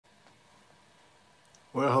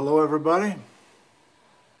Well, hello everybody.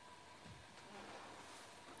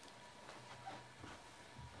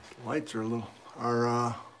 The lights are a little,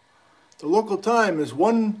 the local time is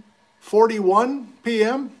 1:41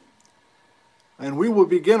 p.m. and we will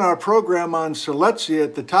begin our program on Siletzia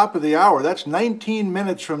at the top of the hour. That's 19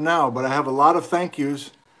 minutes from now, but I have a lot of thank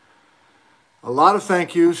yous.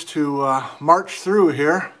 To march through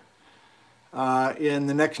here in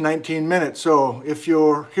the next 19 minutes. So if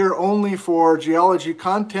you're here only for geology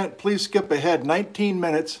content, please skip ahead 19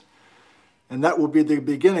 minutes, and that will be the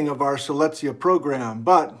beginning of our Siletzia program.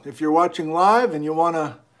 But if you're watching live and you want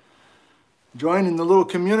to join in the little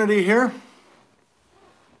community here,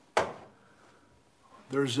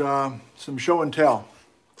 there's some show and tell.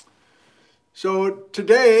 So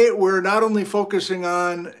today we're not only focusing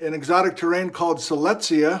on an exotic terrain called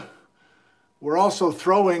Siletzia, we're also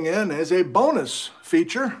throwing in as a bonus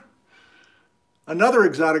feature another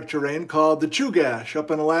exotic terrain called the Chugach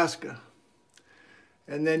up in Alaska.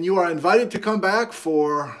 And then you are invited to come back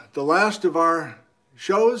for the last of our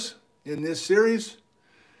shows in this series,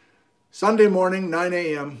 Sunday morning, 9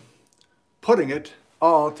 a.m., putting it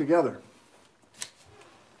all together.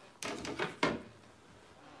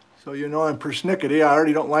 So you know I'm persnickety. I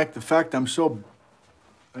already don't like the fact I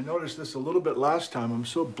noticed this a little bit last time, I'm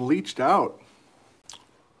so bleached out.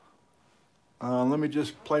 Let me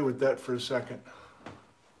just play with that for a second.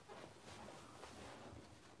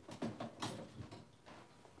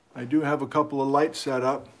 I do have a couple of lights set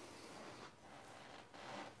up.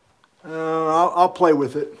 I'll play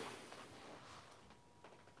with it.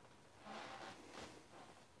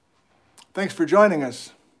 Thanks for joining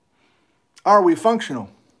us. Are we functional?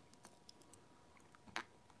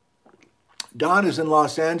 Don is in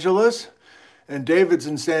Los Angeles, and David's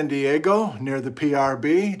in San Diego near the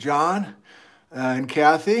PRB. John and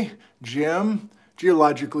Kathy, Jim,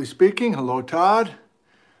 geologically speaking. Hello, Todd.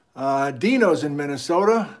 Dino's in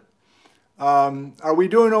Minnesota. Are we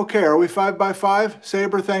doing okay? Are we 5 by 5?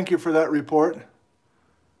 Saber, thank you for that report.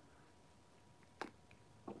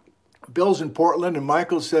 Bill's in Portland, and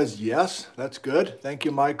Michael says yes. That's good. Thank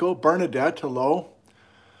you, Michael. Bernadette, hello.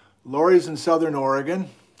 Lori's in Southern Oregon.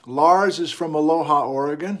 Lars is from Aloha,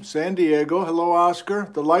 Oregon. San Diego, hello, Oscar.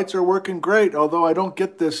 The lights are working great, although I don't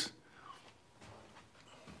get this.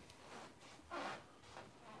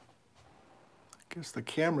 I guess the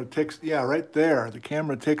camera takes, yeah, right there. The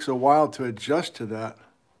camera takes a while to adjust to that.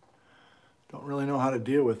 Don't really know how to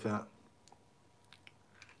deal with that.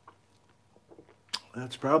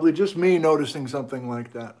 That's probably just me noticing something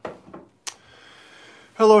like that.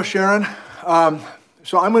 Hello, Sharon.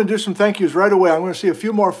 So I'm going to do some thank yous right away. I'm going to see a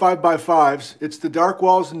few more 5 by 5s. It's the dark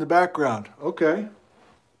walls in the background. Okay.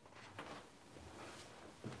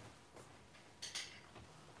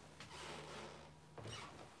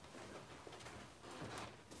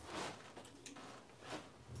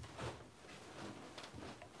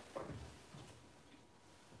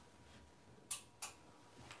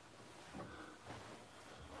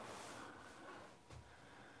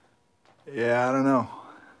 Yeah, I don't know.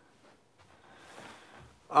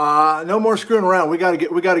 No more screwing around. We got to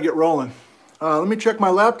get rolling. Let me check my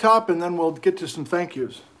laptop, and then we'll get to some thank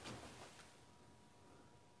yous.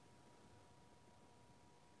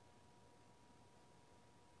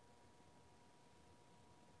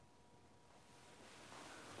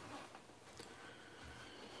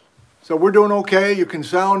 So we're doing okay. You can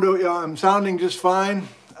sound. I'm sounding just fine.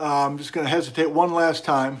 I'm just going to hesitate one last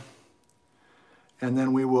time, and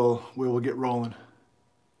then we will get rolling.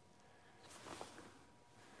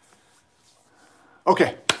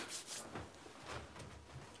 Okay.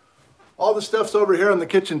 All the stuff's over here on the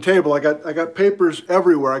kitchen table. I got papers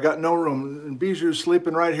everywhere. I got no room. And Bijou's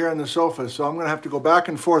sleeping right here on the sofa, so I'm going to have to go back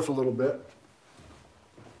and forth a little bit.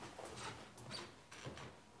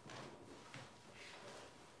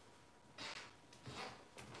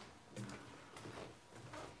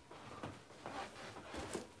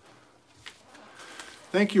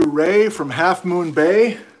 Thank you, Ray from Half Moon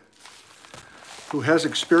Bay, who has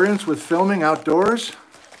experience with filming outdoors,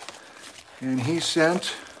 and he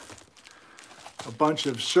sent a bunch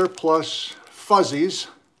of surplus fuzzies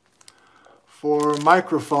for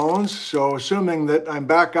microphones. So assuming that I'm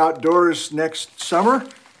back outdoors next summer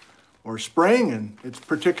or spring, and it's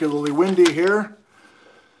particularly windy here,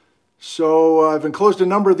 so I've enclosed a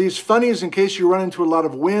number of these funnies in case you run into a lot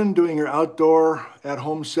of wind doing your outdoor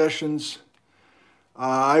at-home sessions.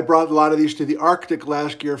 I brought a lot of these to the Arctic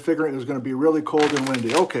last year, figuring it was going to be really cold and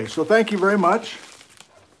windy. Okay, so thank you very much.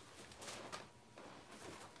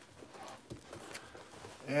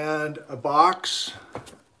 And a box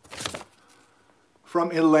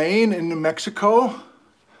from Elaine in New Mexico.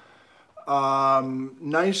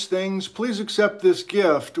 Nice things. Please accept this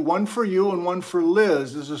gift, one for you and one for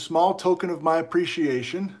Liz, as a small token of my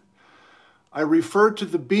appreciation. I refer to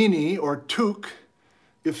the beanie, or toque,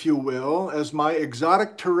 if you will, as my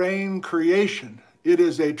exotic terrain creation. It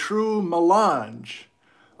is a true melange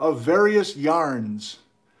of various yarns.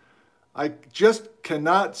 I just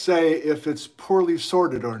cannot say if it's poorly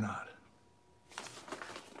sorted or not.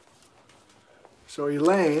 So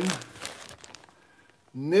Elaine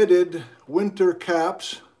knitted winter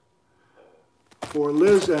caps for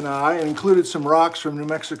Liz and I, and included some rocks from New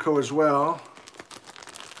Mexico as well.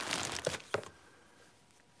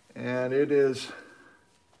 And it is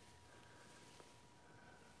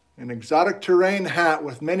an exotic terrain hat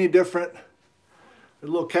with many different, there's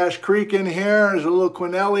a little Cache Creek in here, there's a little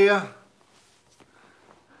Quinellia.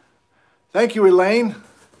 Thank you, Elaine,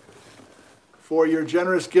 for your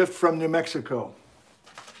generous gift from New Mexico.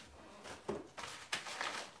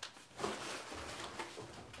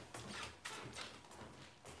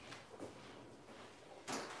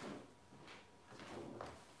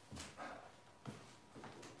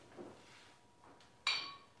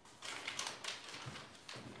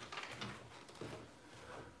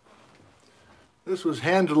 This was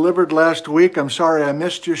hand-delivered last week. I'm sorry I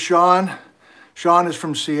missed you, Sean. Sean is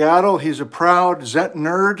from Seattle. He's a proud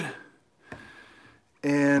Zentner.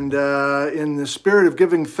 And in the spirit of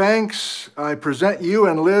giving thanks, I present you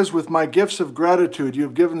and Liz with my gifts of gratitude. You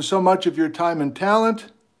have given so much of your time and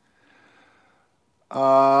talent.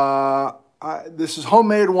 This is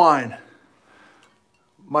homemade wine.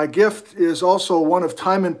 My gift is also one of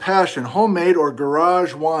time and passion, homemade or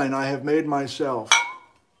garage wine I have made myself.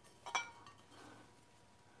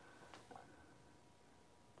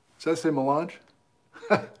 Does that say melange?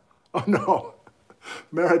 Oh no,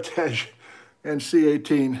 Meritage and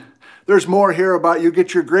C18. There's more here about you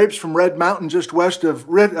get your grapes from Red Mountain just west of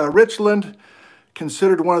Richland,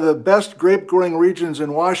 considered one of the best grape growing regions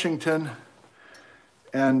in Washington.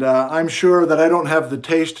 And I'm sure that I don't have the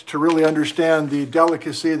taste to really understand the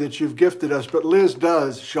delicacy that you've gifted us, but Liz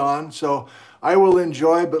does, Sean. So I will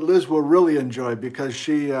enjoy, but Liz will really enjoy because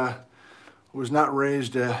she was not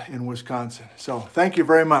raised in Wisconsin. So thank you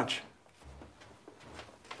very much.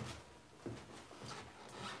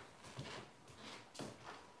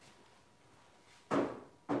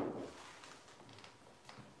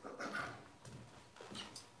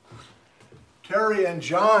 Terry and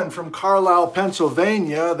John from Carlisle,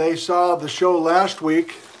 Pennsylvania, they saw the show last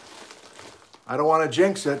week. I don't want to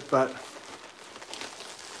jinx it, but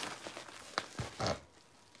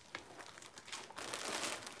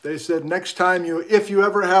they said next time if you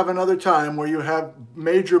ever have another time where you have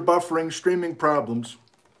major buffering streaming problems,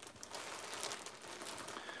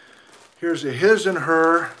 here's a his and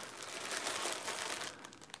her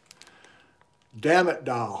damn it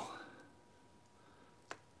doll.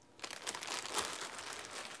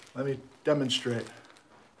 Let me demonstrate.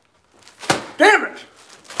 Damn it!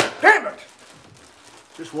 Damn it!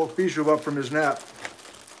 Just woke Bijou up from his nap.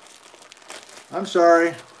 I'm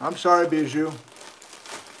sorry. I'm sorry, Bijou.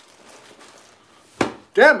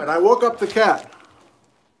 Damn it, I woke up the cat.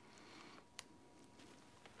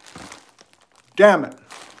 Damn it.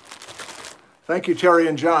 Thank you, Terry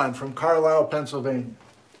and John from Carlisle, Pennsylvania.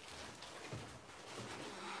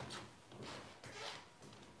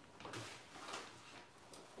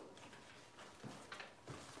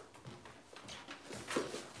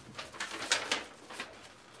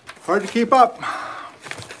 Hard to keep up.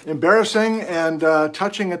 Embarrassing and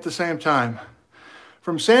touching at the same time.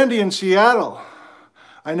 From Sandy in Seattle.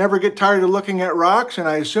 I never get tired of looking at rocks, and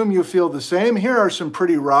I assume you feel the same. Here are some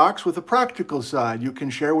pretty rocks with a practical side you can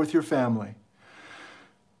share with your family.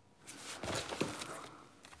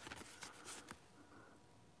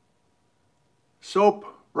 Soap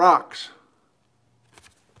rocks.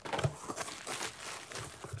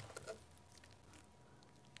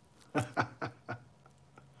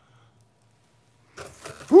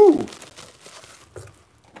 Woo!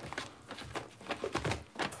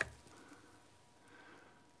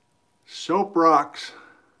 Soap rocks.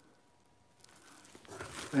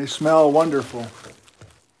 They smell wonderful.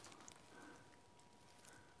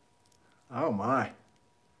 Oh my.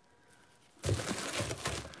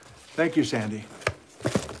 Thank you, Sandy.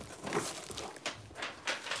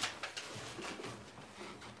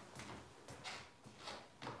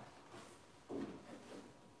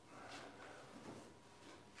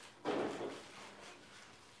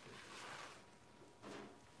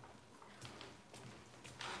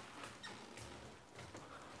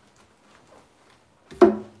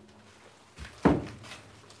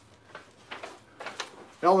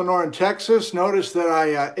 Eleanor in Texas noticed that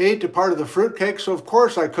I ate a part of the fruitcake, so of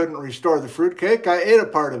course I couldn't restore the fruitcake. I ate a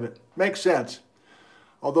part of it. Makes sense.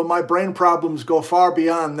 Although my brain problems go far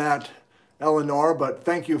beyond that, Eleanor, but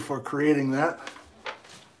thank you for creating that.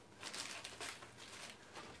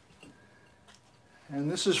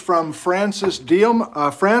 And this is from Francis Diem.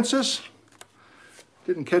 Francis,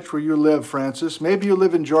 didn't catch where you live, Francis. Maybe you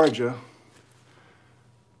live in Georgia,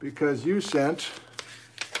 because you sent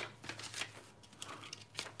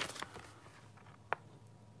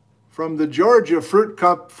from the Georgia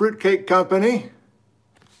Fruitcake Company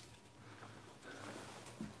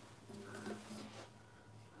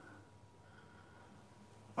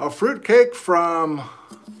a fruitcake from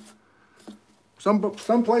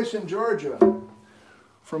someplace in Georgia,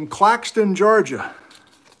 from Claxton, Georgia.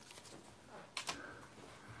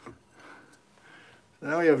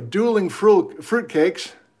 Now we have dueling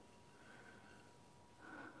fruitcakes.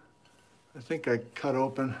 I think I cut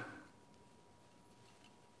open.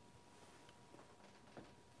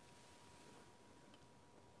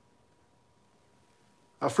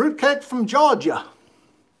 A fruitcake from Georgia.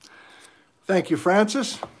 Thank you,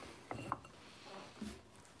 Francis.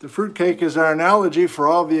 The fruitcake is our analogy for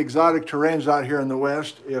all the exotic terranes out here in the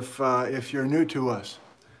West if you're new to us.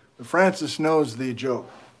 But Francis knows the joke.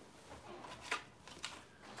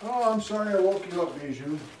 Oh, I'm sorry I woke you up,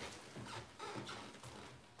 Bijou.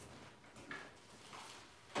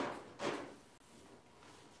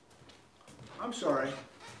 I'm sorry.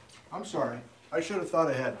 I'm sorry. I should have thought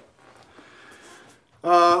ahead.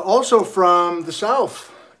 Also from the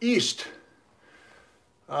south, east.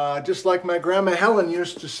 Just like my Grandma Helen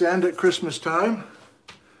used to send at Christmas time,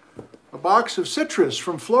 a box of citrus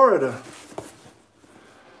from Florida.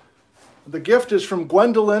 The gift is from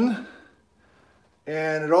Gwendolyn,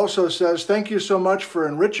 and it also says, "Thank you so much for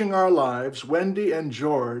enriching our lives, Wendy and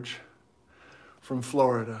George from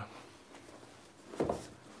Florida."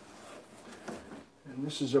 And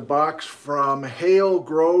this is a box from Hale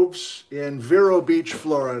Groves in Vero Beach,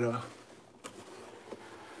 Florida.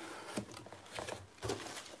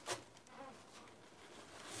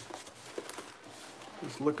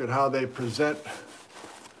 Just look at how they present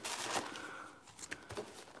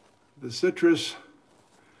the citrus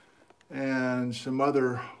and some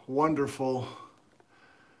other wonderful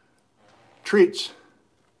treats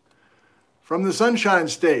from the Sunshine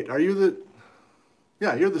State. Are you the...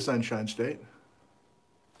 Yeah, you're the Sunshine State.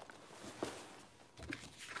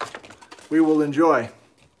 We will enjoy,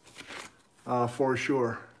 for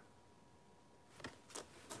sure.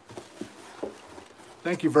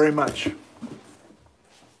 Thank you very much.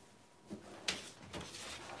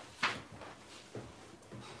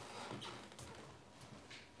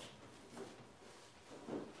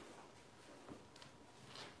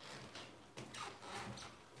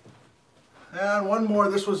 And one more.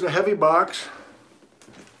 This was a heavy box.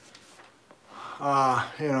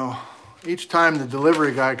 You know, each time the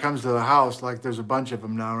delivery guy comes to the house, like there's a bunch of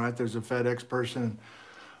them now, right? There's a FedEx person,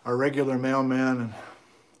 a regular mailman, and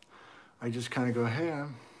I just kind of go, "Hey,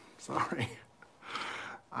 I'm sorry.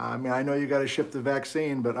 I mean, I know you got to ship the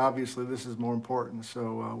vaccine, but obviously this is more important.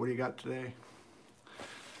 So what do you got today?"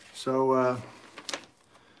 So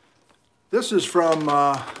this is from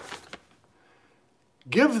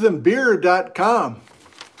GiveThemBeer.com.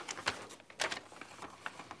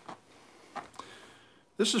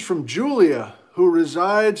 This is from Julia, who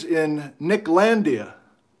resides in Nicklandia.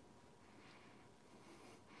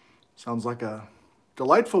 Sounds like a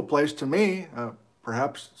delightful place to me.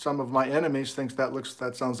 Perhaps some of my enemies think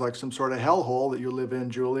that sounds like some sort of hellhole that you live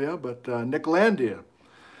in, Julia, but Nicklandia.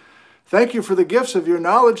 Thank you for the gifts of your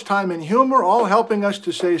knowledge, time, and humor, all helping us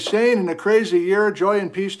to stay sane in a crazy year. Joy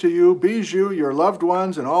and peace to you, Bijou, your loved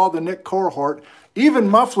ones, and all the Nick cohort, even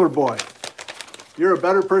Muffler Boy. You're a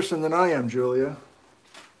better person than I am, Julia.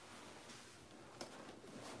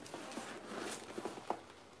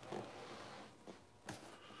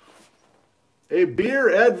 A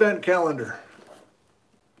beer advent calendar.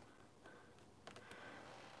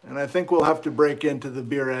 And I think we'll have to break into the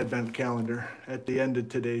beer advent calendar at the end of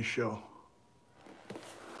today's show.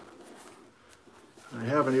 I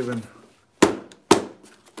haven't even...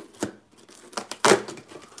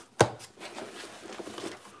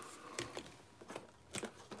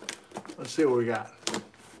 Let's see what we got.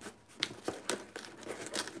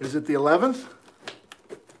 Is it the 11th?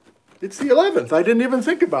 It's the 11th. I didn't even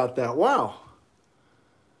think about that. Wow.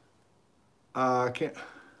 Can't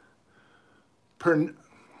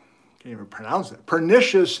even pronounce it.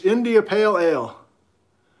 Pernicious India Pale Ale.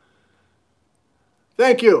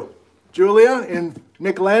 Thank you, Julia in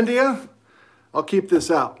Nicklandia. I'll keep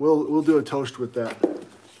this out. We'll do a toast with that.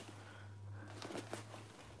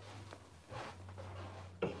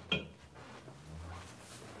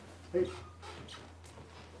 Hey.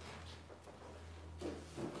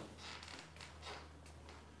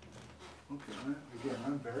 Okay, again,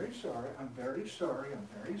 I'm very sorry, I'm very sorry, I'm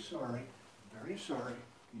very sorry, I'm very sorry.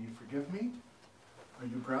 Can you forgive me? Are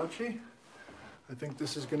you grouchy? I think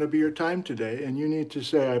this is going to be your time today, and you need to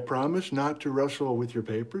say, I promise not to wrestle with your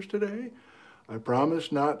papers today. I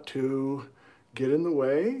promise not to get in the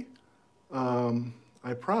way.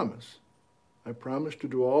 I promise. I promise to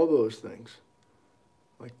do all those things.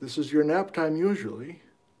 Like, this is your nap time usually,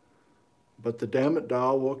 but the damn it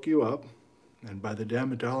doll woke you up, and by the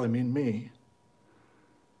damn it doll I mean me.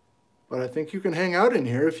 But I think you can hang out in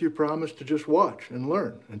here if you promise to just watch and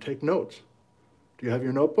learn and take notes. Do you have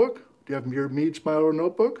your notebook? Do you have your Mead Smiler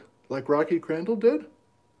notebook, like Rocky Crandall did?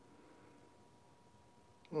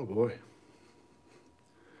 Oh boy.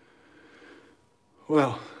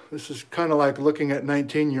 Well, this is kind of like looking at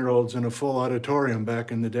 19-year-olds in a full auditorium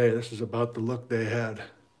back in the day. This is about the look they had.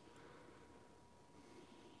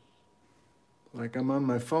 Like, I'm on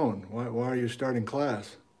my phone. Why are you starting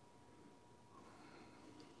class?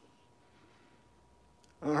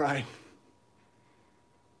 All right.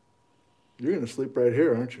 You're going to sleep right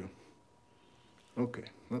here, aren't you? Okay,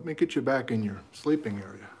 let me get you back in your sleeping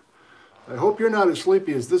area. I hope you're not as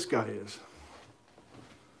sleepy as this guy is.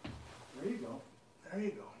 There you go. There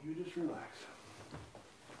you go. You just relax.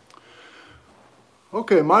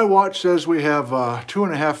 Okay, my watch says we have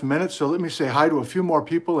 2.5 minutes, so let me say hi to a few more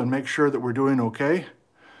people and make sure that we're doing okay.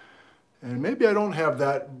 And maybe I don't have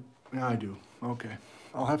that. Yeah, I do. Okay.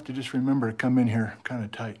 I'll have to just remember to come in here kind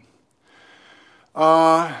of tight.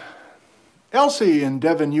 Elsie in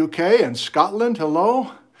Devon, UK, and Scotland,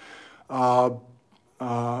 hello.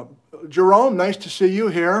 Jerome, nice to see you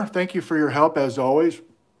here. Thank you for your help, as always.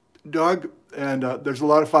 Doug, and there's a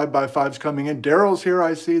lot of 5x5s coming in. Daryl's here,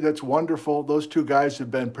 I see. That's wonderful. Those two guys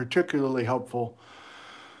have been particularly helpful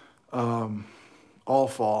all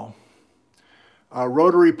fall.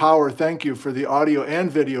 Rotary Power, thank you for the audio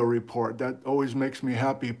and video report. That always makes me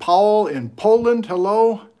happy. Paul in Poland,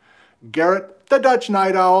 hello. Garrett, the Dutch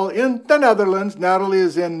Night Owl, in the Netherlands. Natalie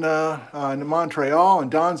is in Montreal,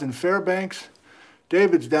 and Don's in Fairbanks.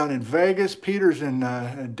 David's down in Vegas. Peter's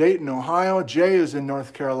in Dayton, Ohio. Jay is in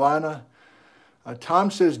North Carolina. Tom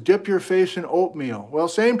says, dip your face in oatmeal. Well,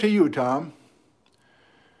 same to you, Tom.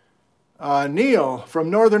 Neil from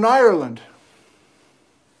Northern Ireland.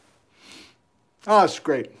 Oh, it's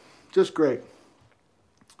great. Just great.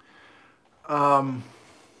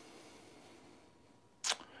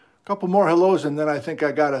 Couple more hellos, and then I think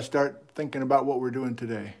I got to start thinking about what we're doing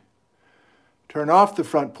today. Turn off the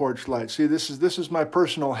front porch light. See, this is my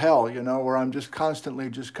personal hell, you know, where I'm just constantly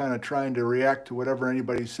just kind of trying to react to whatever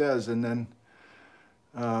anybody says, and then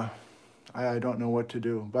I don't know what to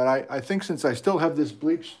do. But I think since I still have this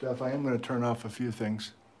bleach stuff, I am going to turn off a few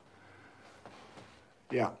things.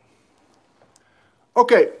 Yeah.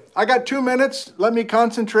 Okay, I got 2 minutes. Let me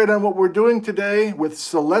concentrate on what we're doing today with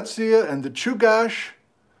Siletzia and the Chugash.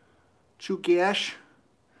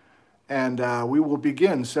 And we will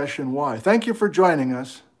begin session Y. Thank you for joining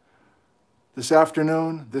us this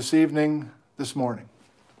afternoon, this evening, this morning.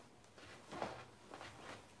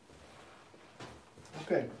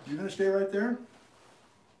 Okay, you're going to stay right there?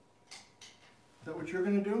 Is that what you're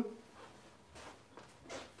going to do?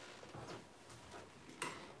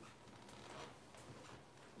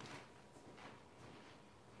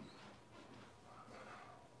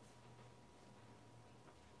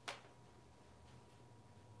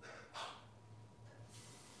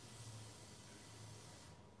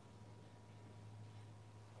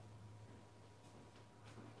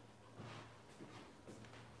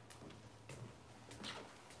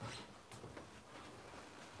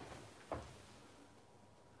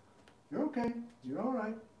 You're okay. You're all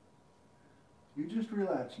right. You just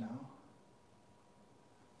relax now.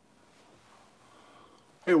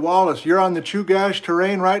 Hey, Wallace, you're on the Chugash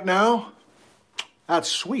terrain right now? That's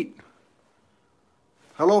sweet.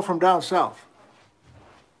 Hello from down south.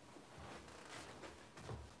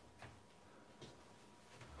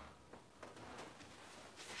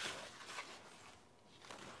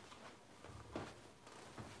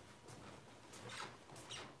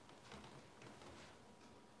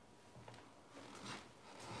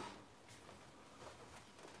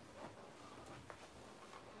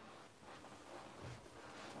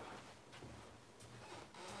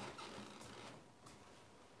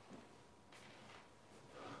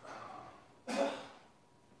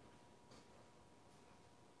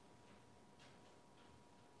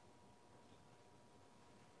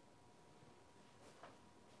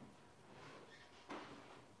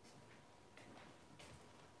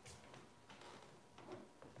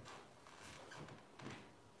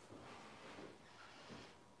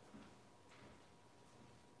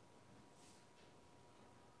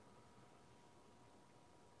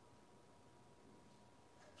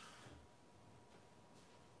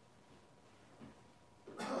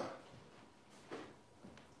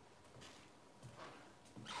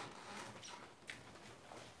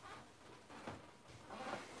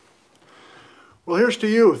 Well, here's to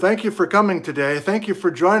you. Thank you for coming today. Thank you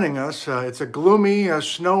for joining us. It's a gloomy,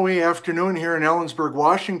 snowy afternoon here in Ellensburg,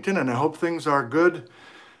 Washington, and I hope things are good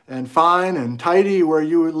and fine and tidy where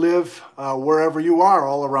you live, wherever you are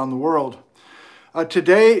all around the world.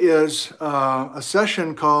 Today is a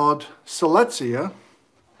session called Siletzia,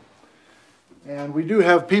 and we do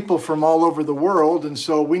have people from all over the world, and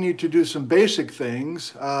so we need to do some basic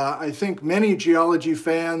things. I think many geology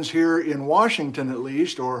fans here in Washington, at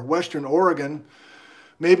least, or Western Oregon,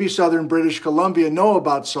 maybe Southern British Columbia, know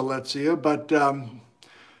about Siletzia, but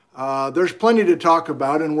there's plenty to talk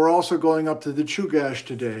about, and we're also going up to the Chugach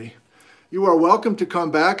today. You are welcome to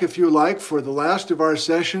come back if you like for the last of our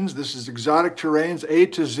sessions. This is Exotic Terranes A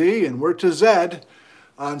to Z, and we're to Z.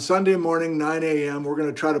 On Sunday morning, 9 a.m., we're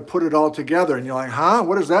going to try to put it all together. And you're like, huh?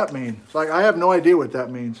 What does that mean? It's like, I have no idea what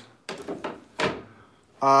that means.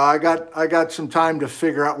 I got some time to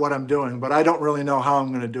figure out what I'm doing, but I don't really know how I'm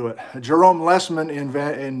going to do it. Jerome Lessman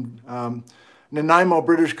in Nanaimo,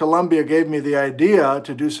 British Columbia, gave me the idea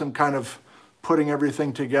to do some kind of putting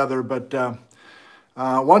everything together. But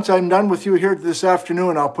once I'm done with you here this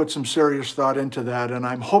afternoon, I'll put some serious thought into that. And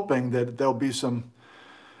I'm hoping that there'll be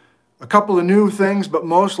a couple of new things, but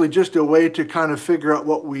mostly just a way to kind of figure out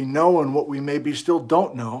what we know and what we maybe still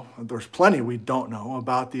don't know. There's plenty we don't know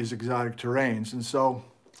about these exotic terranes. And so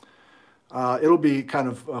it'll be kind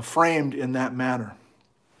of framed in that manner.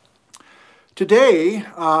 Today,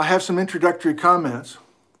 I have some introductory comments.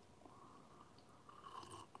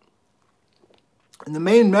 And the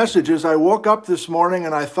main message is I woke up this morning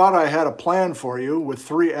and I thought I had a plan for you with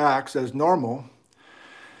 3 acts as normal.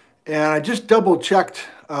 And I just double-checked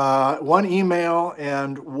one email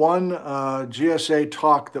and one GSA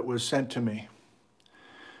talk that was sent to me.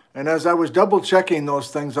 And as I was double-checking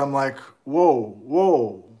those things, I'm like, whoa,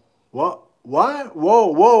 what, whoa,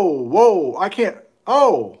 I can't,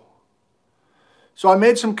 oh. So I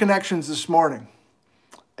made some connections this morning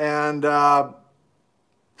and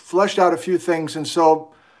fleshed out a few things. And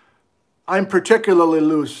so I'm particularly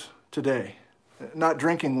loose today. Not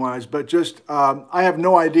drinking-wise, but just I have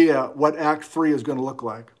no idea what Act 3 is going to look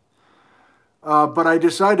like. But I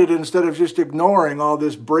decided instead of just ignoring all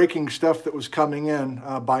this breaking stuff that was coming in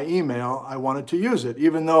by email, I wanted to use it,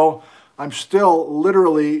 even though I'm still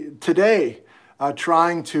literally today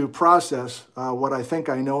trying to process what I think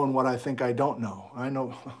I know and what I think I don't know. I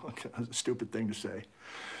know, that's a stupid thing to say.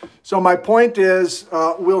 So my point is,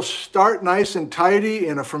 we'll start nice and tidy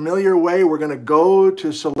in a familiar way. We're going to go to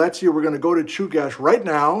Siletzia. We're going to go to Chugach right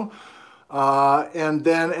now. And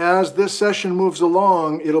then as this session moves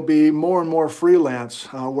along, it'll be more and more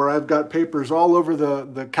freelance, where I've got papers all over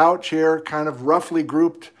the couch here, kind of roughly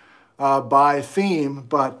grouped by theme.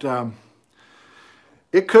 But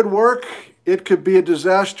it could work. It could be a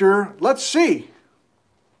disaster. Let's see.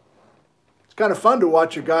 It's kind of fun to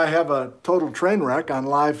watch a guy have a total train wreck on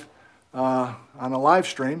a live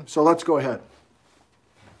stream. So let's go ahead.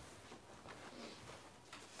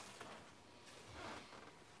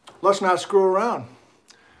 Let's not screw around.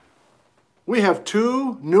 We have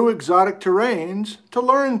 2 new exotic terranes to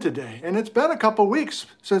learn today. And it's been a couple weeks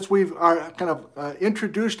since we've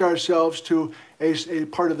introduced ourselves to a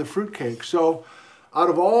part of the fruitcake. So out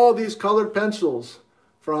of all these colored pencils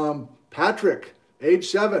from Patrick, age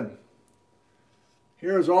 7,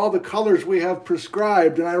 here's all the colors we have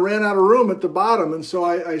prescribed, and I ran out of room at the bottom, and so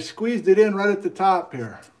I squeezed it in right at the top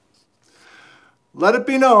here. Let it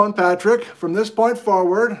be known, Patrick, from this point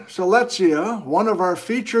forward, Siletzia, one of our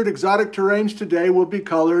featured exotic terranes today, will be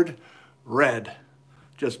colored red.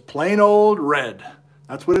 Just plain old red.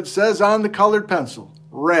 That's what it says on the colored pencil,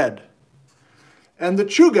 red. And the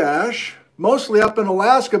Chugach, mostly up in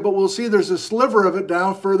Alaska, but we'll see there's a sliver of it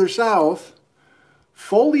down further south,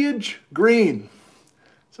 foliage green.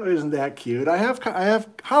 So isn't that cute? I have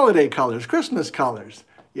holiday colors, Christmas colors.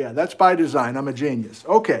 Yeah, that's by design. I'm a genius.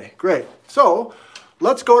 Okay, great. So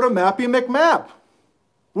let's go to Mappy McMap.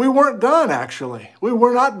 We weren't done, actually. We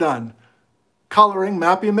were not done coloring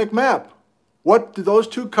Mappy McMap. What do those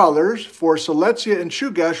 2 colors for Siletzia and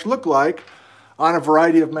Chugach look like on a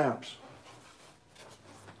variety of maps?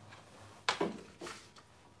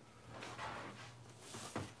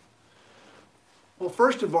 Well,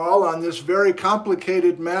 first of all, on this very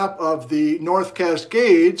complicated map of the North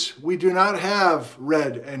Cascades, we do not have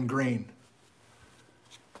red and green.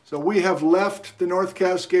 So we have left the North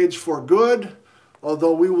Cascades for good,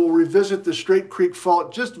 although we will revisit the Straight Creek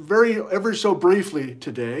Fault just ever so briefly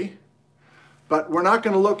today. But we're not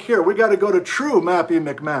going to look here. We got to go to true Mappy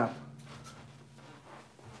McMap.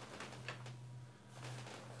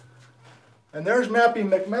 And there's Mappy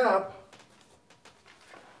McMap.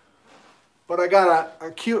 But I got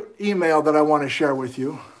a cute email that I want to share with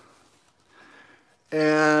you.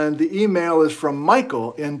 And the email is from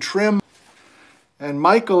Michael in Trim. And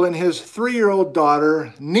Michael and his 3-year-old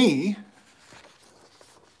daughter, Nhi,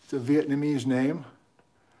 it's a Vietnamese name,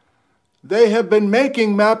 they have been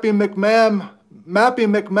making Mappy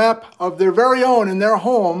McMap of their very own in their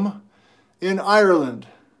home in Ireland.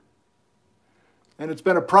 And it's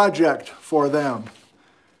been a project for them.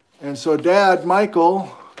 And so Dad,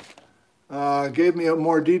 Michael, gave me a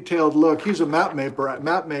more detailed look. He's a map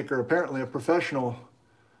maker, apparently a professional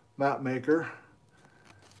map maker.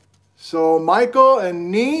 So Michael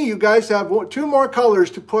and Nhi, you guys have 2 more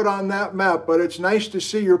colors to put on that map, but it's nice to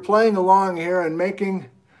see you're playing along here and making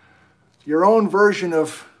your own version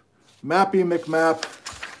of Mappy McMap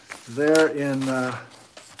there in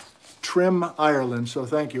Trim, Ireland. So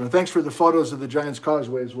thank you. And thanks for the photos of the Giant's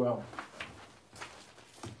Causeway as well.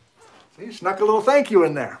 He snuck a little thank you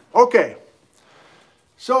in there. Okay.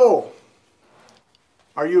 So,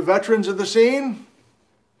 are you veterans of the scene?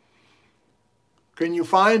 Can you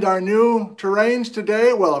find our new terrains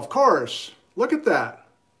today? Well, of course. Look at that.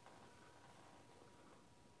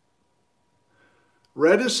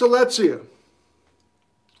 Red is Siletzia.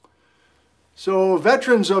 So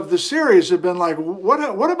veterans of the series have been like,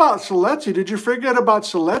 what about Siletzia? Did you forget about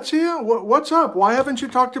Siletzia? What's up? Why haven't you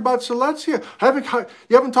talked about Siletzia?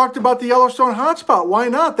 You haven't talked about the Yellowstone hotspot. Why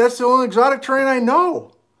not? That's the only exotic terrain I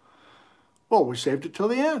know. Well, we saved it till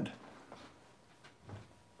the end.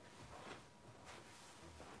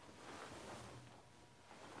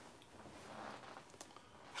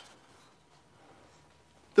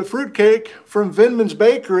 The fruitcake from Vindman's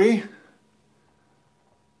Bakery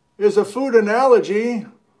is a food analogy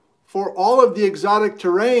for all of the exotic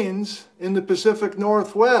terrains in the Pacific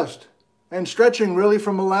Northwest and stretching really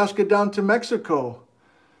from Alaska down to Mexico.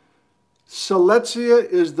 Siletzia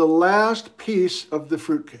is the last piece of the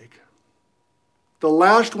fruitcake, the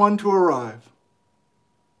last one to arrive.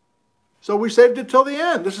 So we saved it till the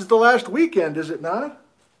end. This is the last weekend, is it not?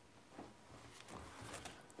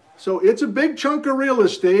 So it's a big chunk of real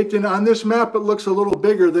estate, and on this map it looks a little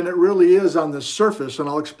bigger than it really is on the surface, and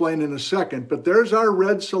I'll explain in a second. But there's our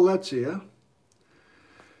red Siletzia.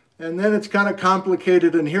 And then it's kind of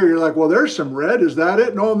complicated in here. You're like, well, there's some red. Is that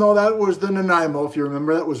it? No, that was the Nanaimo, if you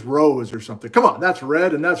remember. That was rose or something. Come on, that's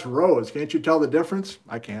red and that's rose. Can't you tell the difference?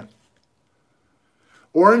 I can't.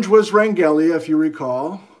 Orange was Rangelia, if you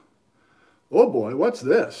recall. Oh boy, what's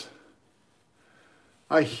this?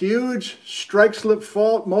 A huge strike slip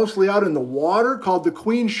fault, mostly out in the water, called the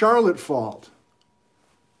Queen Charlotte Fault.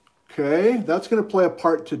 Okay, that's going to play a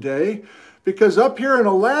part today, because up here in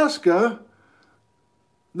Alaska,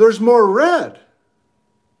 there's more red.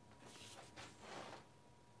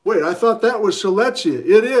 Wait, I thought that was Siletzia.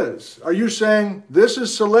 It is. Are you saying this is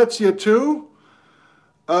Siletzia too?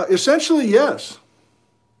 Essentially, yes.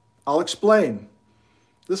 I'll explain.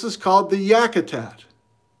 This is called the Yakutat.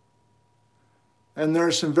 And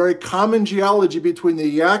there's some very common geology between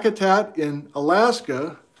the Yakutat in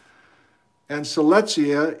Alaska and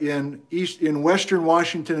Siletzia in western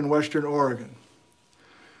Washington and western Oregon.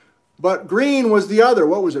 But green was the other.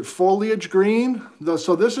 What was it? Foliage green?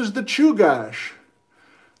 So this is the Chugach.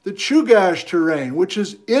 The Chugach terrain, which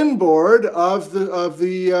is inboard of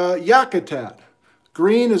the Yakutat.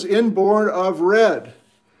 Green is inboard of red.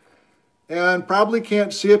 And probably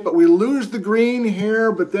can't see it, but we lose the green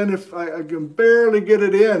here, but then if I can barely get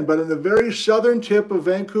it in, but in the very southern tip of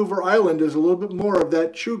Vancouver Island is a little bit more of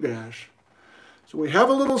that Chugach. So we have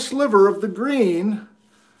a little sliver of the green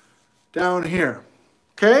down here.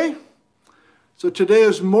 Okay? So today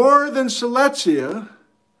is more than Siletzia.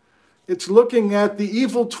 It's looking at the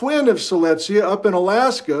evil twin of Siletzia up in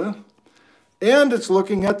Alaska, and it's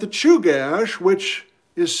looking at the Chugach, which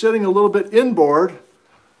is sitting a little bit inboard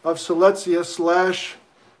of Siletzia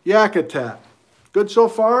 / Yakutat. Good so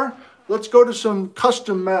far? Let's go to some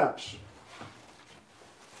custom maps.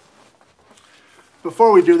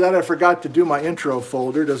 Before we do that, I forgot to do my intro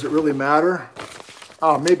folder. Does it really matter?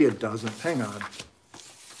 Oh, maybe it doesn't. Hang on.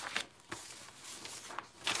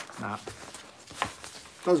 Nah.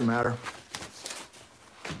 Doesn't matter.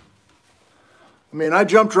 I mean, I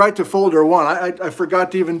jumped right to folder 1. I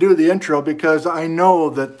forgot to even do the intro because I know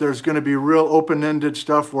that there's going to be real open-ended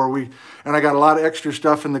stuff and I got a lot of extra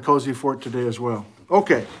stuff in the Cozy Fort today as well.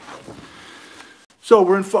 Okay. So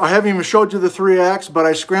I haven't even showed you the 3 acts, but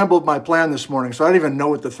I scrambled my plan this morning, so I don't even know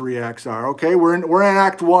what the 3 acts are, okay? We're in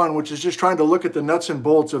Act 1, which is just trying to look at the nuts and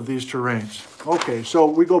bolts of these terrains. Okay, so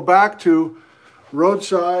we go back to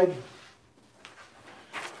roadside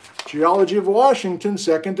Geology of Washington,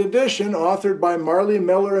 2nd edition, authored by Marley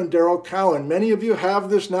Miller and Darrell Cowan. Many of you have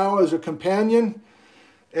this now as a companion,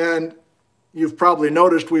 and you've probably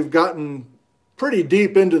noticed we've gotten pretty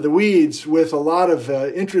deep into the weeds with a lot of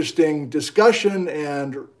interesting discussion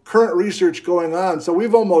and current research going on. So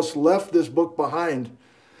we've almost left this book behind.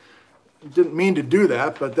 Didn't mean to do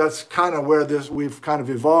that, but that's kind of where we've kind of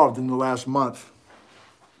evolved in the last month.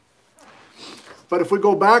 But if we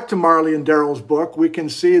go back to Marley and Darrell's book, we can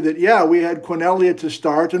see that, yeah, we had Quinellia to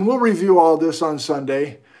start, and we'll review all this on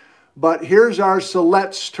Sunday. But here's our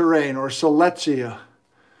Siletz terrain, or Siletzia,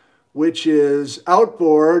 which is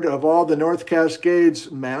outboard of all the North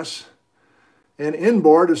Cascades mess, and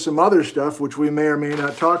inboard of some other stuff, which we may or may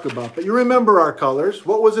not talk about. But you remember our colors.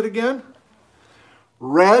 What was it again?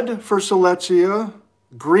 Red for Siletzia,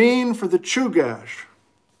 green for the Chugach.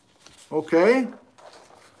 Okay?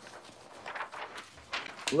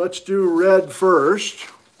 Let's do red first.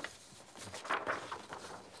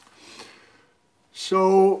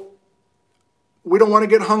 So we don't want to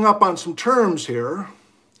get hung up on some terms here.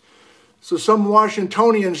 So some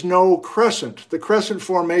Washingtonians know crescent, the crescent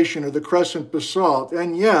formation or the crescent basalt.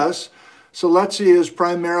 And yes, Siletzia is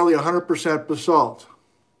primarily 100% basalt.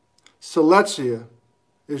 Siletzia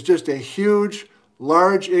is just a huge,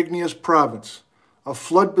 large igneous province, a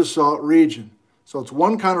flood basalt region. So it's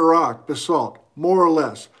one kind of rock, basalt, more or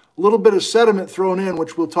less. A little bit of sediment thrown in,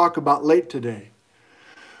 which we'll talk about late today.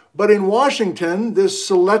 But in Washington, this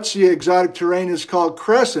Siletzia exotic terrain is called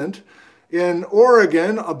crescent. In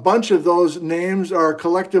Oregon, a bunch of those names are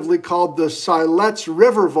collectively called the Siletz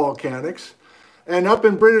River Volcanics. And up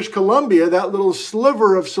in British Columbia, that little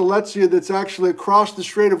sliver of Siletzia that's actually across the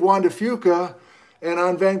Strait of Juan de Fuca and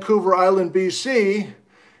on Vancouver Island, BC,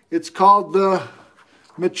 it's called the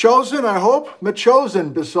Metchosin, I hope,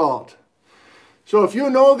 Metchosin basalt. So if you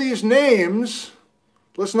know these names,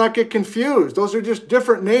 let's not get confused. Those are just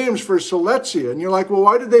different names for Siletzia. And you're like, well,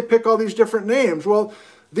 why did they pick all these different names? Well,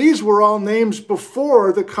 these were all names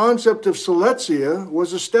before the concept of Siletzia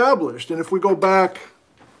was established. And if we go back,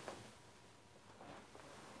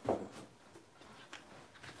 I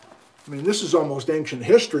mean, this is almost ancient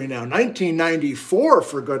history now. 1994,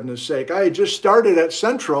 for goodness sake. I had just started at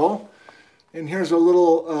Central, and here's a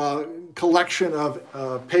little collection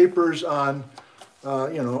of papers on,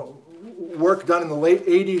 work done in the late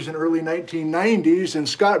 80s and early 1990s. And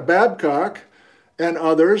Scott Babcock and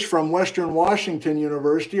others from Western Washington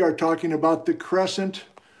University are talking about the crescent,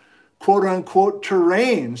 quote-unquote,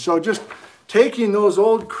 terrain. So just taking those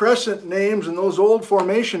old crescent names and those old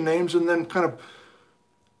formation names and then kind of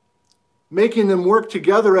making them work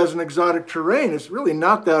together as an exotic terrain. It's really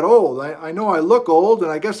not that old. I know I look old,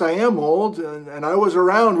 and I guess I am old, and I was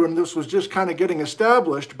around when this was just kind of getting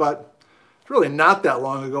established, but it's really not that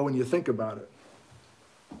long ago when you think about it.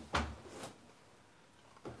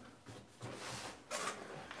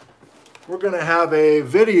 We're going to have a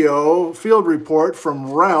video field report from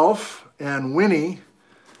Ralph and Winnie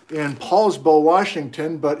in Paulsbo,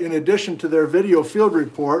 Washington, but in addition to their video field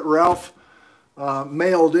report, Ralph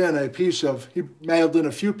mailed in a few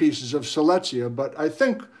pieces of Siletzia, but I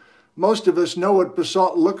think most of us know what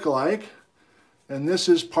basalt looked like, and this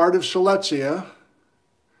is part of Siletzia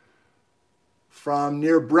from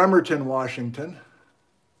near Bremerton, Washington.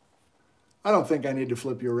 I don't think I need to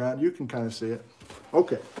flip you around. You can kind of see it.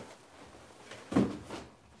 Okay.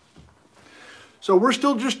 So we're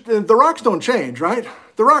still just, the rocks don't change, right?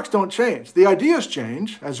 The rocks don't change. The ideas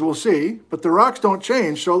change, as we'll see, but the rocks don't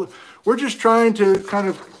change. So we're just trying to kind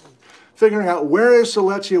of figuring out where is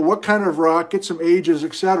Siletzia, what kind of rock, get some ages,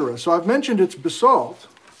 etc. So I've mentioned it's basalt.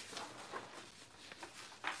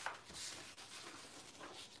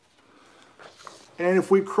 And if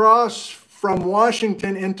we cross from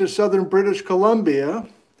Washington into southern British Columbia,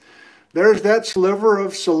 there's that sliver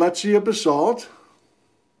of Siletzia basalt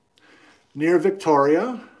near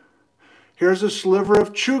Victoria. Here's a sliver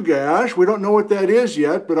of Chugach. We don't know what that is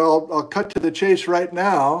yet, but I'll cut to the chase right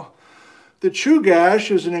now. The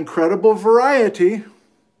Chugach is an incredible variety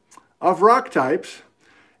of rock types,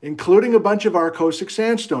 including a bunch of arcosic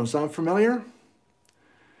sandstones. Sound familiar?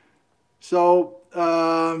 So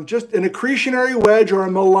just an accretionary wedge or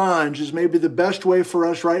a melange is maybe the best way for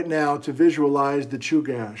us right now to visualize the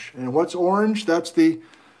Chugach. And what's orange? That's the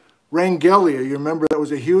Wrangellia. You remember that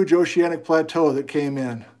was a huge oceanic plateau that came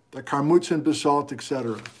in. The Carmoutzen basalt,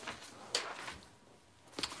 etc.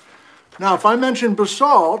 Now, if I mention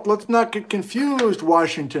basalt, let's not get confused,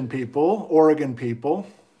 Washington people, Oregon people.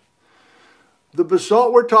 The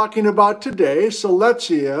basalt we're talking about today,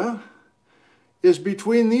 Siletzia, is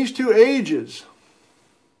between these two ages.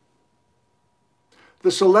 The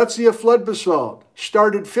Siletzia flood basalt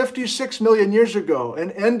started 56 million years ago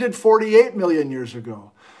and ended 48 million years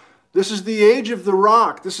ago. This is the age of the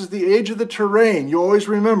rock. This is the age of the terrain. You always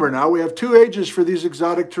remember now, we have two ages for these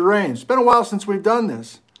exotic terrains. It's been a while since we've done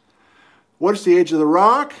this. What's the age of the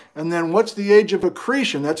rock? And then what's the age of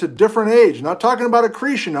accretion? That's a different age. I'm not talking about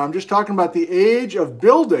accretion now. I'm just talking about the age of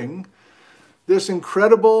building this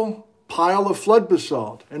incredible pile of flood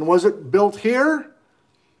basalt. And was it built here?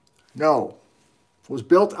 No. It was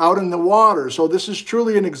built out in the water. So this is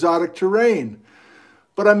truly an exotic terrain.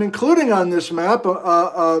 But I'm including on this map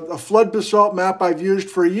a flood basalt map I've used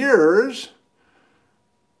for years.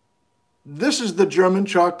 This is the German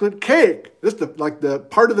chocolate cake. This is like the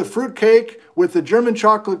part of the fruit cake with the German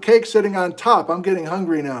chocolate cake sitting on top. I'm getting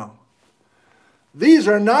hungry now. These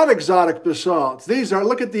are not exotic basalts. These are,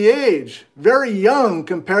 look at the age, very young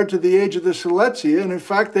compared to the age of the Siletzia. And in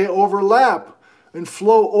fact, they overlap and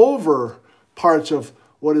flow over parts of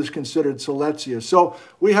what is considered Siletzia. So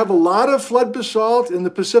we have a lot of flood basalt in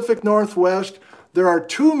the Pacific Northwest. There are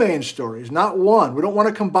two main stories, not one. We don't want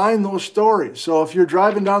to combine those stories. So if you're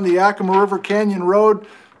driving down the Yakima River Canyon Road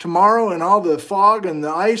tomorrow and all the fog and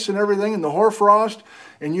the ice and everything and the hoarfrost,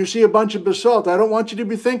 and you see a bunch of basalt, I don't want you to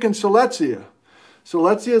be thinking Siletzia.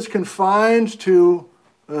 Siletzia is confined to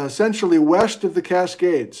essentially west of the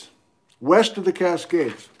Cascades. West of the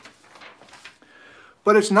Cascades.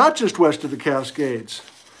 But it's not just west of the Cascades.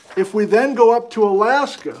 If we then go up to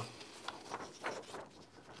Alaska,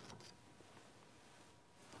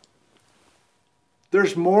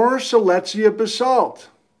 there's more Siletzia basalt.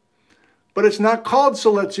 But it's not called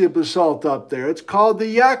Siletzia basalt up there. It's called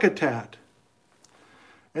the Yakutat.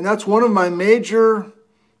 And that's one of my major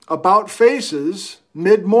about faces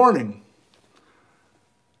mid-morning.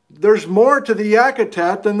 There's more to the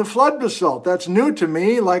Yakutat than the flood basalt. That's new to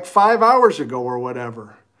me, like 5 hours ago or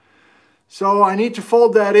whatever. So I need to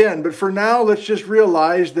fold that in. But for now, let's just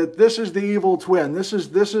realize that this is the evil twin. This is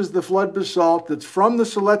the flood basalt that's from the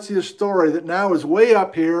Siletzia story that now is way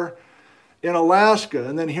up here in Alaska.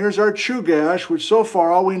 And then here's our Chugach, which so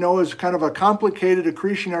far all we know is kind of a complicated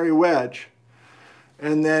accretionary wedge.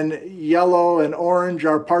 And then yellow and orange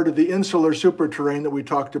are part of the insular superterrane that we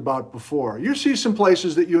talked about before. You see some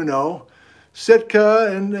places that you know. Sitka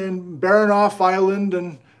and Baranof Island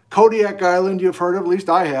and Kodiak Island you've heard of, at least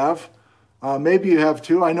I have. Maybe you have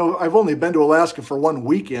too. I know I've only been to Alaska for one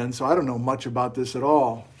weekend, so I don't know much about this at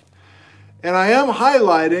all. And I am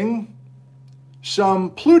highlighting some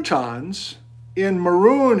plutons in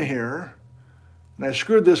maroon here. And I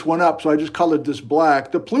screwed this one up, so I just colored this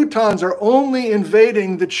black. The plutons are only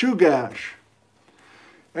invading the Chugach.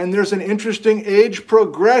 And there's an interesting age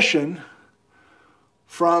progression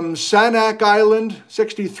from Sanak Island,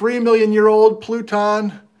 63 million year old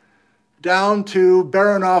Pluton, down to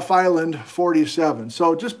Baranof Island, 47.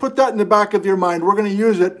 So just put that in the back of your mind. We're going to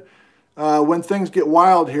use it when things get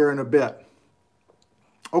wild here in a bit.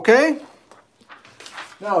 Okay?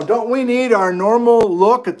 Now, don't we need our normal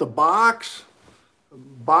look at the box?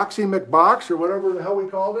 Boxy McBox, or whatever the hell we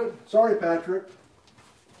called it. Sorry, Patrick.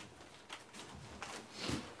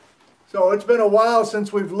 So it's been a while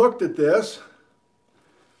since we've looked at this.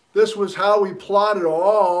 This was how we plotted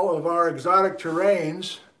all of our exotic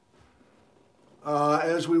terrains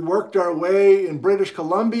as we worked our way in British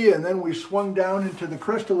Columbia, and then we swung down into the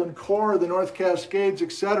crystalline core of the North Cascades,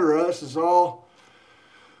 etc. This is all,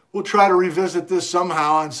 we'll try to revisit this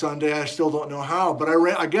somehow on Sunday. I still don't know how, but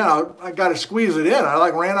I got to squeeze it in. I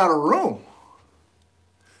ran out of room.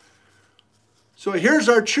 So here's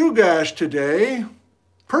our Chugach today.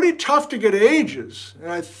 Pretty tough to get ages, and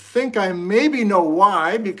I think I maybe know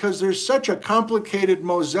why, because there's such a complicated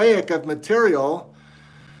mosaic of material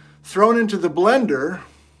thrown into the blender.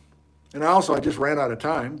 And also, I just ran out of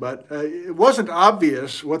time, but it wasn't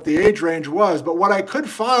obvious what the age range was. But what I could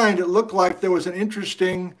find, it looked like there was an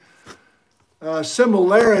interesting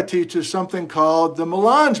similarity to something called the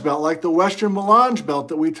Melange Belt, like the Western Melange Belt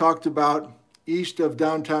that we talked about east of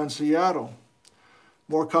downtown Seattle.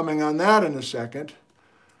 More coming on that in a second.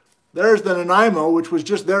 There's the Nanaimo, which was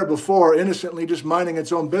just there before, innocently just minding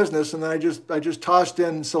its own business, and then I just tossed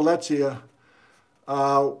in Siletzia,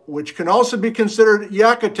 which can also be considered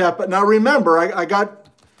Yakutat. But now remember, I got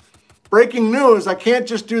breaking news. I can't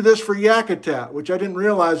just do this for Yakutat, which I didn't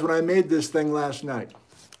realize when I made this thing last night.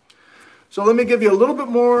 So let me give you a little bit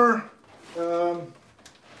more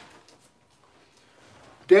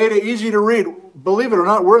data, easy to read. Believe it or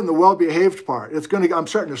not, we're in the well-behaved part. I'm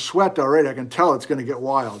starting to sweat already. I can tell it's going to get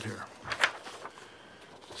wild here.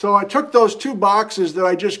 So I took those two boxes that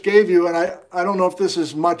I just gave you, and I don't know if this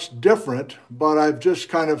is much different, but I've just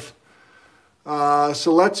kind of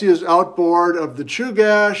Siletzia's outboard of the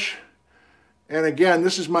Chugach. And again,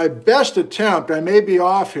 this is my best attempt. I may be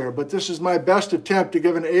off here, but this is my best attempt to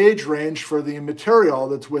give an age range for the material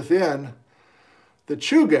that's within the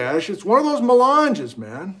Chugach. It's one of those melanges,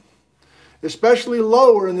 man. Especially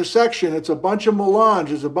lower in the section, it's a bunch of melange.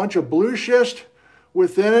 There's a bunch of blue schist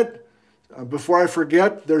within it. Before I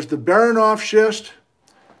forget, there's the Baranov schist.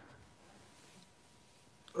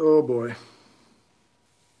 Oh boy.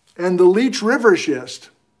 And the Leech River schist.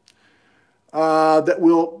 That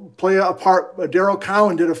will play a part. Darrell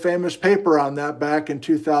Cowan did a famous paper on that back in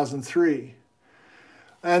 2003.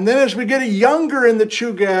 And then as we get younger in the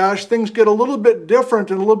Chugach, things get a little bit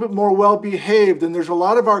different and a little bit more well-behaved. And there's a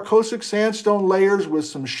lot of arcosic sandstone layers with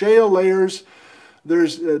some shale layers.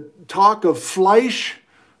 There's talk of fleisch.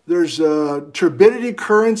 There's turbidity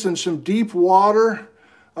currents and some deep water.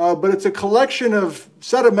 But it's a collection of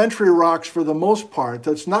sedimentary rocks for the most part.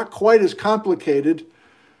 That's not quite as complicated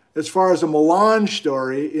as far as a melange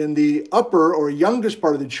story in the upper or youngest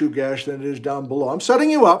part of the Chugach than it is down below. I'm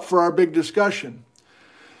setting you up for our big discussion.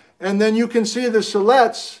 And then you can see the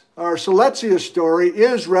Siletzia story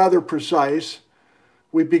is rather precise.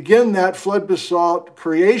 We begin that flood basalt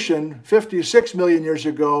creation 56 million years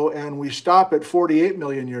ago, and we stop at 48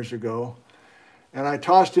 million years ago. And I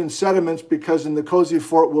tossed in sediments because in the Cozy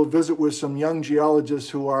Fort we'll visit with some young geologists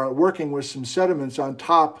who are working with some sediments on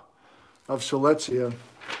top of Siletzia.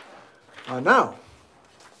 Now,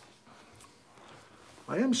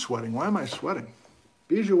 I am sweating. Why am I sweating?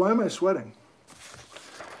 Bijou, why am I sweating?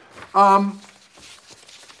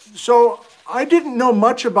 So I didn't know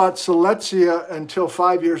much about Siletzia until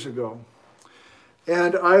 5 years ago.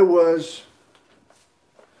 And I was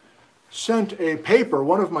sent a paper,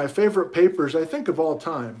 one of my favorite papers, I think, of all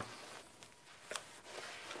time.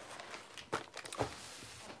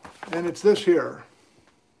 And it's this here.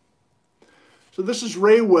 So this is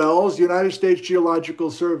Ray Wells, United States Geological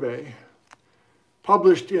Survey,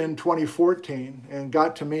 published in 2014 and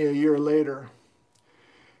got to me a year later.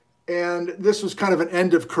 And this was kind of an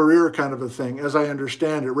end of career kind of a thing, as I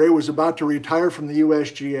understand it. Ray was about to retire from the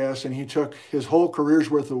USGS, and he took his whole career's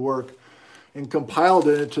worth of work and compiled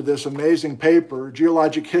it into this amazing paper,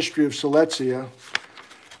 Geologic History of Siletzia.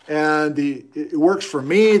 And it works for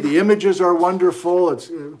me. The images are wonderful.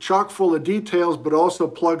 It's chock full of details, but also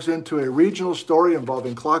plugs into a regional story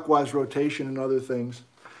involving clockwise rotation and other things.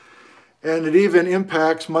 And it even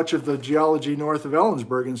impacts much of the geology north of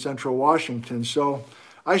Ellensburg in central Washington. So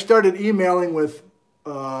I started emailing with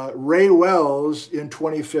Ray Wells in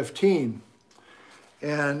 2015.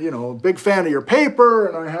 And, you know, big fan of your paper,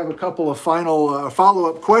 and I have a couple of final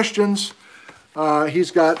follow-up questions. He's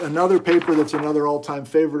got another paper that's another all-time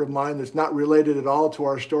favorite of mine that's not related at all to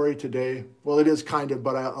our story today. Well, it is kind of,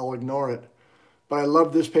 but I'll ignore it. But I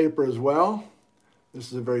love this paper as well.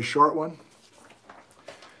 This is a very short one.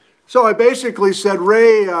 So I basically said,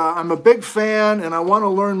 Ray, I'm a big fan and I want to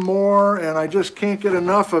learn more and I just can't get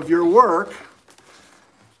enough of your work.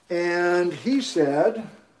 And he said,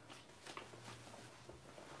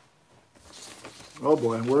 oh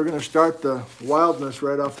boy, we're going to start the wildness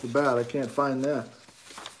right off the bat. I can't find that.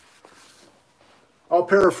 I'll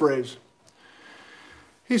paraphrase.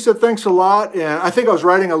 He said, thanks a lot. And I think I was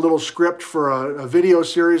writing a little script for a video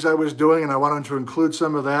series I was doing, and I wanted to include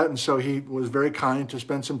some of that. And so he was very kind to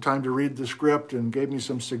spend some time to read the script and gave me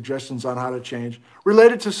some suggestions on how to change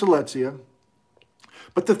related to Siletzia.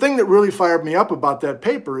 But the thing that really fired me up about that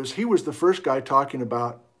paper is he was the first guy talking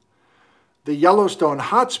about the Yellowstone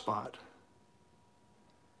hotspot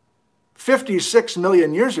 56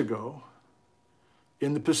 million years ago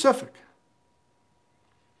in the Pacific.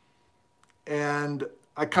 And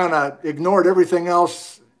I kind of ignored everything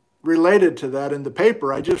else related to that in the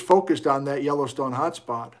paper. I just focused on that Yellowstone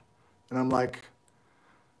hotspot. And I'm like,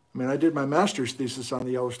 I mean, I did my master's thesis on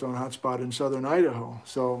the Yellowstone hotspot in southern Idaho.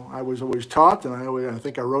 So I was always taught, and I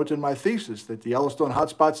think I wrote in my thesis, that the Yellowstone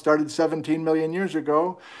hotspot started 17 million years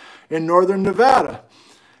ago in northern Nevada.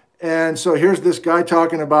 And so here's this guy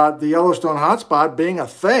talking about the Yellowstone hotspot being a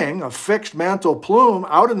thing, a fixed mantle plume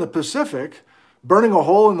out in the Pacific, burning a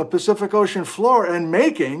hole in the Pacific Ocean floor and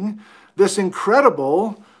making this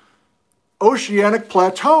incredible oceanic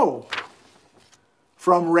plateau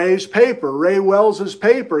from Ray's paper, Ray Wells's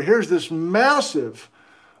paper. Here's this massive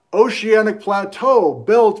oceanic plateau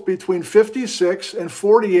built between 56 and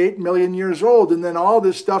 48 million years old, and then all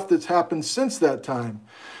this stuff that's happened since that time.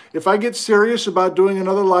 If I get serious about doing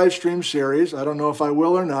another live stream series, I don't know if I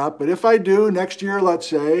will or not, but if I do next year, let's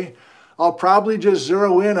say, I'll probably just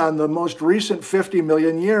zero in on the most recent 50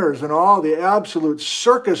 million years and all the absolute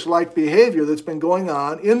circus-like behavior that's been going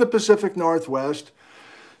on in the Pacific Northwest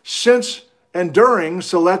since and during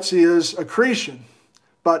Siletzia's accretion.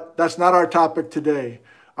 But that's not our topic today.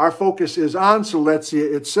 Our focus is on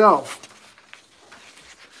Siletzia itself.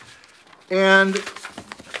 And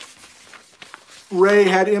Ray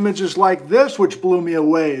had images like this which blew me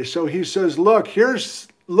away. So he says, look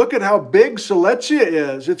at how big Siletzia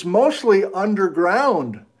is. It's mostly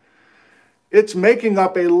underground. It's making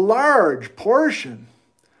up a large portion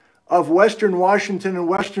of Western Washington and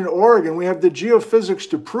Western Oregon. We have the geophysics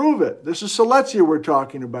to prove it. This is Siletzia we're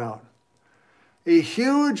talking about. A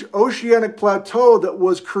huge oceanic plateau that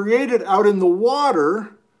was created out in the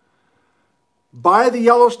water by the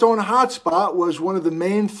Yellowstone hotspot, was one of the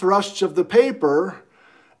main thrusts of the paper,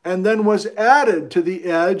 and then was added to the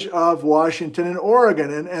edge of Washington and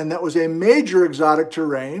Oregon. And that was a major exotic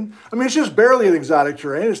terrain. I mean, it's just barely an exotic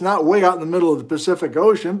terrain. It's not way out in the middle of the Pacific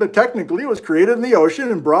Ocean, but technically it was created in the ocean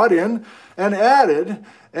and brought in and added.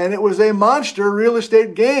 And it was a monster real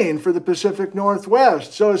estate gain for the Pacific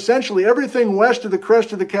Northwest. So essentially everything west of the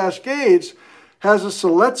crest of the Cascades has a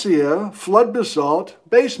Siletzia flood basalt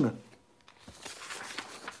basement.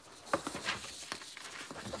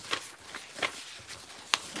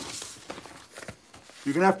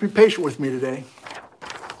 You're going to have to be patient with me today.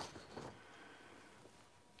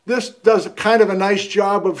 This does kind of a nice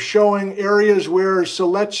job of showing areas where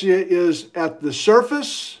Siletzia is at the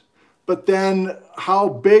surface, but then how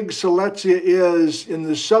big Siletzia is in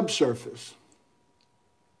the subsurface.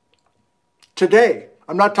 Today,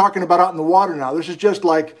 I'm not talking about out in the water now. This is just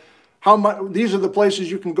like how much. These are the places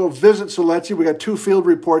you can go visit Siletzia. We got 2 field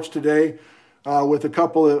reports today with a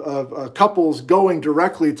couple of couples going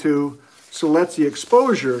directly to Siletzia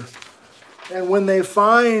exposure. And when they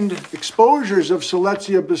find exposures of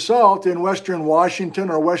Siletzia basalt in western Washington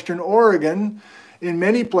or western Oregon, in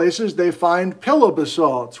many places they find pillow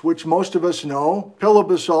basalts, which most of us know. Pillow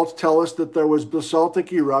basalts tell us that there was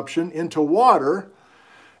basaltic eruption into water.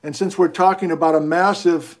 And since we're talking about a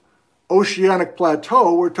massive oceanic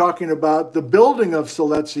plateau, we're talking about the building of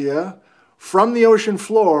Siletzia from the ocean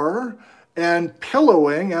floor and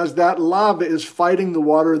pillowing as that lava is fighting the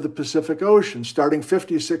water of the Pacific Ocean, starting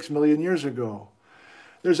 56 million years ago.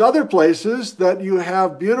 There's other places that you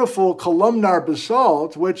have beautiful columnar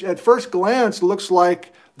basalt, which at first glance looks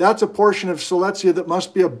like that's a portion of Siletzia that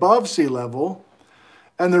must be above sea level.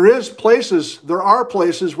 And there are places where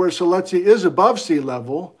Siletzia is above sea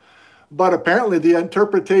level, but apparently the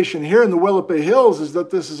interpretation here in the Willapa Hills is that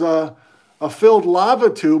this is a filled lava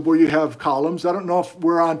tube where you have columns. I don't know if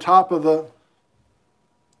we're on top of the...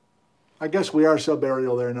 I guess we are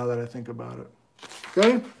subaerial there now that I think about it.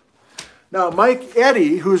 Okay? Now, Mike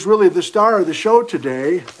Eddy, who's really the star of the show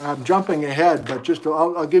today, I'm jumping ahead, but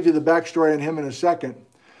I'll give you the backstory on him in a second.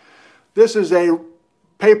 This is a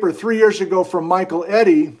paper 3 years ago from Michael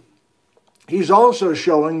Eddy. He's also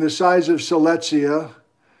showing the size of Siletzia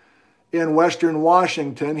in western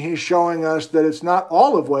Washington. He's showing us that it's not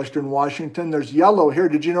all of western Washington. There's yellow here.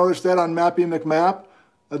 Did you notice that on Mappy McMap?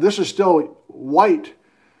 This is still white.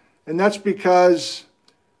 And that's because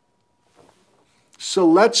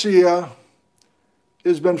Siletzia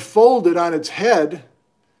has been folded on its head,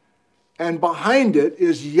 and behind it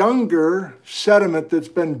is younger sediment that's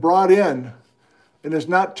been brought in and is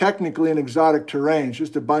not technically an exotic terrain. It's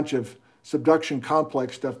just a bunch of subduction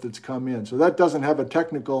complex stuff that's come in. So that doesn't have a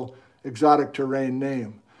technical exotic terrain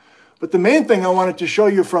name. But the main thing I wanted to show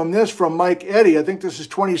you from Mike Eddy, I think this is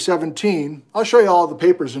 2017. I'll show you all the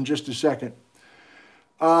papers in just a second.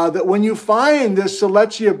 That when you find this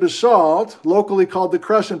Siletzia basalt, locally called the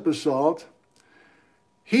crescent basalt,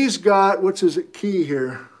 he's got, what's his key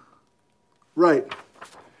here? Right.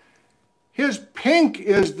 His pink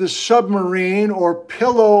is the submarine or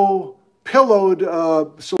pillowed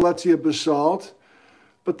Siletzia basalt.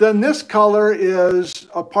 But then this color is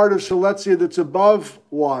a part of Siletzia that's above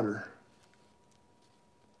water.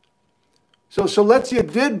 So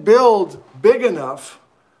Siletzia did build big enough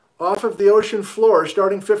off of the ocean floor,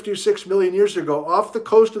 starting 56 million years ago, off the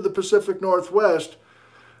coast of the Pacific Northwest,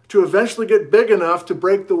 to eventually get big enough to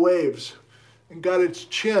break the waves, and got its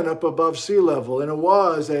chin up above sea level. And it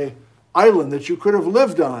was an island that you could have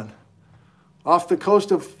lived on, off the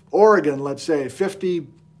coast of Oregon, let's say,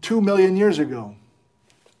 52 million years ago.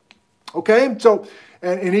 Okay, so,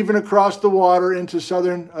 and even across the water into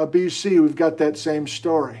southern BC, we've got that same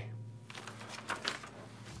story.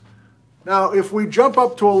 Now, if we jump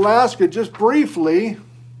up to Alaska just briefly,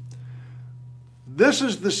 this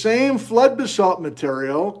is the same flood basalt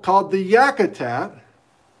material called the Yakutat,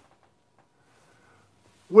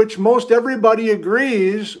 which most everybody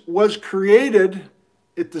agrees was created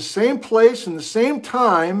at the same place and the same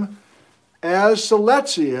time as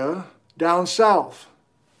Siletzia down south.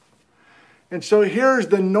 And so here's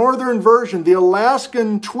the northern version, the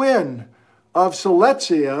Alaskan twin of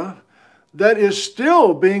Siletzia, that is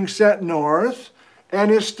still being sent north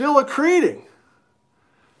and is still accreting.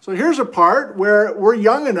 So here's a part where we're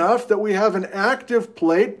young enough that we have an active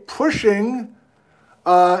plate pushing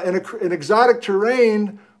an exotic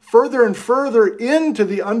terrain further and further into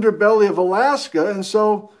the underbelly of Alaska. And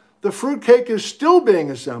so the fruitcake is still being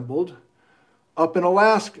assembled up in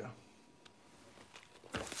Alaska.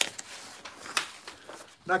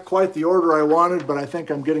 Not quite the order I wanted, but I think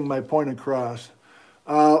I'm getting my point across.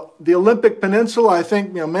 The Olympic Peninsula, I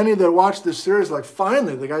think many that watch this series are like,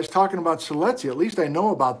 finally, the guy's talking about Siletzia. At least I know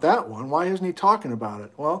about that one. Why isn't he talking about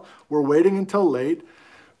it? Well, we're waiting until late.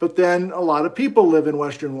 But then a lot of people live in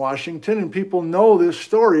Western Washington, and people know this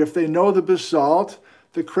story. If they know the basalt,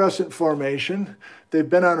 the crescent formation, they've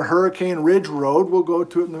been on Hurricane Ridge Road. We'll go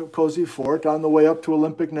to it in the Cozy Fort on the way up to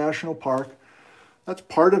Olympic National Park. That's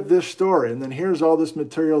part of this story. And then here's all this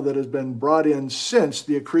material that has been brought in since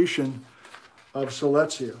the accretion of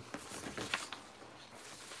Siletzia.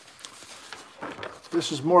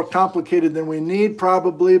 This is more complicated than we need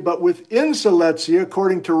probably, but within Siletzia,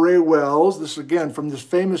 according to Ray Wells, this again from this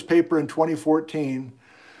famous paper in 2014,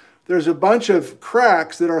 there's a bunch of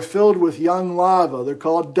cracks that are filled with young lava. They're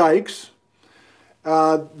called dikes.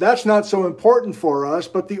 That's not so important for us,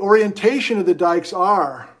 but the orientation of the dikes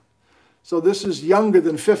are. So this is younger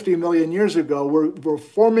than 50 million years ago. We're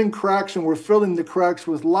forming cracks and we're filling the cracks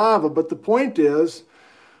with lava. But the point is,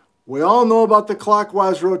 we all know about the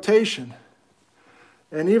clockwise rotation.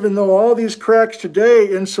 And even though all these cracks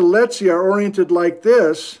today in Siletzia are oriented like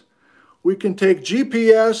this, we can take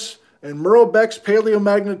GPS and Merle Beck's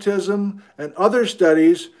paleomagnetism and other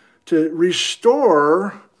studies to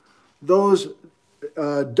restore those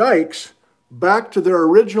dikes back to their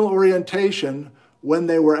original orientation when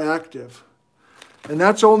they were active. And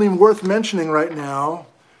that's only worth mentioning right now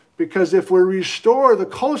because if we restore the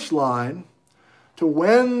coastline to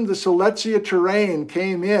when the Siletzia terrain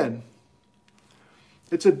came in,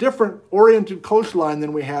 it's a different oriented coastline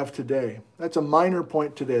than we have today. That's a minor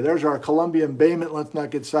point today. There's our Columbia embayment. Let's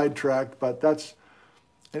not get sidetracked, but that's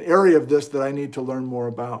an area of this that I need to learn more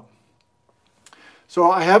about.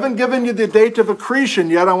 So I haven't given you the date of accretion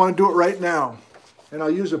yet. I want to do it right now. And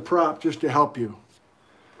I'll use a prop just to help you.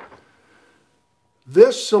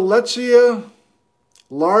 This Siletzia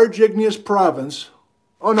large igneous province,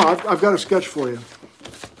 oh no, I've got a sketch for you.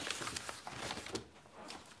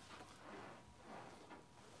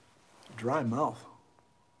 Dry mouth.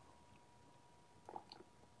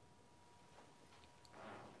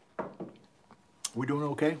 We doing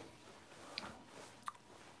okay?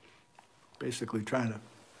 Basically trying to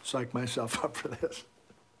psych myself up for this.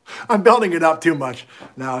 I'm building it up too much.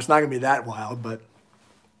 Now, it's not going to be that wild, but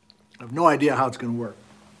I have no idea how it's going to work.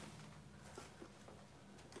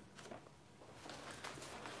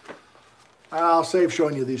 I'll save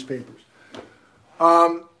showing you these papers.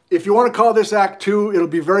 If you want to call this Act 2, it'll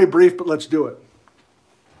be very brief, but let's do it.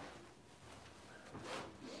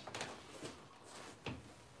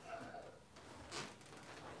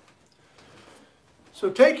 So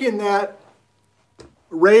taking that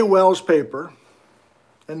Ray Wells paper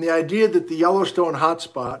and the idea that the Yellowstone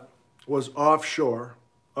hotspot was offshore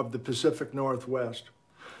of the Pacific Northwest.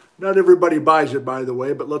 Not everybody buys it, by the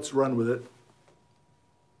way, but let's run with it.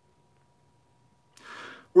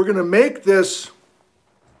 We're going to make this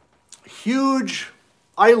huge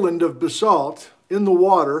island of basalt in the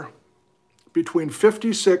water between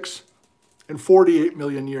 56 and 48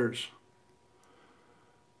 million years.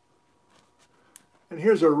 And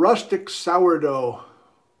here's a rustic sourdough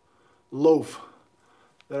loaf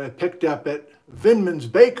that I picked up at Vindman's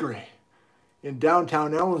Bakery in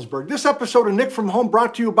downtown Ellensburg. This episode of Nick from Home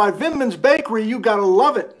brought to you by Vindman's Bakery. You gotta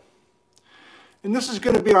love it. And this is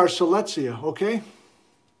gonna be our Siletzia, okay?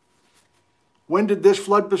 When did this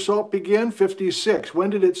flood basalt begin? 56. When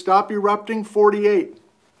did it stop erupting? 48.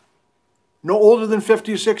 No older than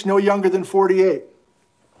 56, no younger than 48.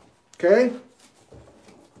 Okay?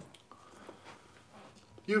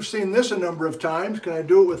 You've seen this a number of times. Can I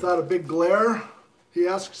do it without a big glare? He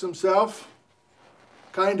asks himself.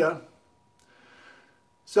 Kinda.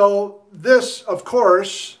 So this, of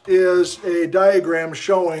course, is a diagram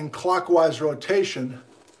showing clockwise rotation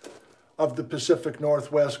of the Pacific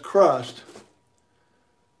Northwest crust.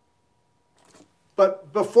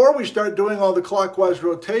 But before we start doing all the clockwise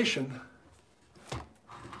rotation,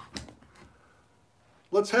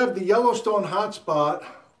 let's have the Yellowstone hotspot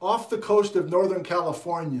off the coast of Northern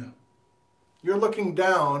California. You're looking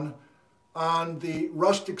down on the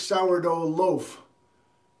rustic sourdough loaf,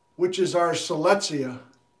 which is our Siletzia.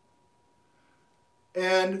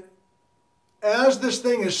 And as this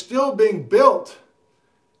thing is still being built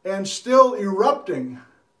and still erupting,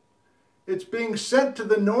 it's being sent to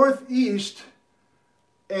the northeast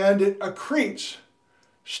and it accretes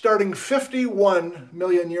starting 51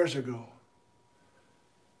 million years ago.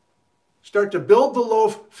 Start to build the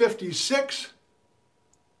loaf 56.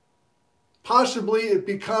 Possibly it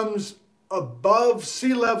becomes above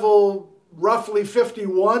sea level, roughly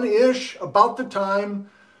 51-ish, about the time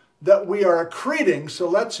that we are accreting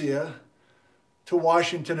Siletzia to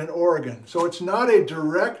Washington and Oregon. So it's not a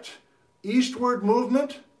direct eastward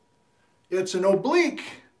movement. It's an oblique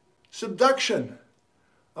subduction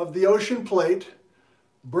of the ocean plate,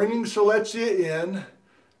 bringing Siletzia in,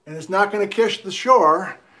 and it's not going to kiss the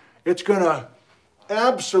shore. It's going to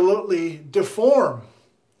absolutely deform.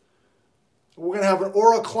 We're going to have an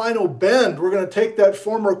oroclinal bend. We're going to take that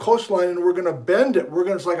former coastline and we're going to bend it.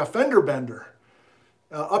 It's like a fender bender.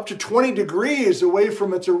 Up to 20 degrees away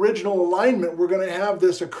from its original alignment, we're going to have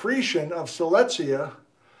this accretion of Siletzia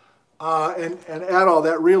and add all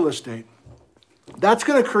that real estate. That's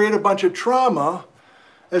going to create a bunch of trauma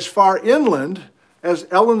as far inland as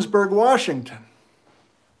Ellensburg, Washington.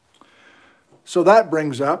 So that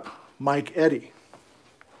brings up Mike Eddy.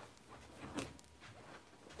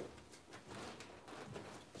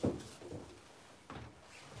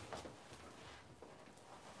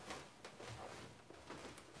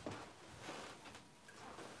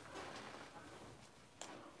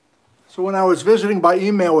 So when I was visiting by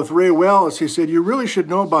email with Ray Wells, he said, you really should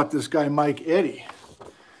know about this guy, Mike Eddy.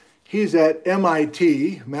 He's at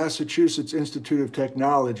MIT, Massachusetts Institute of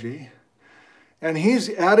Technology, and he's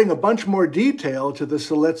adding a bunch more detail to the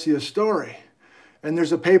Siletzia story. And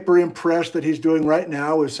there's a paper in press that he's doing right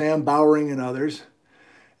now with Sam Bowering and others.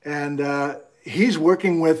 And he's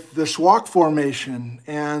working with the Swauk Formation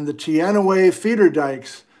and the Teanaway feeder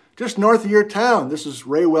dikes just north of your town. This is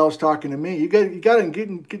Ray Wells talking to me. You got to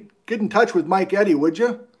get in touch with Mike Eddy, would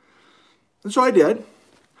you? And so I did.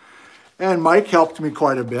 And Mike helped me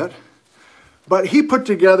quite a bit. But he put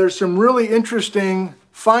together some really interesting,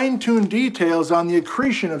 fine-tuned details on the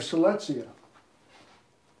accretion of Siletzia.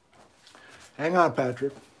 Hang on,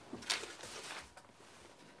 Patrick.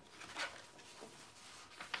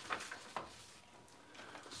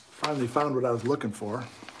 Finally found what I was looking for.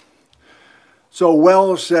 So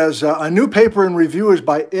Wells says, a new paper and review is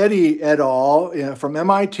by Eddy et al. From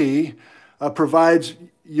MIT provides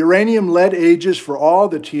uranium-lead ages for all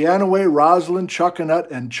the Teanaway, Roslyn, Chuckanut,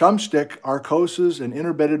 and Chumstick arkoses and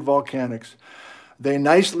interbedded volcanics.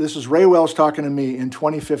 This is Ray Wells talking to me in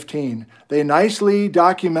 2015. They nicely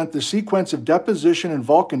document the sequence of deposition and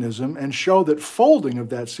volcanism and show that folding of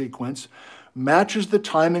that sequence matches the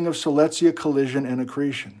timing of Siletzia collision and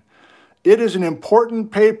accretion. It is an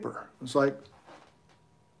important paper. It's like,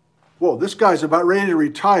 whoa, this guy's about ready to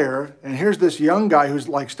retire, and here's this young guy who's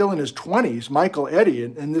like still in his 20s, Michael Eddy,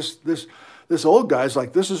 and this old guy's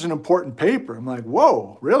like, this is an important paper. I'm like,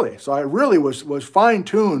 whoa, really? So I really was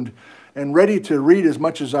fine-tuned and ready to read as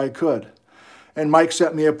much as I could. And Mike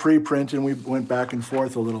sent me a preprint, and we went back and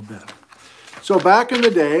forth a little bit. So back in the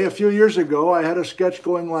day, a few years ago, I had a sketch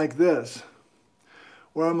going like this,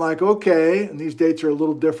 where I'm like, okay, and these dates are a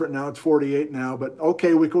little different now, it's 48 now, but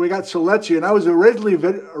okay, we got Siletzia, and I was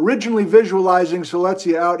originally visualizing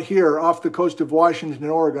Siletzia out here off the coast of Washington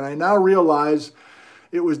and Oregon. I now realize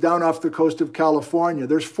it was down off the coast of California.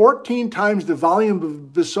 There's 14 times the volume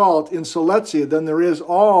of basalt in Siletzia than there is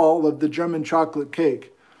all of the German chocolate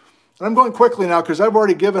cake. And I'm going quickly now because I've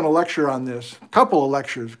already given a lecture on this, a couple of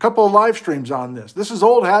lectures, a couple of live streams on this. This is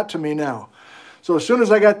old hat to me now. So as soon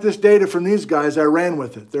as I got this data from these guys, I ran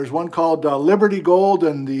with it. There's one called Liberty Gold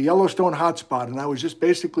and the Yellowstone Hotspot, and I was just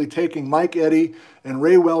basically taking Mike Eddy and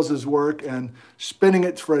Ray Wells's work and spinning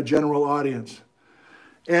it for a general audience.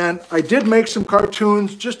 And I did make some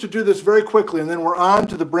cartoons just to do this very quickly, and then we're on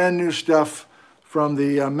to the brand new stuff from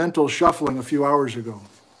the mental shuffling a few hours ago.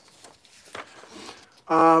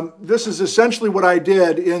 This is essentially what I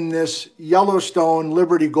did in this Yellowstone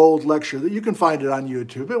Liberty Gold lecture. You can find it on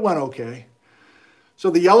YouTube. It went okay. So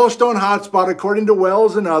the Yellowstone hotspot, according to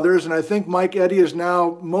Wells and others, and I think Mike Eddy is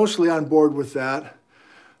now mostly on board with that,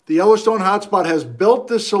 the Yellowstone hotspot has built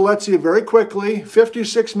this Siletzia very quickly,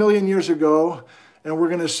 56 million years ago, and we're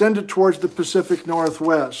going to send it towards the Pacific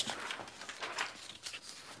Northwest.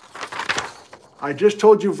 I just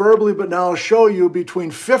told you verbally, but now I'll show you between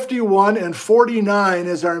 51 and 49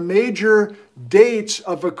 as our major dates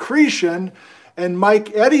of accretion, and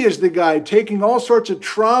Mike Eddy is the guy taking all sorts of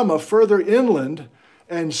trauma further inland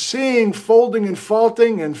and seeing folding and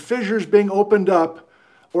faulting and fissures being opened up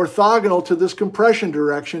orthogonal to this compression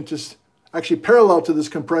direction, actually parallel to this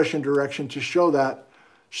compression direction to show that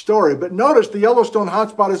story. But notice the Yellowstone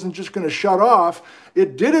hotspot isn't just going to shut off.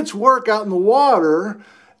 It did its work out in the water,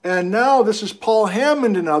 and now this is Paul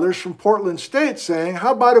Hammond and others from Portland State saying,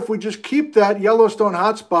 how about if we just keep that Yellowstone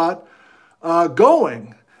hotspot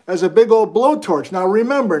going as a big old blowtorch? Now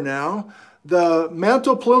remember now, the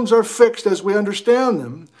mantle plumes are fixed as we understand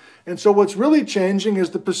them. And so what's really changing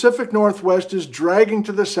is the Pacific Northwest is dragging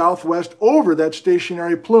to the southwest over that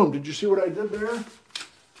stationary plume. Did you see what I did there?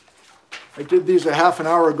 I did these a half an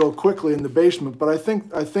hour ago quickly in the basement, but I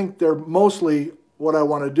think they're mostly what I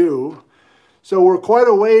want to do. So we're quite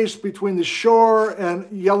a ways between the shore and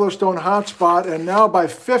Yellowstone hotspot, and now by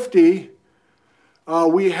 50,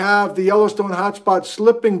 we have the Yellowstone hotspot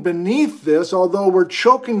slipping beneath this, although we're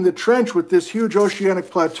choking the trench with this huge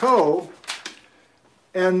oceanic plateau.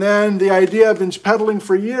 And then the idea I've been peddling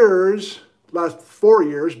for years, last 4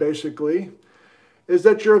 years basically, is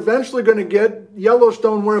that you're eventually going to get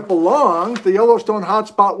Yellowstone where it belongs, the Yellowstone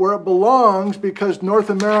hotspot where it belongs, because North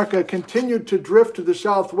America continued to drift to the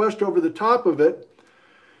southwest over the top of it.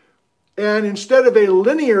 And instead of a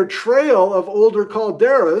linear trail of older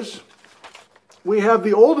calderas, we have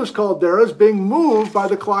the oldest calderas being moved by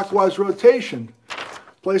the clockwise rotation.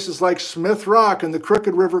 Places like Smith Rock and the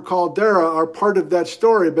Crooked River Caldera are part of that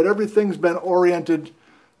story, but everything's been oriented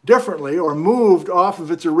differently or moved off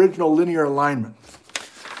of its original linear alignment.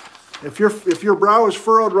 If your brow is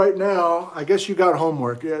furrowed right now, I guess you got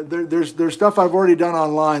homework. There's stuff I've already done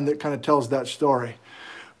online that kind of tells that story.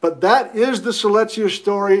 But that is the Siletzia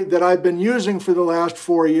story that I've been using for the last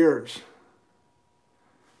 4 years.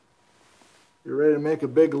 You're ready to make a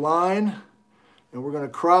big line? And we're going to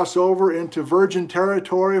cross over into virgin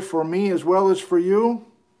territory for me as well as for you.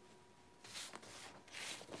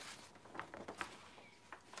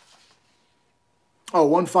 Oh,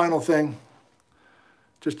 one final thing.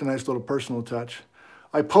 Just a nice little personal touch.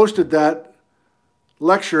 I posted that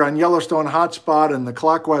lecture on Yellowstone hotspot and the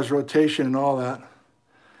clockwise rotation and all that.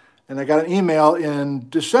 And I got an email in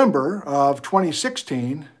December of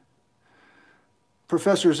 2016.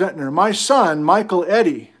 Professor Zentner, my son, Michael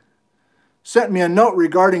Eddy, sent me a note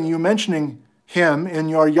regarding you mentioning him in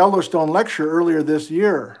your Yellowstone lecture earlier this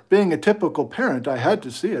year. Being a typical parent, I had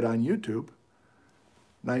to see it on YouTube.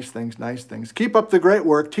 Nice things, nice things. Keep up the great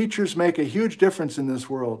work. Teachers make a huge difference in this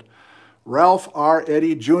world. Ralph R.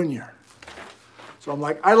 Eddy Jr. So I'm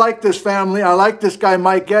like, I like this family. I like this guy,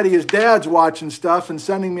 Mike Eddy. His dad's watching stuff and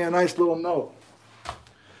sending me a nice little note.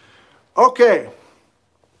 Okay.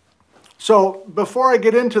 So before I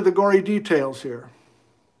get into the gory details here,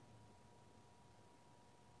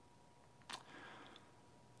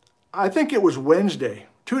 I think it was Wednesday,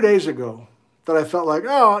 2 days ago, that I felt like,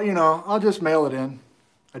 oh, I'll just mail it in.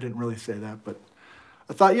 I didn't really say that, but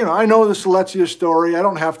I thought, I know the Siletzia story. I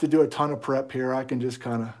don't have to do a ton of prep here. I can just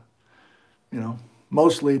kind of,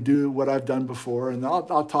 mostly do what I've done before, and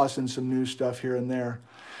I'll toss in some new stuff here and there.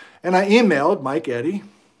 And I emailed Mike Eddy,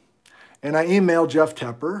 and I emailed Jeff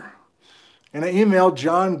Tepper, and I emailed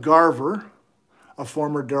John Garver, a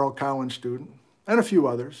former Darrell Cowan student, and a few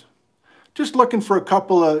others, just looking for a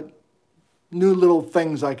couple of new little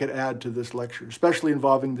things I could add to this lecture, especially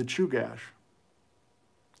involving the Chugach.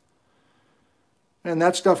 And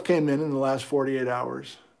that stuff came in the last 48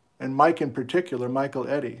 hours. And Mike in particular, Michael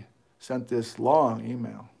Eddy, sent this long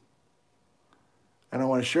email. And I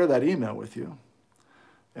want to share that email with you.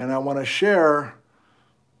 And I want to share,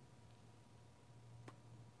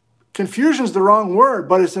 confusion's the wrong word,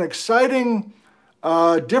 but it's an exciting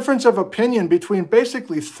difference of opinion between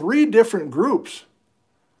basically 3 different groups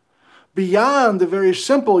beyond the very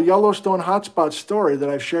simple Yellowstone hotspot story that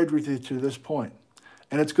I've shared with you to this point.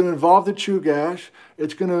 And it's going to involve the Chugach.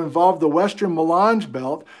 It's going to involve the Western Melange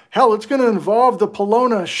Belt. Hell, it's going to involve the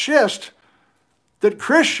Pelona schist that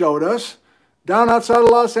Chris showed us down outside of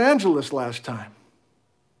Los Angeles last time.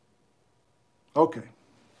 Okay.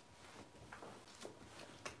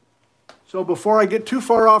 So before I get too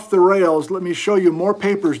far off the rails, let me show you more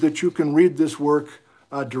papers that you can read this work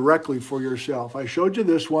directly for yourself. I showed you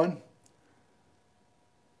this one.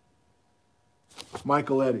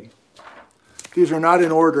 Michael Eddy. These are not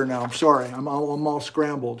in order now. I'm sorry. I'm all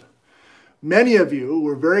scrambled. Many of you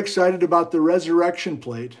were very excited about the resurrection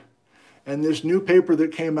plate and this new paper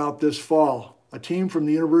that came out this fall, a team from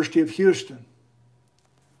the University of Houston.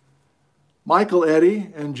 Michael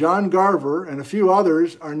Eddy and John Garver and a few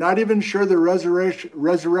others are not even sure the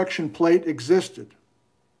resurrection plate existed.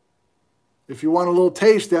 If you want a little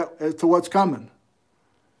taste as to what's coming.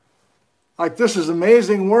 Like, this is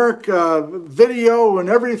amazing work, video and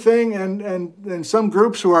everything, and some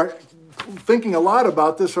groups who are thinking a lot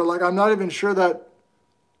about this are like, I'm not even sure that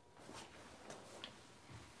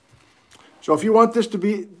So if you want this to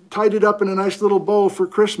be tidied up in a nice little bow for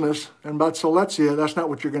Christmas and about Siletzia, that's not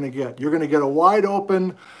what you're going to get. You're going to get a wide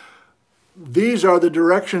open, these are the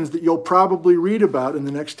directions that you'll probably read about in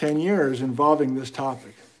the next 10 years involving this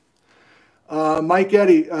topic. Mike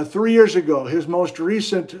Eddy, 3 years ago, his most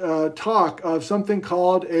recent talk of something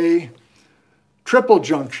called a triple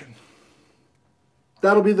junction.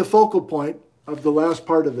 That'll be the focal point of the last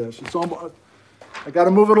part of this. It's almost, I got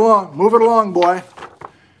to move it along. Move it along, boy.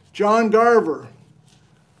 John Garver,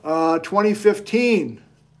 2015,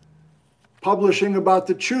 publishing about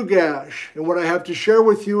the Chugach. And what I have to share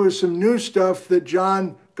with you is some new stuff that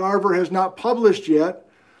John Garver has not published yet,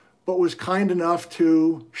 but was kind enough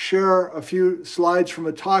to share a few slides from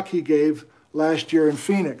a talk he gave last year in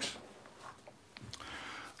Phoenix.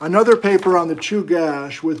 Another paper on the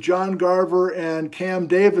Chugach with John Garver and Cam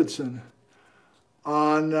Davidson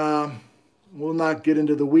on, we'll not get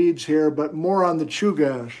into the weeds here, but more on the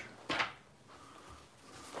Chugach.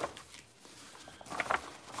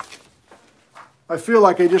 I feel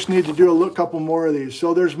like I just need to do a couple more of these.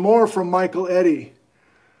 So there's more from Michael Eddy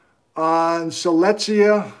on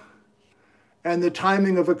Siletzia and the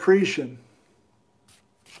timing of accretion.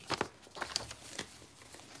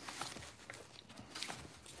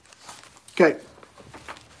 Okay.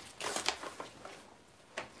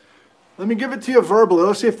 Let me give it to you verbally.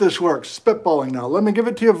 Let's see if this works. Spitballing now. Let me give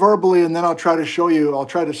it to you verbally, and then I'll try to show you. I'll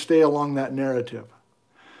try to stay along that narrative.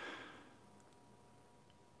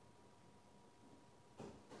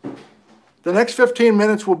 The next 15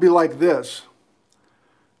 minutes will be like this.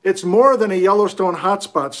 It's more than a Yellowstone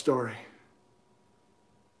hotspot story.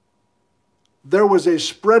 There was a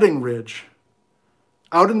spreading ridge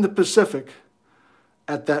out in the Pacific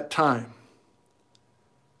at that time.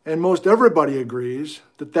 And most everybody agrees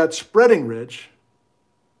that that spreading ridge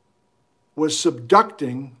was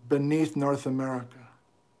subducting beneath North America.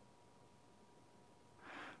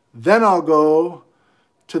 Then I'll go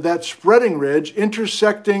to that spreading ridge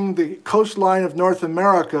intersecting the coastline of North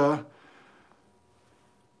America.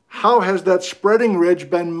 How has that spreading ridge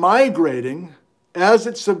been migrating as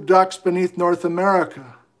it subducts beneath North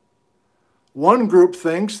America? One group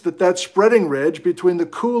thinks that that spreading ridge between the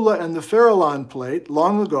Kula and the Farallon Plate,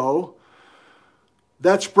 long ago,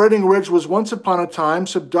 that spreading ridge was once upon a time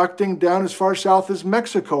subducting down as far south as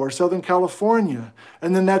Mexico or Southern California.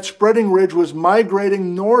 And then that spreading ridge was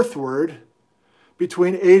migrating northward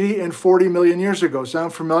between 80 and 40 million years ago.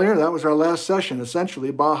 Sound familiar? That was our last session,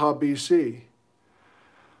 essentially, Baja, BC.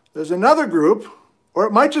 There's another group, or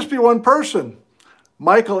it might just be one person,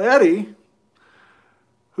 Michael Eddy,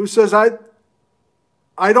 who says,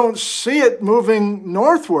 I don't see it moving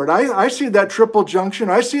northward. I see that triple junction.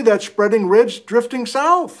 I see that spreading ridge drifting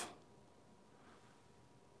south.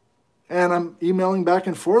 And I'm emailing back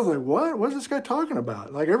and forth like, what? What is this guy talking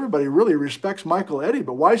about? Like, everybody really respects Michael Eddy,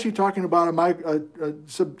 but why is he talking about a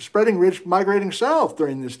spreading ridge migrating south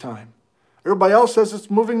during this time? Everybody else says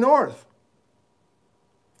it's moving north.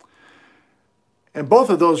 And both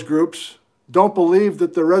of those groups don't believe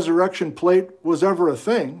that the resurrection plate was ever a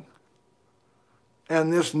thing.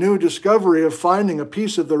 And this new discovery of finding a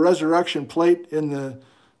piece of the resurrection plate in the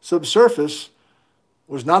subsurface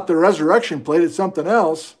was not the resurrection plate, it's something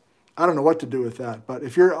else. I don't know what to do with that. But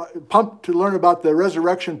if you're pumped to learn about the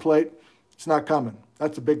resurrection plate, it's not coming.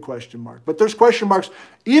 That's a big question mark. But there's question marks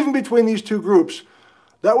even between these two groups.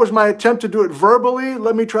 That was my attempt to do it verbally.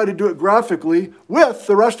 Let me try to do it graphically with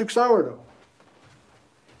the rustic sourdough.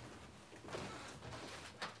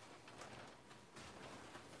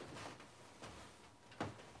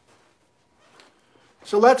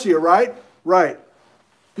 Siletzia, right? Right.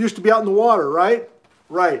 Used to be out in the water, right?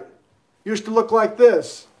 Right. Used to look like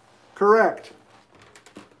this. Correct.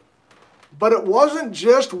 But it wasn't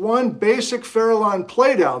just one basic Farallon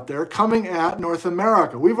plate out there coming at North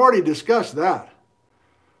America. We've already discussed that.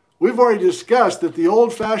 We've already discussed that the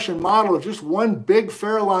old-fashioned model of just one big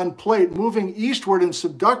Farallon plate moving eastward and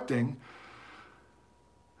subducting,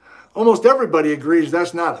 almost everybody agrees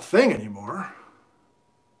that's not a thing anymore.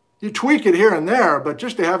 You tweak it here and there, but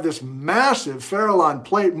just to have this massive Farallon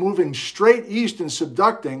plate moving straight east and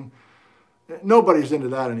subducting, nobody's into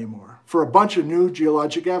that anymore for a bunch of new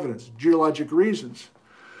geologic evidence, geologic reasons.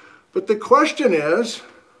 But the question is,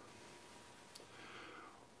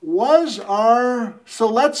 was our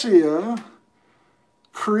Siletzia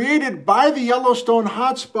created by the Yellowstone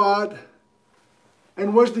hotspot,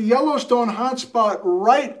 and was the Yellowstone hotspot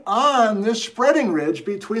right on this spreading ridge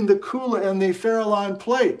between the Kula and the Farallon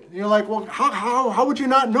Plate? And you're like, well, how would you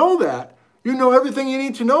not know that? You know everything you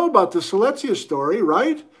need to know about the Siletzia story,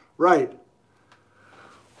 right? Right.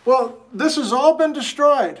 Well, this has all been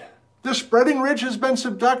destroyed. This spreading ridge has been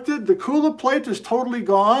subducted. The Kula plate is totally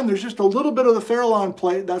gone. There's just a little bit of the Farallon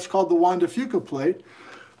plate. That's called the Juan de Fuca plate.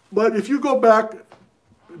 But if you go back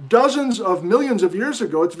dozens of millions of years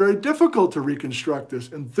ago, it's very difficult to reconstruct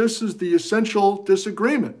this. And this is the essential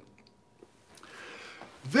disagreement.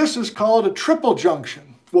 This is called a triple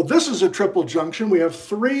junction. Well, this is a triple junction. We have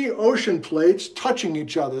three ocean plates touching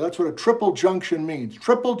each other. That's what a triple junction means.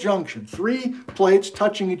 Triple junction, three plates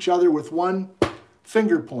touching each other with one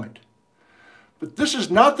finger point. But this is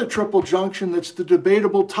not the triple junction that's the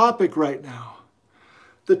debatable topic right now.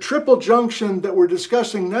 The triple junction that we're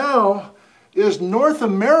discussing now is North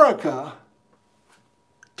America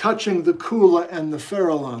touching the Kula and the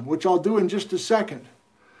Farallon, which I'll do in just a second.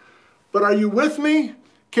 But are you with me?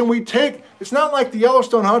 Can we take, it's not like the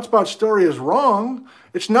Yellowstone hotspot story is wrong.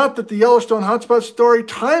 It's not that the Yellowstone hotspot story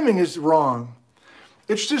timing is wrong.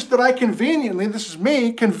 It's just that I conveniently, this is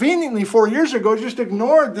me, conveniently 4 years ago just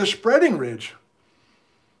ignored this spreading ridge.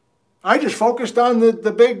 I just focused on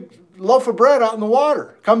the big loaf of bread out in the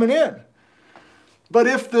water coming in. But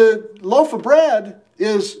if the loaf of bread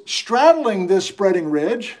is straddling this spreading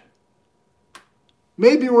ridge,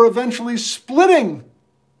 maybe we're eventually splitting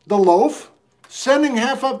the loaf, sending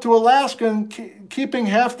half up to Alaska and keeping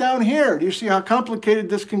half down here. Do you see how complicated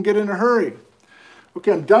this can get in a hurry?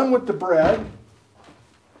 Okay, I'm done with the bread.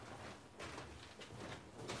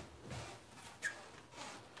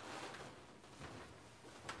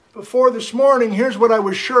 Before this morning, here's what I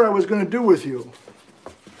was sure I was going to do with you.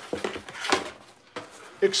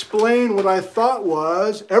 Explain what I thought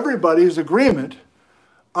was everybody's agreement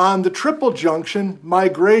on the triple junction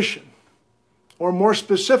migration, or more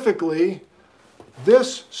specifically,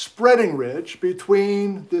 this spreading ridge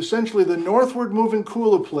between essentially the northward moving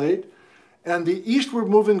Kula plate and the eastward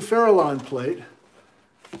moving Farallon plate.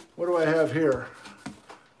 What do I have here?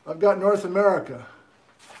 I've got North America.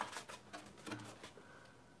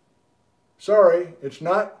 Sorry, it's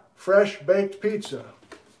not fresh baked pizza.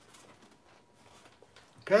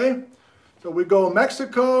 Okay? So we go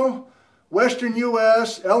Mexico, Western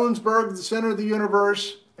U.S., Ellensburg, the center of the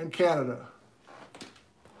universe, and Canada.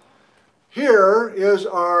 Here is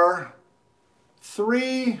our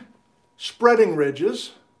three spreading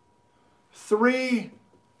ridges, three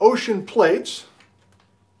ocean plates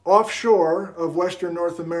offshore of Western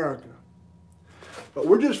North America. But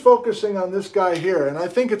we're just focusing on this guy here, and I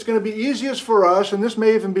think it's going to be easiest for us, and this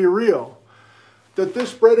may even be real, that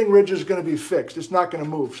this spreading ridge is going to be fixed. It's not going to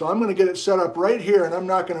move. So I'm going to get it set up right here, and I'm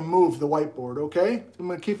not going to move the whiteboard, okay? I'm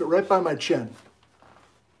going to keep it right by my chin.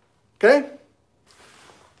 Okay?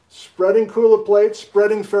 Spreading Kula plate,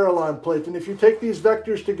 spreading Farallon plate. And if you take these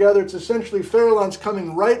vectors together, it's essentially Farallon's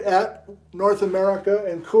coming right at North America,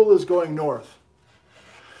 and Kula's going north.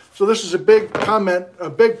 So this is a big comment, a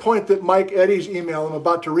big point that Mike Eddy's email I'm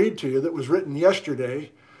about to read to you that was written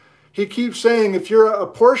yesterday. He keeps saying if you're a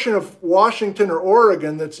portion of Washington or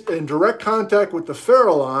Oregon that's in direct contact with the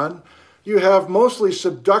Farallon, you have mostly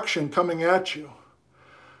subduction coming at you.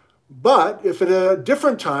 But if at a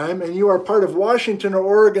different time and you are part of Washington or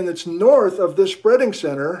Oregon that's north of this spreading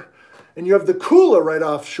center and you have the Kula right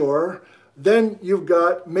offshore, then you've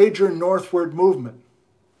got major northward movement.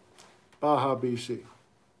 Baja, BC.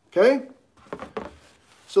 Okay?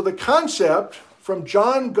 So the concept from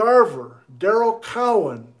John Garver, Darrell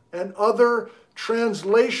Cowan, and other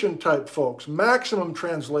translation type folks, maximum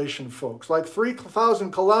translation folks, like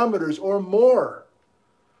 3,000 kilometers or more.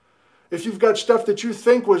 If you've got stuff that you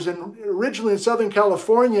think was originally in Southern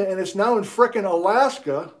California and it's now in frickin'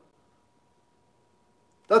 Alaska,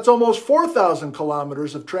 that's almost 4,000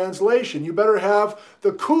 kilometers of translation. You better have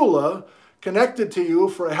the Kula connected to you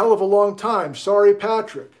for a hell of a long time. Sorry,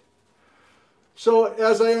 Patrick. So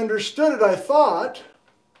as I understood it, I thought,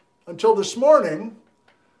 until this morning,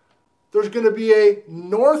 there's going to be a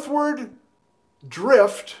northward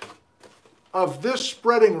drift of this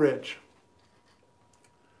spreading ridge.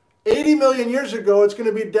 80 million years ago, it's going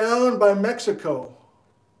to be down by Mexico.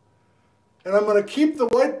 And I'm going to keep the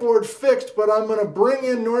whiteboard fixed, but I'm going to bring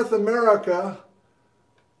in North America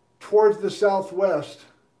towards the southwest.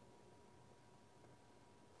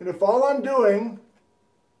 And if all I'm doing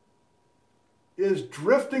is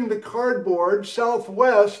drifting the cardboard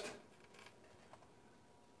southwest,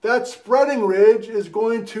 that spreading ridge is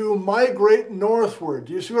going to migrate northward.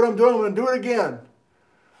 Do you see what I'm doing? I'm going to do it again.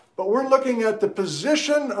 But we're looking at the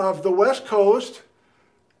position of the west coast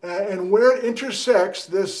and where it intersects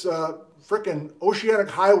this frickin' oceanic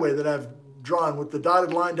highway that I've drawn with the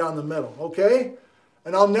dotted line down the middle, okay?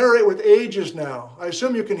 And I'll narrate with ages now. I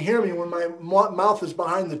assume you can hear me when my mouth is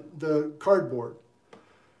behind the cardboard.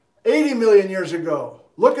 80 million years ago,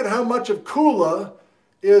 look at how much of Kula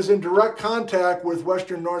is in direct contact with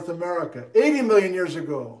Western North America. 80 million years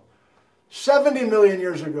ago, 70 million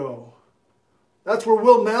years ago. That's where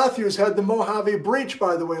Will Matthews had the Mojave Breach,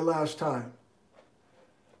 by the way, last time.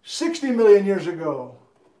 60 million years ago.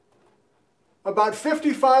 About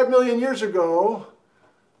 55 million years ago,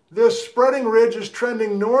 this spreading ridge is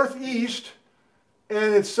trending northeast,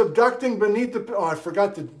 and it's subducting beneath the... Oh, I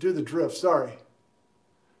forgot to do the drift, sorry.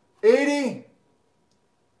 80,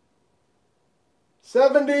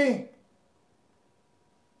 70,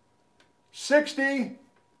 60,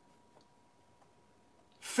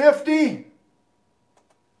 50,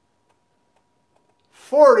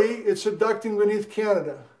 40, it's subducting beneath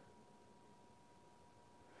Canada.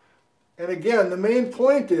 And again, the main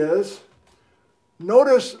point is,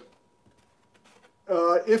 notice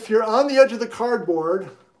if you're on the edge of the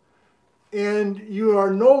cardboard and you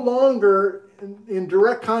are no longer in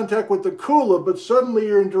direct contact with the Kula, but suddenly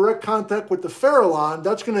you're in direct contact with the Farallon,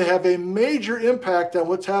 that's going to have a major impact on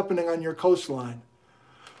what's happening on your coastline.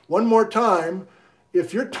 One more time,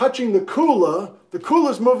 if you're touching the Kula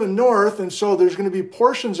is moving north, and so there's going to be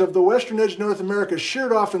portions of the western edge of North America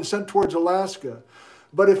sheared off and sent towards Alaska.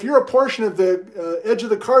 But if you're a portion of the edge of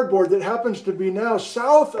the cardboard that happens to be now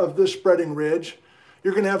south of this spreading ridge,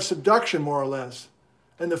 you're going to have subduction more or less.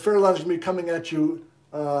 And the Farallon is going to be coming at you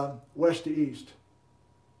west to east.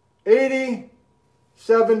 80,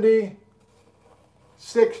 70,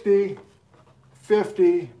 60,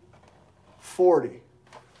 50, 40.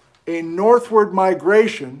 A northward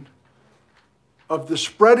migration of the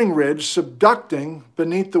spreading ridge subducting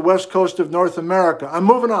beneath the west coast of North America. I'm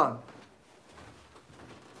moving on.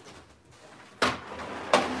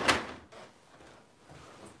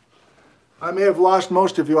 I may have lost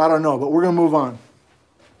most of you, I don't know, but we're going to move on.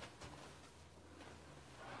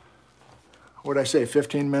 What did I say,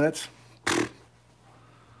 15 minutes?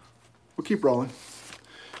 We'll keep rolling.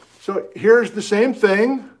 So here's the same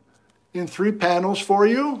thing in 3 panels for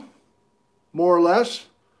you, more or less.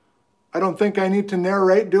 I don't think I need to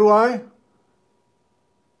narrate, do I?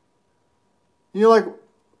 You're like,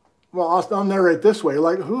 well, I'll narrate this way. You're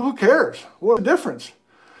like, who cares? What's the difference?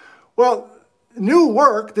 Well, new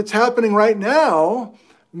work that's happening right now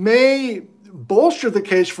may bolster the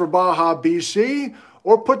case for Baja, BC,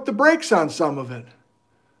 or put the brakes on some of it.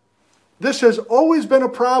 This has always been a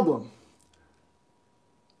problem.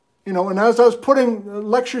 You know, and as I was putting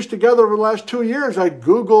lectures together over the last 2 years, I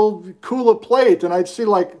Googled Kula Plate, and I'd see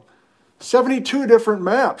like 72 different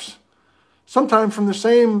maps. Sometimes from the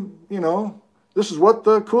same, you know, this is what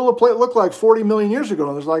the Kula Plate looked like 40 million years ago.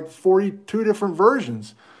 And there's like 42 different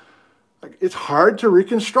versions. Like, it's hard to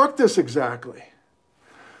reconstruct this exactly.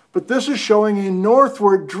 But this is showing a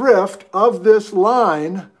northward drift of this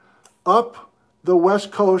line up the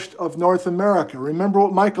west coast of North America. Remember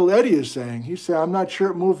what Michael Eddy is saying. He said, I'm not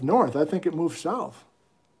sure it moved north. I think it moved south.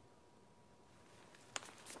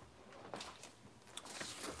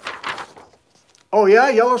 Oh, yeah,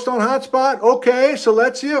 Yellowstone hotspot? Okay,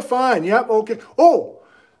 Siletzia, fine. Yep, okay. Oh,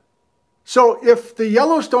 so if the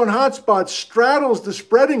Yellowstone hotspot straddles the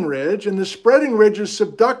spreading ridge, and the spreading ridge is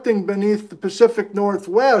subducting beneath the Pacific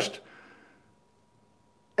Northwest,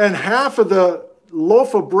 and half of the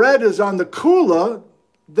loaf of bread is on the Kula,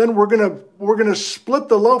 then we're gonna split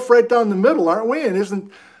the loaf right down the middle, aren't we? And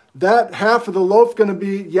isn't that half of the loaf going to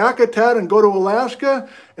be Yakutat and go to Alaska,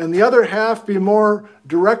 and the other half be more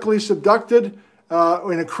directly subducted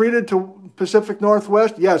and accreted to Pacific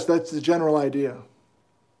Northwest? Yes, that's the general idea.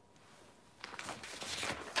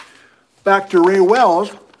 Back to Ray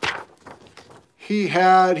Wells, he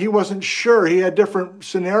wasn't sure. He had different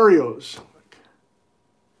scenarios.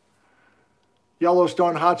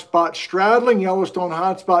 Yellowstone hotspot straddling, Yellowstone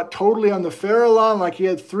hotspot totally on the Farallon, like he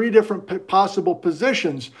had 3 different possible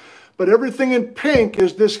positions. But everything in pink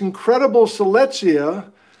is this incredible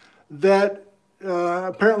Siletzia that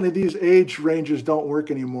apparently these age ranges don't work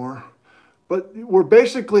anymore. But we're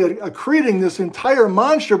basically accreting this entire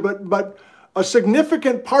monster, but a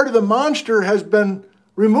significant part of the monster has been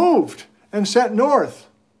removed and sent north,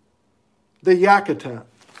 the Yakutat.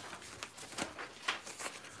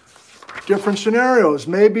 Different scenarios.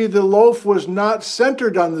 Maybe the loaf was not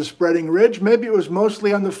centered on the spreading ridge. Maybe it was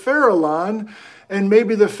mostly on the Farallon, and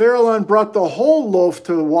maybe the Farallon brought the whole loaf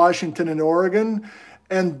to Washington and Oregon,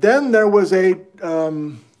 and then there was a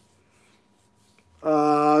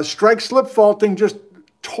strike-slip faulting just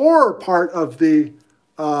tore part of the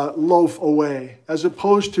loaf away, as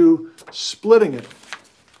opposed to splitting it.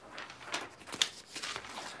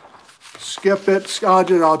 Skip it.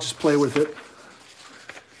 I'll just play with it.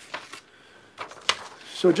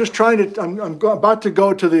 So just trying to, I'm about to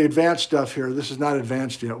go to the advanced stuff here. This is not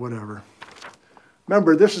advanced yet, whatever.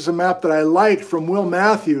 Remember, this is a map that I liked from Will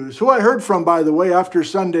Matthews, who I heard from, by the way, after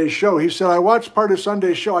Sunday's show. He said, I watched part of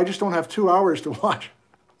Sunday's show. I just don't have 2 hours to watch.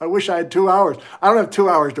 I wish I had 2 hours. I don't have 2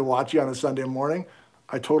 hours to watch you on a Sunday morning.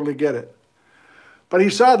 I totally get it. But he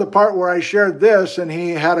saw the part where I shared this, and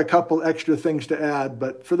he had a couple extra things to add.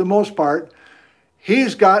 But for the most part,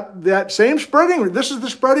 he's got that same spreading ridge. This is the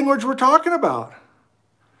spreading ridge we're talking about.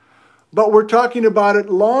 But we're talking about it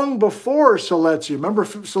long before Siletzia. Remember,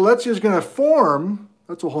 Siletzia is going to form.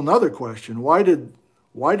 That's a whole nother question. Why did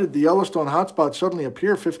the Yellowstone hotspot suddenly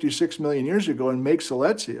appear 56 million years ago and make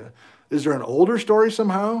Siletzia? Is there an older story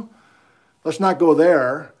somehow? Let's not go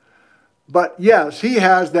there. But yes, he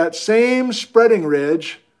has that same spreading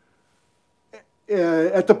ridge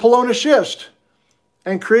at the Pelona Schist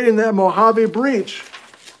and creating that Mojave Breach.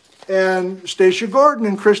 And Stacia Gordon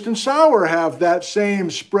and Kristen Sauer have that same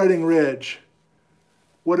spreading ridge,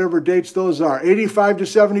 whatever dates those are, 85 to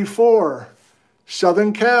 74,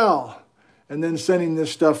 Southern Cal, and then sending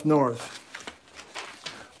this stuff north.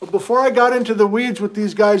 But before I got into the weeds with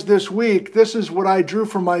these guys this week, this is what I drew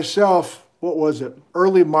for myself, what was it,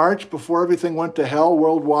 early March, before everything went to hell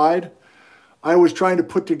worldwide. I was trying to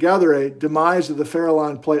put together a demise of the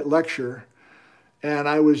Farallon Plate lecture, and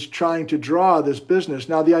I was trying to draw this business.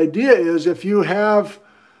 Now, the idea is if you have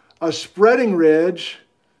a spreading ridge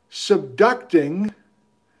subducting,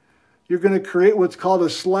 you're going to create what's called a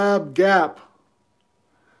slab gap.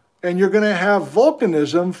 And you're going to have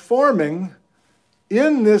volcanism forming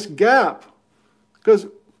in this gap. Because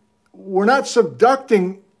we're not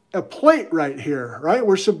subducting a plate right here, right?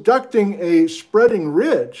 We're subducting a spreading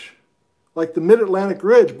ridge, like the Mid-Atlantic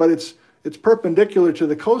Ridge, but it's perpendicular to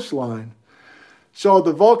the coastline. So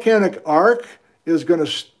the volcanic arc is going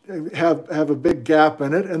to have a big gap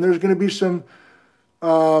in it, and there's going to be some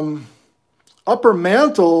upper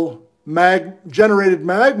mantle generated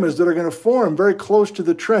magmas that are going to form very close to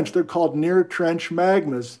the trench. They're called near-trench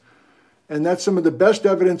magmas. And that's some of the best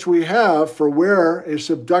evidence we have for where a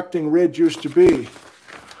subducting ridge used to be.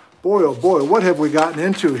 Boy, oh boy, what have we gotten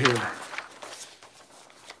into here?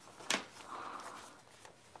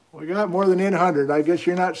 We got more than 800. I guess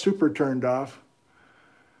you're not super turned off.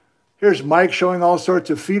 Here's Mike showing all sorts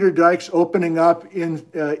of feeder dikes opening up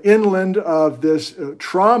inland of this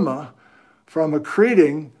trauma from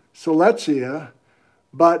accreting Siletzia.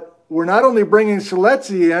 But we're not only bringing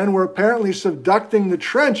Siletzia in, we're apparently subducting the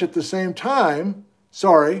trench at the same time.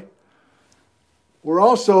 Sorry. We're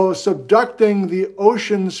also subducting the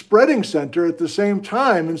ocean spreading center at the same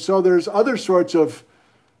time. And so there's other sorts of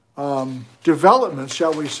developments,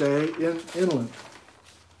 shall we say, inland.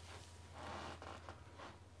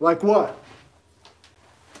 Like what?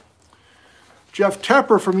 Jeff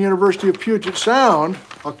Tepper from University of Puget Sound,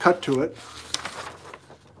 I'll cut to it.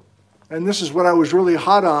 And this is what I was really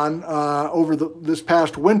hot on over this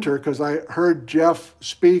past winter, because I heard Jeff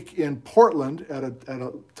speak in Portland at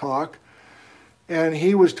a talk. And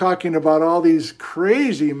he was talking about all these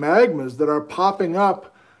crazy magmas that are popping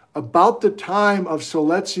up about the time of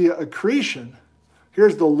Siletzia accretion.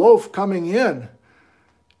 Here's the loaf coming in.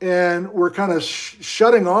 And we're kind of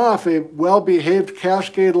shutting off a well-behaved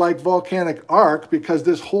cascade-like volcanic arc because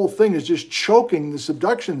this whole thing is just choking the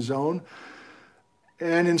subduction zone.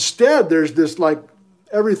 And instead, there's this, like,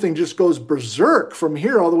 everything just goes berserk from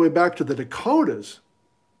here all the way back to the Dakotas.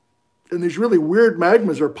 And these really weird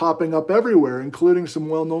magmas are popping up everywhere, including some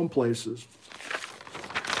well-known places.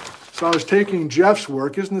 So I was taking Jeff's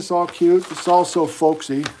work. Isn't this all cute? It's all so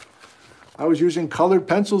folksy. I was using colored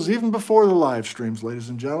pencils even before the live streams, ladies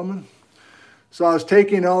and gentlemen. So I was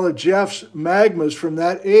taking all of Jeff's magmas from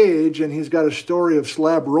that age, and he's got a story of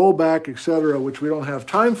slab rollback, etc., which we don't have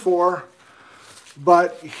time for.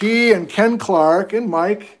 But he and Ken Clark and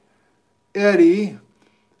Mike Eddy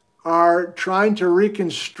are trying to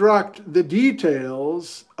reconstruct the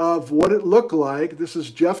details of what it looked like. This is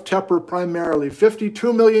Jeff Tepper primarily.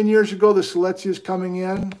 52 million years ago, the Siletzia is coming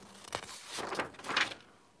in.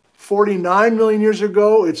 49 million years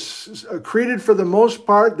ago, it's accreted for the most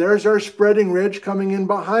part. There's our spreading ridge coming in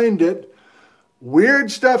behind it. Weird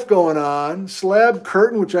stuff going on. Slab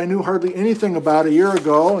curtain, which I knew hardly anything about a year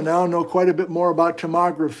ago, and now know quite a bit more about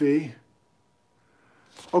tomography.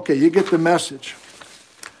 Okay, you get the message.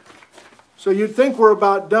 So you'd think we're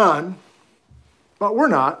about done, but we're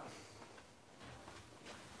not.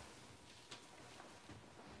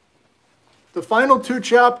 The final 2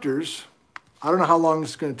 chapters, I don't know how long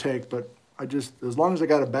this is going to take, but as long as I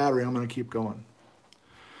got a battery, I'm going to keep going.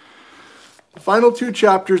 The final 2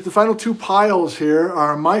 chapters, the final 2 piles here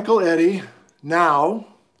are Michael Eddy, now,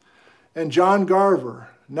 and John Garver,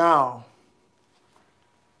 now.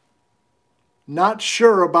 Not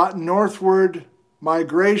sure about northward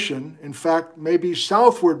migration, in fact, maybe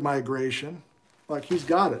southward migration, like he's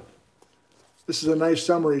got it. This is a nice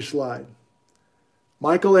summary slide.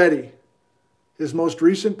 Michael Eddy, his most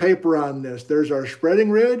recent paper on this. There's our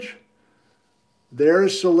spreading ridge.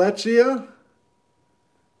 There's Siletzia.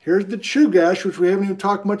 Here's the Chugach, which we haven't even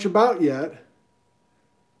talked much about yet.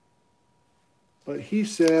 But he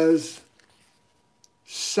says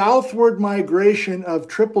southward migration of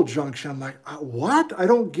triple junction. I'm like, what? I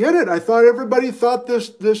don't get it. I thought everybody thought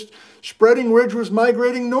this spreading ridge was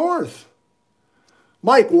migrating north.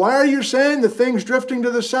 Mike, why are you saying the thing's drifting to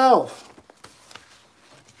the south?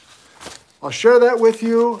 I'll share that with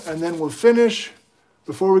you, and then we'll finish,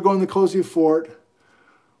 before we go in the cozy fort,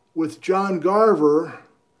 with John Garver,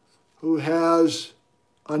 who has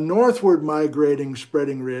a northward migrating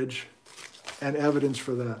spreading ridge and evidence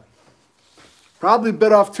for that. Probably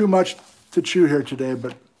bit off too much to chew here today,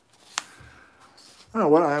 but I don't know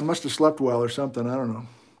what, I must have slept well or something, I don't know.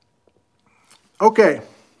 Okay,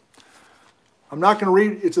 I'm not going to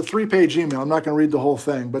read, it's a 3-page email, I'm not going to read the whole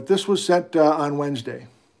thing, but this was sent on Wednesday.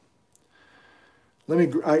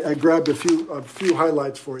 I grabbed a few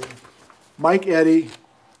highlights for you. Mike Eddy,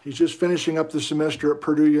 he's just finishing up the semester at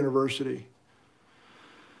Purdue University.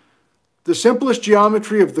 The simplest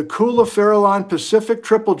geometry of the Kula-Farallon Pacific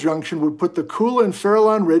triple junction would put the Kula and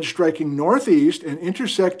Farallon Ridge striking northeast and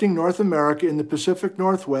intersecting North America in the Pacific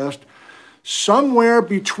Northwest, somewhere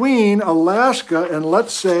between Alaska and,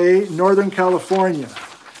 let's say, Northern California.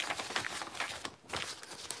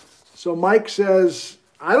 So Mike says,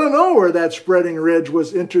 I don't know where that spreading ridge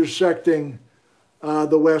was intersecting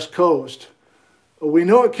the West Coast. We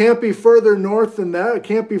know it can't be further north than that. It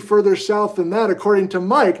can't be further south than that, according to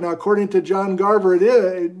Mike. Now, according to John Garver,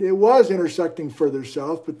 it was intersecting further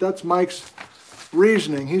south, but that's Mike's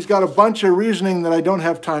reasoning. He's got a bunch of reasoning that I don't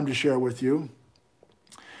have time to share with you,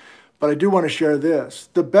 but I do want to share this.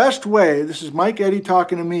 The best way, this is Mike Eddy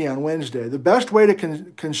talking to me on Wednesday, the best way to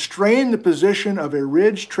constrain the position of a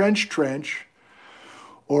ridge-trench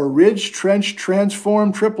or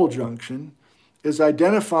ridge-trench-transform triple junction is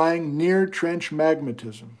identifying near-trench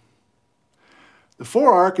magmatism. The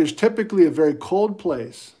forearc is typically a very cold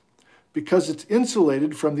place because it's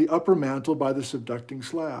insulated from the upper mantle by the subducting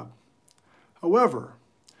slab. However,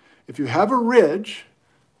 if you have a ridge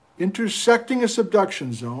intersecting a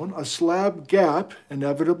subduction zone, a slab gap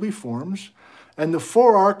inevitably forms, and the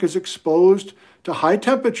forearc is exposed to high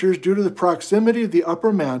temperatures due to the proximity of the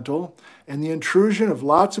upper mantle and the intrusion of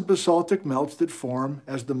lots of basaltic melts that form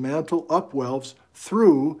as the mantle upwells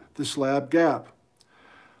through the slab gap.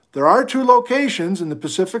 There are 2 locations in the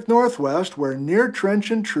Pacific Northwest where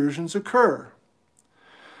near-trench intrusions occur.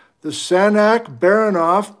 The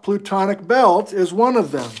Sanak-Baranof Plutonic Belt is one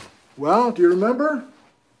of them. Well, do you remember?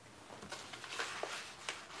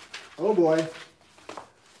 Oh boy.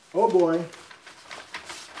 Oh boy.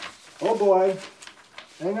 Oh boy.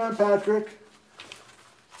 Hang on, Patrick.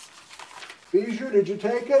 Bijou, did you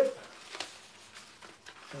take it?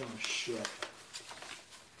 Oh, shit.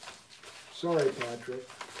 Sorry, Patrick.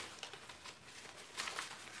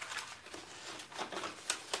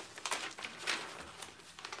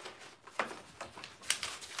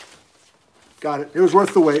 Got it. It was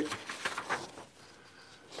worth the wait.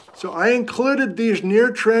 So I included these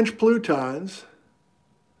near-trench plutons,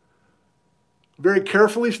 very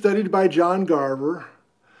carefully studied by John Garver,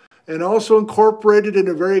 and also incorporated in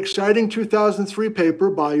a very exciting 2003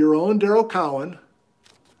 paper by your own Darrell Cowan.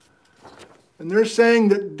 And they're saying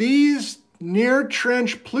that these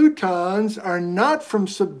near-trench plutons are not from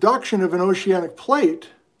subduction of an oceanic plate.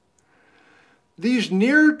 These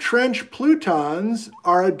near-trench plutons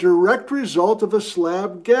are a direct result of a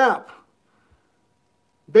slab gap.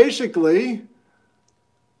 Basically,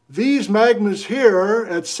 these magmas here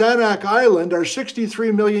at Sanak Island are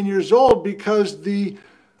 63 million years old because the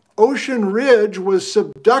ocean ridge was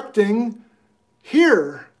subducting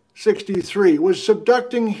here 63, was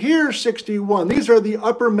subducting here 61. These are the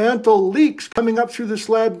upper mantle leaks coming up through the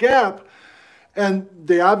slab gap. And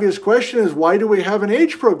the obvious question is, why do we have an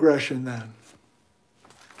age progression then?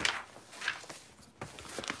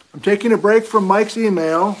 I'm taking a break from Mike's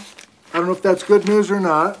email. I don't know if that's good news or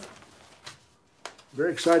not.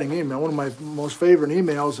 Very exciting email, one of my most favorite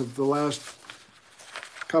emails of the last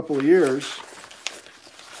couple of years.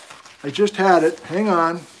 I just had it. Hang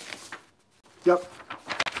on. Yep.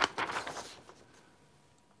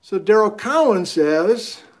 So Darrell Cowan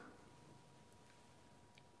says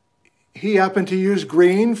he happened to use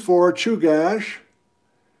green for Chugach.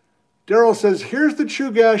 Darrell says, here's the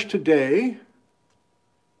Chugach today,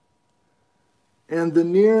 and the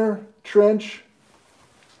near trench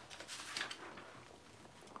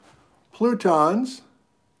plutons.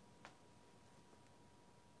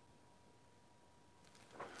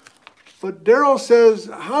 But Darrell says,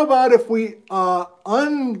 how about if we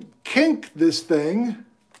unkink this thing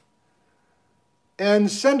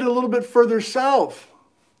and send it a little bit further south?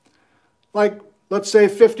 Like, let's say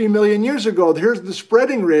 50 million years ago, here's the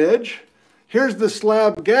spreading ridge, here's the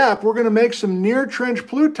slab gap. We're going to make some near-trench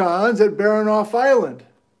plutons at Baranof Island.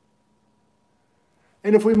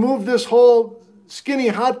 And if we move this whole skinny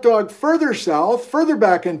hot dog further south, further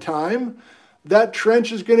back in time, that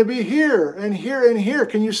trench is going to be here and here and here.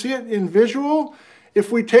 Can you see it in visual?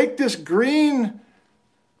 If we take this green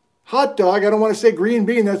hot dog, I don't want to say green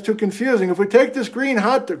bean, that's too confusing. If we take this green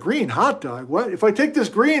hot dog, what? If I take this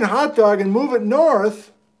green hot dog and move it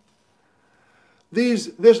north,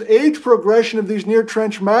 this age progression of these near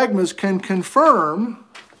trench magmas can confirm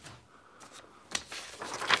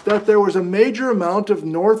that there was a major amount of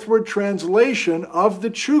northward translation of the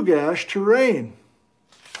Chugach terrain.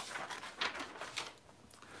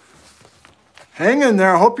 Hang in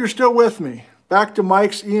there, I hope you're still with me. Back to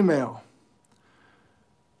Mike's email.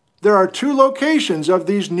 There are two locations of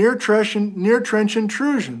these near trench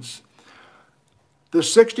intrusions. The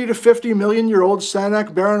 60 to 50 million year old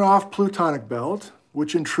Sanak-Baranof plutonic belt,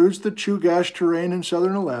 which intrudes the Chugach terrain in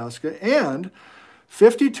southern Alaska, and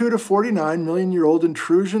 52 to 49 million year old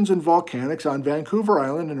intrusions and volcanics on Vancouver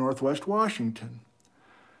Island in northwest Washington.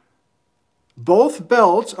 Both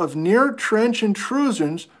belts of near trench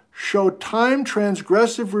intrusions show time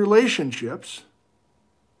transgressive relationships.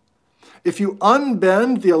 If you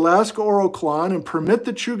unbend the Alaska oroclon and permit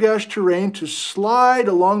the Chugach terrain to slide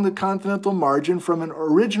along the continental margin from an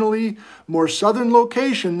originally more southern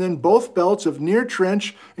location, then both belts of near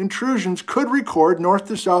trench intrusions could record north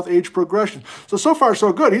to south age progression. So far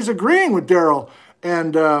so good. He's agreeing with Darrell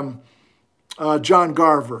and John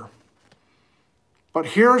Garver. But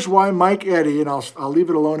here's why Mike Eddy, and I'll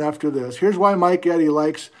leave it alone after this, here's why Mike Eddy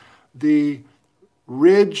likes the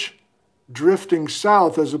ridge drifting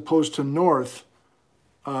south as opposed to north,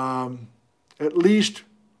 at least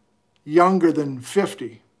younger than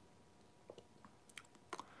 50.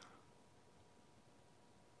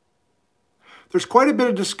 There's quite a bit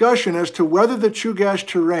of discussion as to whether the Chugach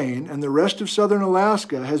terrain and the rest of southern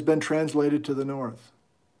Alaska has been translated to the north.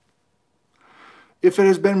 If it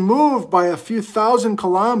has been moved by a few thousand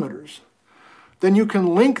kilometers, then you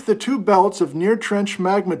can link the two belts of near-trench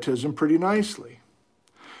magmatism pretty nicely.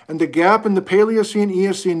 And the gap in the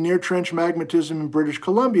Paleocene-Eocene near-trench magmatism in British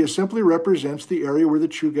Columbia simply represents the area where the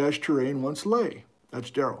Chugach terrain once lay. That's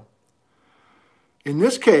Darrell. In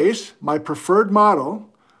this case, my preferred model,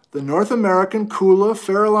 the North American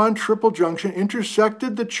Kula-Farallon triple junction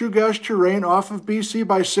intersected the Chugach terrain off of BC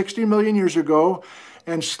by 60 million years ago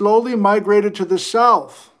and slowly migrated to the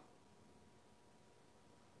south.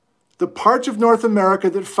 The parts of North America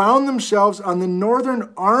that found themselves on the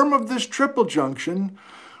northern arm of this triple junction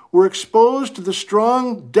were exposed to the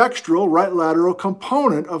strong dextral, right lateral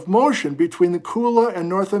component of motion between the Kula and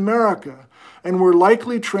North America, and were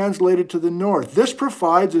likely translated to the north. This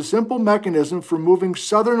provides a simple mechanism for moving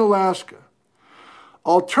southern Alaska.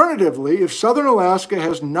 Alternatively, if southern Alaska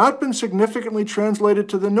has not been significantly translated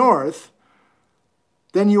to the north,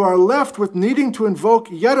 then you are left with needing to invoke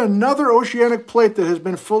yet another oceanic plate that has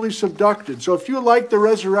been fully subducted. So if you like the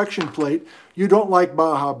resurrection plate, you don't like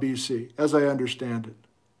Baja, BC, as I understand it.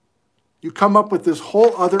 You come up with this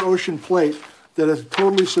whole other ocean plate that is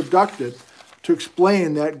totally subducted to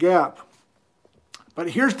explain that gap.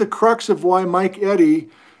 But here's the crux of why Mike Eddy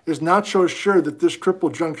is not so sure that this triple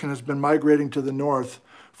junction has been migrating to the north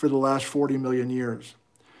for the last 40 million years.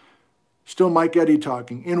 Still Mike Eddy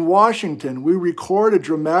talking. In Washington, we record a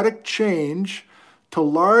dramatic change to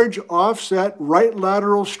large offset right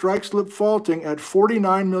lateral strike slip faulting at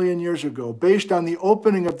 49 million years ago, based on the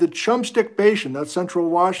opening of the Chumstick Basin, that's central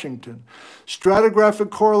Washington. Stratigraphic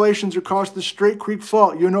correlations across the Straight Creek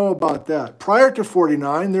Fault, you know about that. Prior to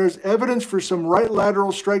 49, there's evidence for some right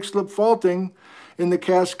lateral strike slip faulting in the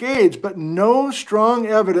Cascades, but no strong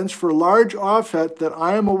evidence for large offset that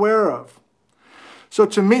I am aware of. So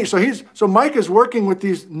to me, so Mike is working with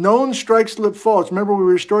these known strike slip faults. Remember we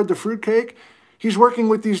restored the fruitcake? He's working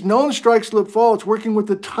with these known strike slip faults, working with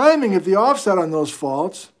the timing of the offset on those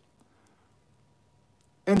faults,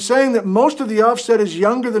 and saying that most of the offset is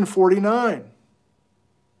younger than 49.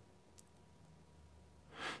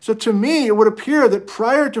 So to me, it would appear that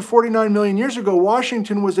prior to 49 million years ago,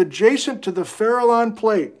 Washington was adjacent to the Farallon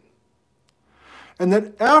Plate, and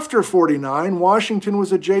that after 49, Washington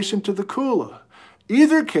was adjacent to the Kula.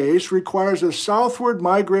 Either case requires a southward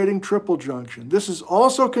migrating triple junction. This is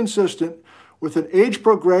also consistent with an age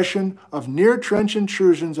progression of near trench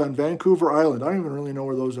intrusions on Vancouver Island. I don't even really know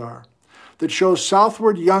where those are. That shows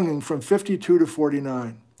southward younging from 52 to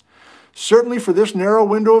 49. Certainly for this narrow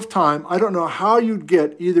window of time, I don't know how you'd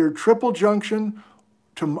get either triple junction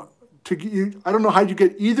to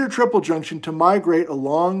migrate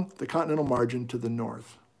along the continental margin to the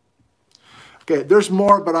north. Okay, there's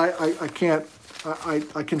more, but I can't.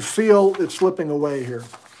 I can feel it slipping away here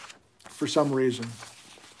for some reason.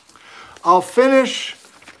 I'll finish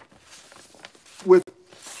with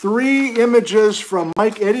 3 images from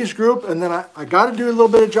Mike Eddy's group, and then I got to do a little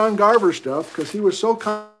bit of John Garver stuff because he was so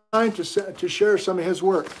kind to share some of his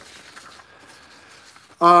work.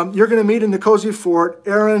 You're going to meet in the Cozy Fort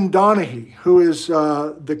Aaron Donahue, who is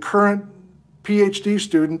the current PhD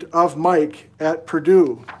student of Mike at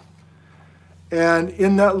Purdue. And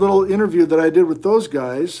in that little interview that I did with those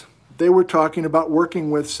guys, they were talking about working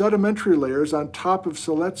with sedimentary layers on top of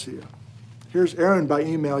Siletzia. Here's Aaron by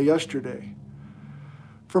email yesterday.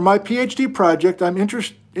 For my PhD project, I'm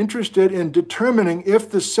interested in determining if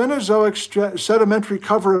the Cenozoic sedimentary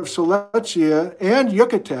cover of Siletzia and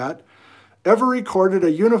Yucatan ever recorded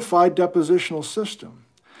a unified depositional system.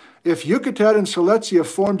 If Yucatan and Siletzia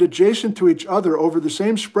formed adjacent to each other over the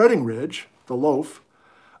same spreading ridge, the loaf,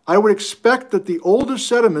 I would expect that the oldest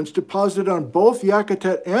sediments deposited on both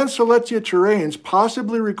Yakutat and Siletzia terrains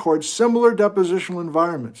possibly record similar depositional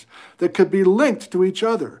environments that could be linked to each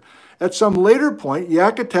other. At some later point,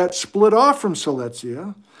 Yakutat split off from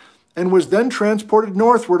Siletzia and was then transported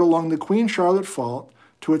northward along the Queen Charlotte Fault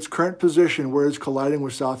to its current position where it's colliding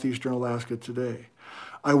with southeastern Alaska today.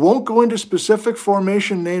 I won't go into specific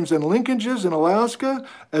formation names and linkages in Alaska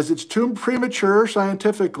as it's too premature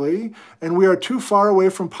scientifically and we are too far away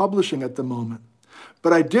from publishing at the moment.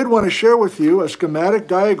 But I did want to share with you a schematic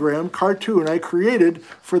diagram cartoon I created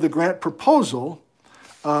for the grant proposal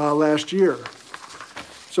last year.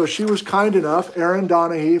 So she was kind enough, Erin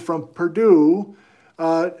Donahue from Purdue.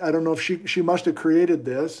 I don't know if she must have created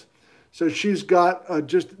this. So she's got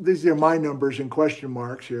these are my numbers in question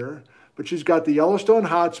marks here. But she's got the Yellowstone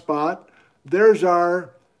hotspot. There's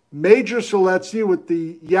our major Siletzia with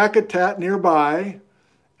the Yakutat nearby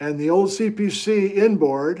and the old CPC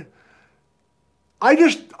inboard. I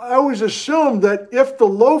always assumed that if the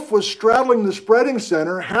loaf was straddling the spreading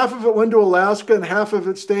center, half of it went to Alaska and half of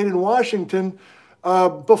it stayed in Washington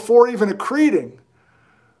before even accreting.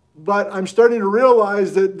 But I'm starting to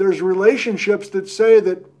realize that there's relationships that say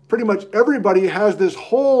that pretty much everybody has this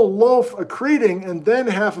whole loaf accreting and then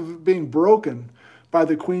half of it being broken by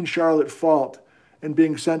the Queen Charlotte Fault and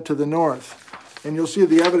being sent to the north. And you'll see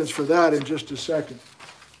the evidence for that in just a second.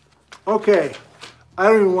 Okay, I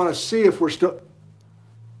don't even want to see if we're still...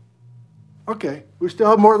 Okay, we still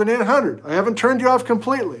have more than 800. I haven't turned you off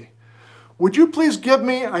completely. Would you please give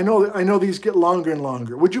me... I know these get longer and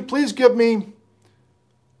longer. Would you please give me...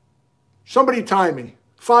 Somebody time me.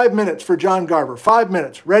 5 minutes for John Garver. 5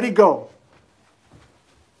 minutes. Ready, go.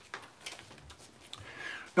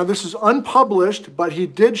 Now, this is unpublished, but he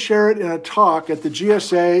did share it in a talk at the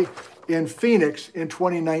GSA in Phoenix in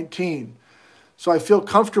 2019. So I feel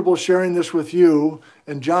comfortable sharing this with you,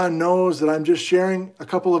 and John knows that I'm just sharing a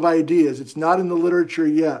couple of ideas. It's not in the literature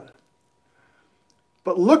yet.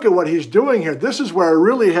 But look at what he's doing here. This is where I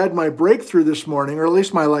really had my breakthrough this morning, or at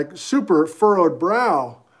least my super furrowed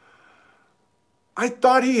brow. I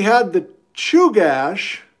thought he had the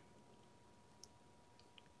Chugach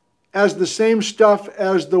as the same stuff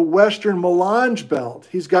as the Western Melange Belt.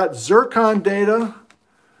 He's got zircon data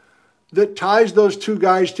that ties those two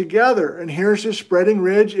guys together. And here's his spreading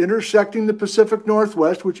ridge intersecting the Pacific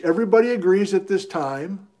Northwest, which everybody agrees at this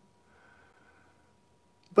time.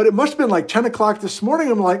 But it must have been like 10 o'clock this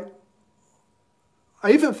morning. I'm like,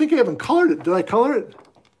 I even think I haven't colored it. Did I color it?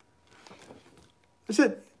 I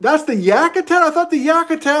said, that's the Yakutat? I thought the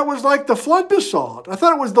Yakutat was like the flood basalt. I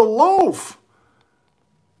thought it was the loaf.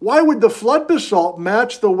 Why would the flood basalt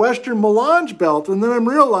match the Western Melange Belt? And then I'm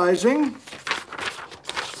realizing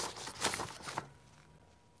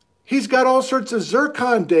he's got all sorts of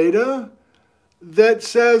zircon data that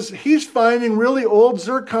says he's finding really old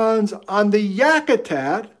zircons on the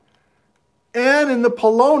Yakutat and in the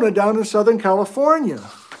Pelona down in Southern California.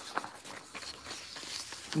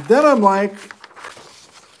 Then I'm like,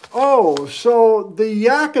 oh, so the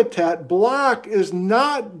Yakutat block is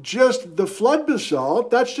not just the flood basalt,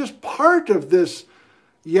 that's just part of this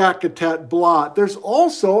Yakutat block. There's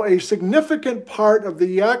also a significant part of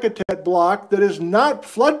the Yakutat block that is not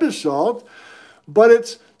flood basalt, but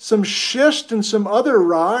it's some schist and some other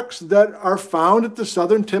rocks that are found at the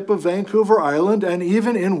southern tip of Vancouver Island and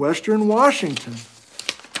even in western Washington.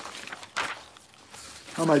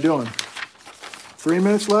 How am I doing? 3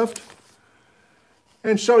 minutes left.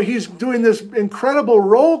 And so he's doing this incredible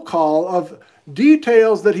roll call of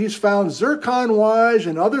details that he's found zircon-wise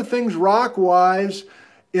and other things rock-wise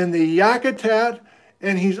in the Yakutat.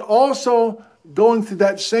 And he's also going through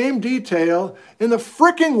that same detail in the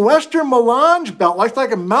fricking Western Melange Belt,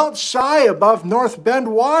 like a Mount Si above North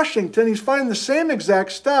Bend, Washington. He's finding the same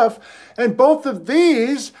exact stuff. And both of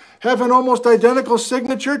these have an almost identical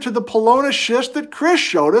signature to the Polona schist that Chris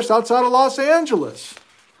showed us outside of Los Angeles.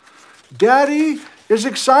 Daddy is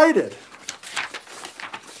excited.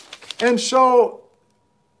 And so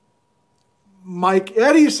Mike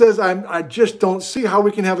Eddy says, I just don't see how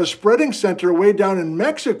we can have a spreading center way down in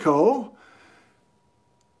Mexico.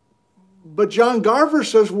 But John Garver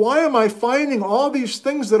says, why am I finding all these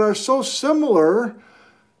things that are so similar,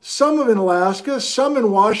 some in Alaska, some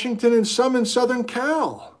in Washington, and some in Southern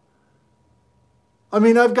Cal? I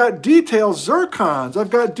mean, I've got details, zircons, I've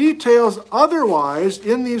got details otherwise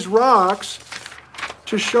in these rocks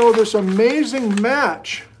to show this amazing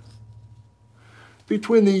match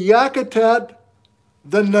between the Yakutat,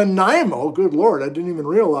 the Nanaimo, good Lord, I didn't even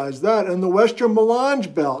realize that, and the Western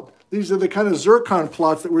Melange Belt. These are the kind of zircon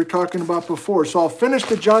plots that we were talking about before. So I'll finish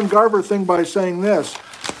the John Garver thing by saying this.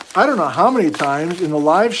 I don't know how many times in the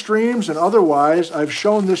live streams and otherwise I've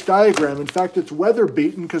shown this diagram. In fact, it's weather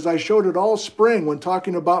beaten because I showed it all spring when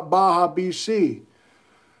talking about Baja, BC.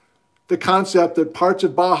 The concept that parts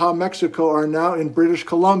of Baja, Mexico are now in British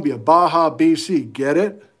Columbia. Baja, BC, get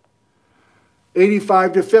it?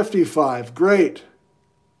 85 to 55, great.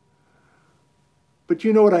 But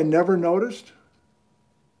you know what I never noticed?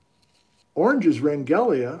 Orange is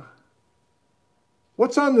Wrangellea.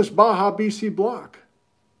 What's on this Baja, BC block?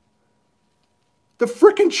 The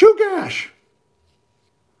frickin' Chugach.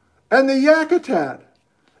 And the Yakutat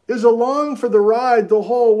is along for the ride the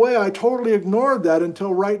whole way. I totally ignored that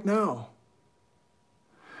until right now.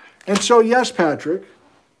 And so, yes, Patrick,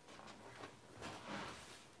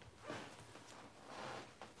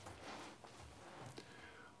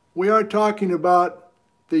 we are talking about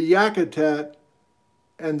the Yakutat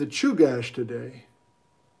and the Chugach today,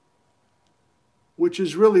 which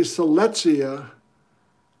is really Siletzia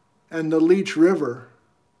and the Leech River.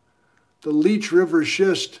 The Leech River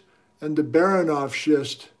schist and the Baranov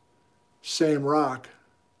schist, same rock.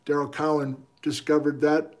 Darrell Cowan discovered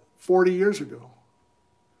that 40 years ago.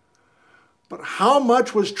 But how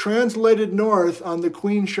much was translated north on the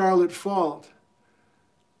Queen Charlotte Fault?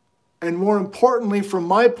 And more importantly, from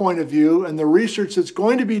my point of view, and the research that's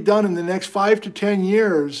going to be done in the next 5 to 10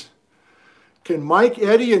 years, can Mike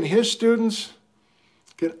Eddy and his students,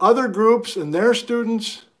 can other groups and their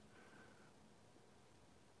students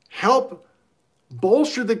help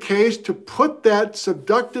bolster the case to put that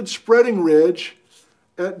subducted spreading ridge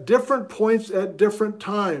at different points at different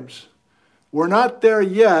times? We're not there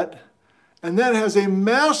yet, and that has a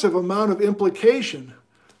massive amount of implication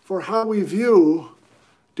for how we view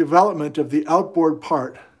development of the outboard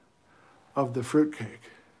part of the fruitcake.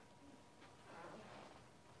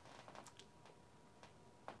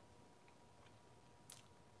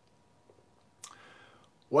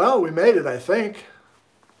 Well, we made it, I think.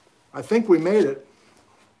 I think we made it.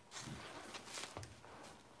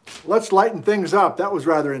 Let's lighten things up. That was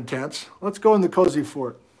rather intense. Let's go in the cozy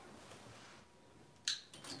fort.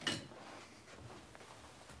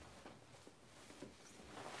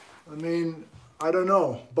 I mean, I don't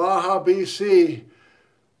know. Baja, BC,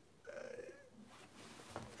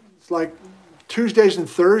 it's like Tuesdays and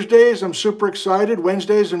Thursdays, I'm super excited.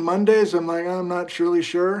 Wednesdays and Mondays, I'm like, I'm not really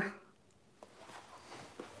sure.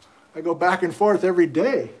 I go back and forth every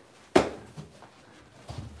day.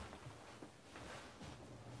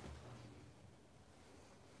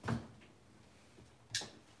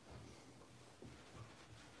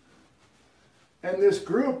 And this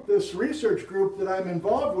group, this research group that I'm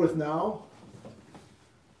involved with now,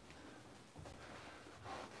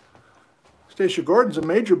 Stacia Gordon's a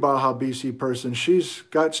major Baja, BC person. She's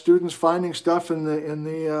got students finding stuff in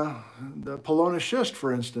the Polona schist,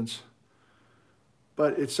 for instance.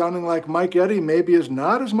 But it's sounding like Mike Eddy maybe is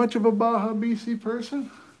not as much of a Baja, BC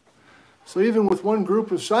person. So even with one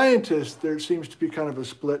group of scientists, there seems to be kind of a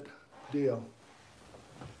split deal.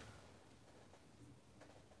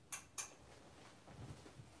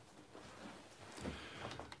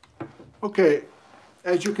 Okay,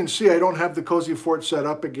 as you can see, I don't have the cozy fort set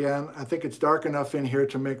up again. I think it's dark enough in here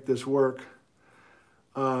to make this work.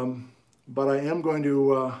 But I am going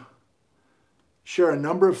to share a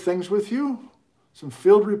number of things with you, some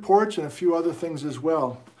field reports and a few other things as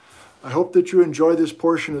well. I hope that you enjoy this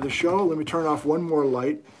portion of the show. Let me turn off one more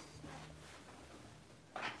light.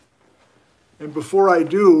 And before I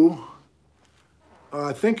do,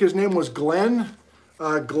 I think his name was Glenn.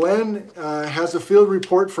 Glenn has a field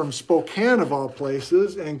report from Spokane, of all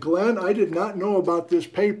places. And Glenn, I did not know about this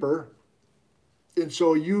paper. And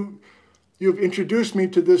so you've introduced me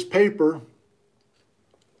to this paper.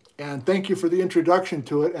 And thank you for the introduction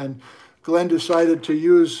to it. And Glenn decided to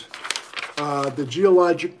use the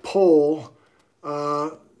geologic pole,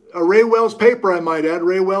 a Ray Wells paper, I might add,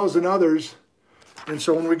 Ray Wells and others. And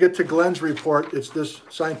so when we get to Glenn's report, it's this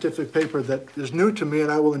scientific paper that is new to me,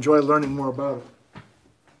 and I will enjoy learning more about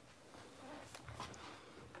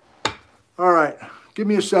it. All right, give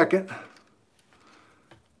me a second,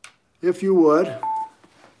 if you would.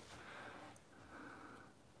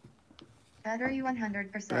 Battery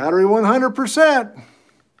 100%. Battery 100%.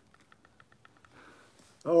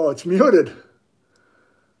 Oh, it's muted.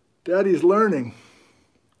 Daddy's learning.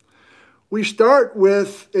 We start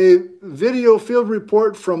with a video field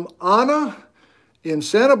report from Anna in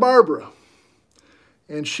Santa Barbara.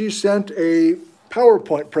 And she sent a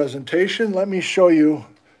PowerPoint presentation. Let me show you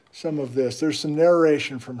some of this. There's some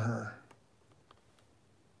narration from her.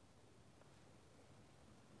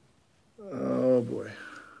 Oh boy.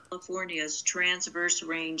 California's transverse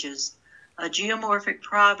ranges, a geomorphic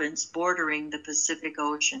province bordering the Pacific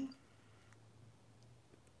Ocean.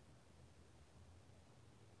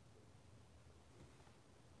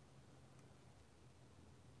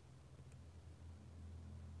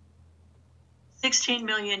 "16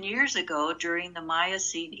 million years ago, during the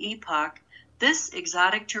Miocene epoch, this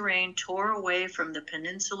exotic terrain tore away from the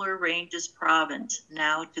Peninsular Ranges province,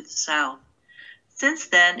 now to the south. Since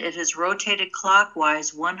then, it has rotated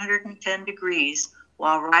clockwise 110 degrees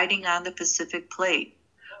while riding on the Pacific Plate.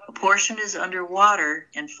 A portion is underwater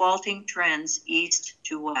and faulting trends east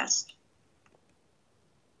to west."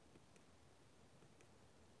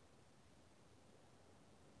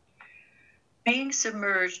 Being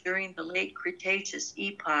submerged during the late Cretaceous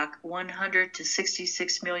epoch 100 to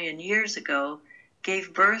 66 million years ago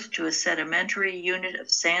gave birth to a sedimentary unit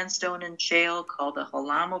of sandstone and shale called the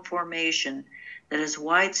Halama Formation that is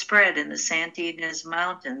widespread in the Santa Ynez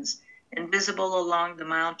Mountains and visible along the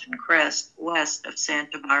mountain crest west of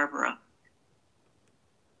Santa Barbara.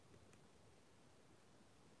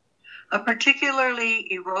 A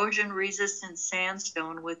particularly erosion-resistant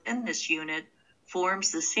sandstone within this unit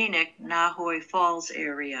forms the scenic Nahoy Falls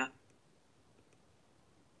area.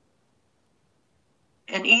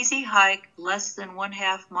 An easy hike, less than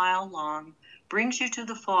 1/2 mile long, brings you to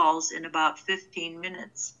the falls in about 15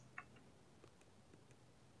 minutes.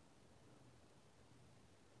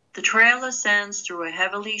 The trail ascends through a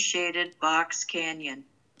heavily shaded box canyon.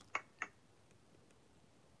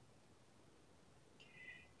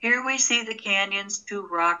 Here we see the canyon's two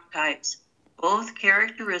rock types, both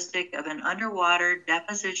characteristic of an underwater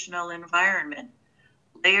depositional environment.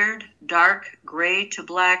 Layered dark gray to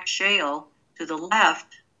black shale to the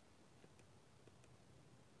left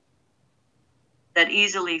that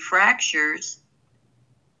easily fractures,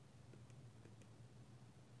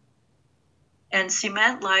 and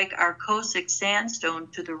cement-like arcosic sandstone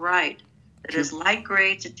to the right that is light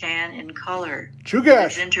gray to tan in color.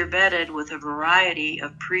 It's interbedded with a variety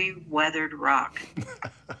of pre-weathered rock.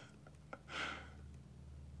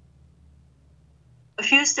 A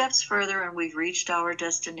few steps further and we've reached our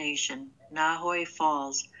destination, Nahoy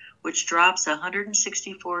Falls, which drops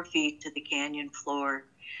 164 feet to the canyon floor.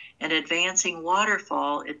 An advancing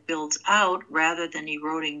waterfall, it builds out rather than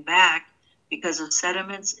eroding back because of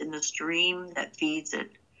sediments in the stream that feeds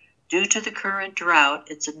it. Due to the current drought,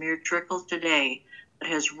 it's a mere trickle today, but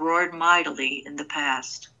has roared mightily in the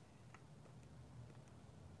past.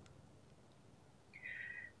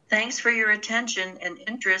 Thanks for your attention and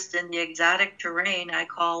interest in the exotic terrain I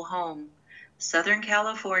call home, Southern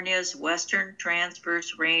California's Western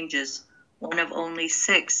Transverse Ranges, one of only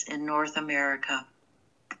 6 in North America.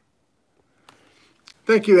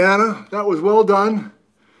 Thank you, Anna. That was well done.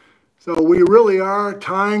 So we really are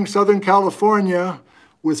tying Southern California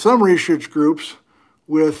with some research groups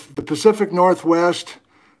with the Pacific Northwest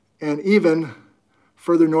and even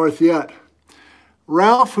further north yet.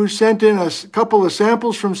 Ralph, who sent in a couple of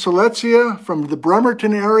samples from Siletzia, from the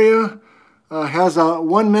Bremerton area, has a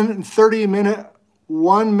 1 minute and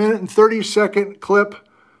 30 second clip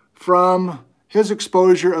from his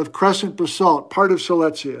exposure of crescent basalt, part of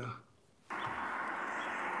Siletzia.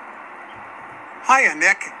 Hiya,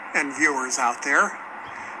 Nick and viewers out there.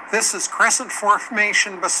 This is Crescent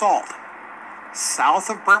Formation basalt, south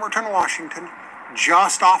of Bremerton, Washington,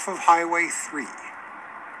 just off of Highway 3.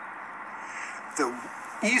 The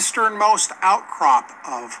easternmost outcrop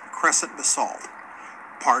of crescent basalt,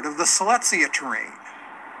 part of the Siletzia terrain.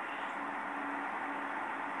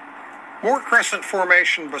 More crescent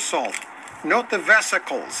formation basalt. Note the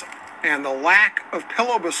vesicles and the lack of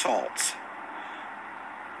pillow basalts.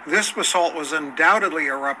 This basalt was undoubtedly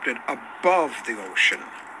erupted above the ocean.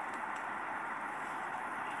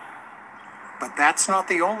 But that's not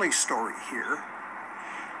the only story here.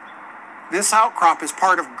 This outcrop is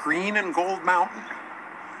part of Green and Gold Mountain,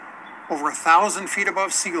 over 1,000 feet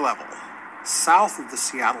above sea level, south of the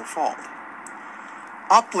Seattle Fault.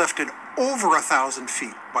 Uplifted over 1,000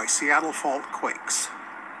 feet by Seattle Fault quakes.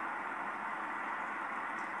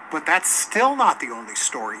 But that's still not the only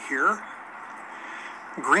story here.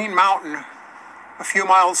 Green Mountain, a few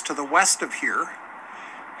miles to the west of here,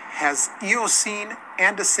 has Eocene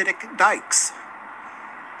andesitic dikes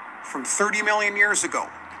from 30 million years ago.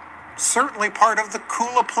 Certainly part of the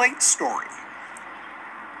Kula Plate story.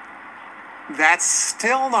 That's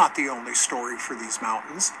still not the only story for these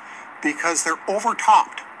mountains, because they're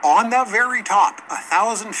overtopped, on the very top,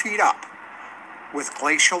 1,000 feet up, with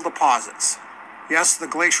glacial deposits. Yes, the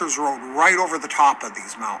glaciers rode right over the top of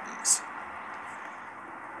these mountains.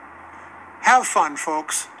 Have fun,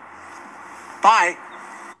 folks. Bye.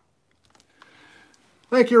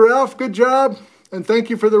 Thank you, Ralph. Good job. And thank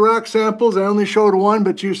you for the rock samples. I only showed one,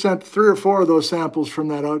 but you sent 3 or 4 of those samples from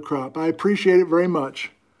that outcrop. I appreciate it very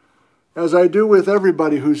much, as I do with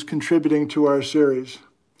everybody who's contributing to our series.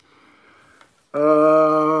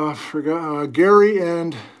 Gary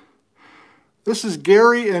and... This is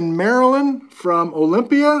Gary and Marilyn from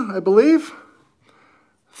Olympia, I believe.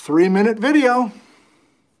 3-minute video.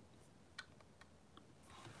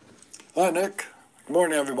 Hi, Nick. Good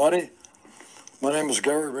morning, everybody. My name is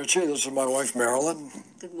Gary Ritchie. This is my wife, Marilyn.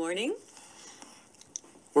 Good morning.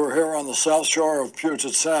 We're here on the south shore of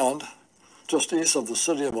Puget Sound, just east of the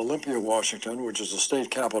city of Olympia, Washington, which is the state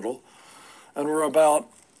capital. And we're about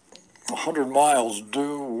 100 miles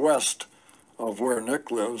due west of where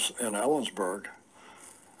Nick lives in Ellensburg.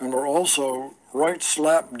 And we're also right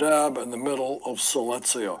slap dab in the middle of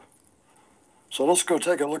Siletzia. So let's go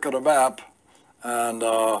take a look at a map and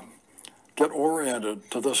get oriented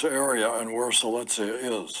to this area and where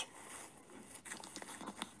Siletzia is.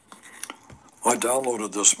 I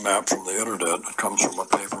downloaded this map from the internet. It comes from a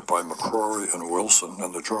paper by McCrory and Wilson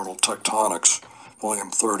in the journal Tectonics,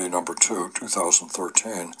 volume 30, number 2,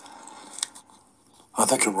 2013. I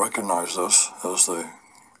think you recognize this as the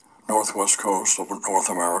northwest coast of North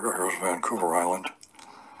America. Here's Vancouver Island.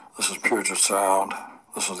 This is Puget Sound.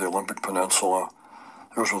 This is the Olympic Peninsula.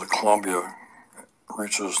 Here's where the Columbia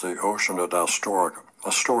reaches the ocean at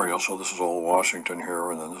Astoria. So this is all Washington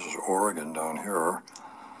here, and then this is Oregon down here.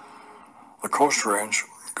 The Coast Range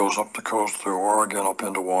goes up the coast through Oregon up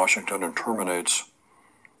into Washington and terminates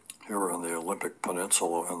here in the Olympic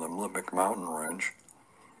Peninsula and the Olympic Mountain Range.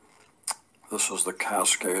 This is the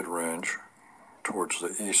Cascade Range towards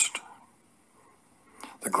the east.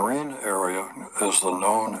 The green area is the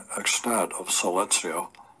known extent of Siletzia,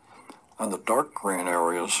 and the dark green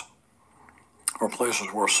areas are places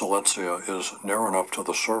where Siletzia is near enough to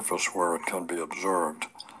the surface where it can be observed.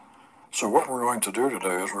 So what we're going to do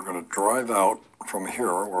today is we're going to drive out from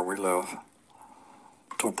here, where we live,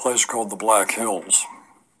 to a place called the Black Hills,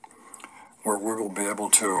 where we will be able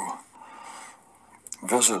to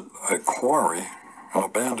visit a quarry, an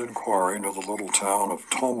abandoned quarry near the little town of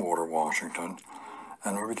Tumwater, Washington,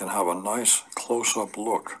 and where we can have a nice close-up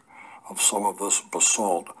look of some of this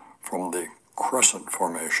basalt from the Crescent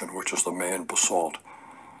Formation, which is the main basalt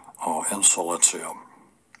in Siletzia.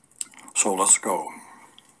 So let's go.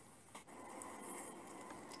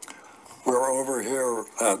 We're over here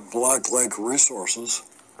at Black Lake Resources,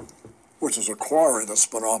 which is a quarry that's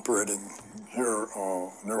been operating here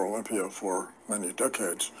near Olympia for many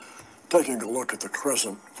decades, taking a look at the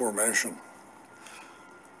Crescent Formation.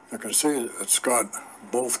 You can see it's got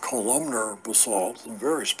both columnar basalt,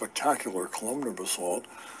 very spectacular columnar basalt,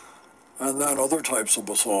 and then other types of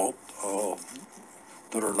basalt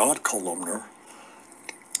that are not columnar.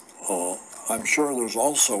 I'm sure there's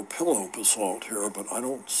also pillow basalt here, but I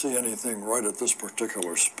don't see anything right at this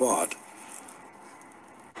particular spot.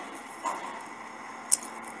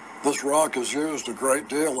 This rock is used a great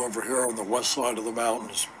deal over here on the west side of the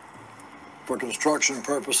mountains for construction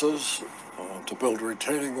purposes, to build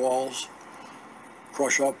retaining walls,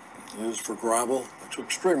 crush up, used for gravel. It's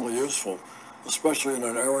extremely useful, especially in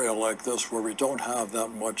an area like this where we don't have that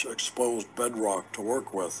much exposed bedrock to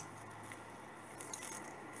work with.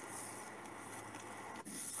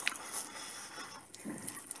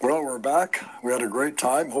 Well, we're back. We had a great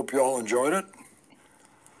time. Hope you all enjoyed it.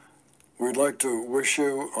 We'd like to wish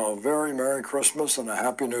you a very Merry Christmas and a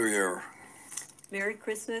Happy New Year. Merry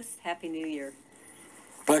Christmas, Happy New Year.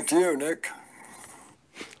 Back to you, Nick.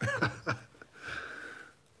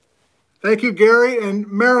 Thank you, Gary and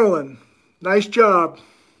Marilyn. Nice job.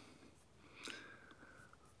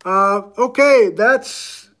 Okay,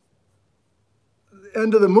 that's the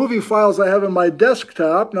end of the movie files I have on my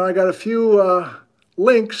desktop. Now I got a few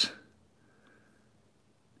links.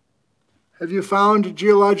 Have you found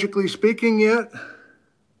Geologically Speaking yet?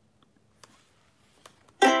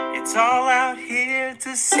 It's all out here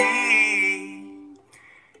to see.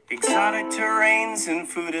 Exotic terrains and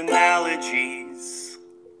food analogies.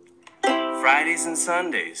 Fridays and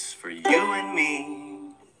Sundays for you and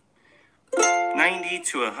me. 90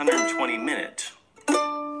 to 120 minute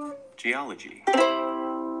geology.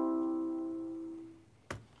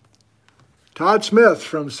 Todd Smith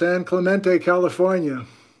from San Clemente, California.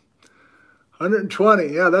 120,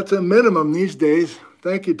 yeah, that's a minimum these days.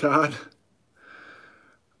 Thank you, Todd.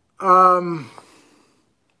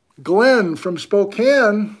 Glenn from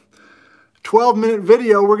Spokane, 12-minute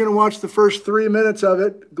video. We're going to watch the first 3 minutes of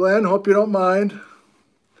it. Glenn, hope you don't mind.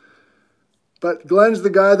 But Glenn's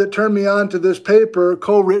the guy that turned me on to this paper,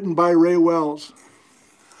 co-written by Ray Wells.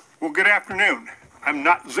 Well, good afternoon. I'm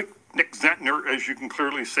not Nick Zentner, as you can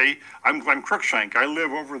clearly see. I'm Glenn Cruikshank. I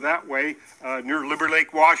live over that way near Liberty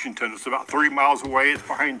Lake, Washington. It's about 30 miles away. It's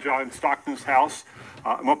behind John Stockton's house.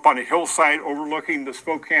 I'm up on a hillside overlooking the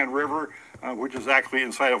Spokane River, which is actually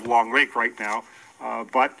inside of Long Lake right now.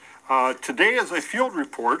 But today is a field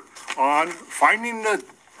report on finding the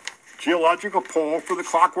geological pole for the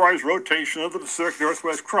clockwise rotation of the Pacific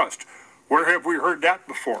Northwest crust. Where have we heard that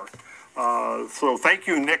before? So thank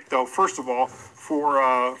you, Nick, though, first of all,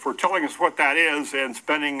 for telling us what that is and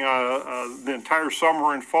spending the entire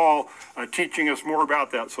summer and fall teaching us more about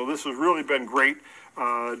that. So this has really been great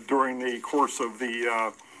during the course of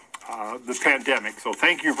the pandemic. So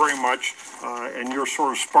thank you very much, and you're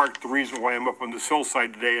sort of sparked the reason why I'm up on this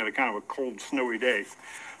hillside today on a kind of a cold, snowy day.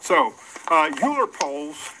 So Euler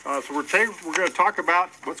poles, so we're going to talk about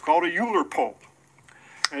what's called a Euler pole.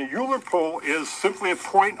 And a Euler pole is simply a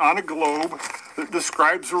point on a globe that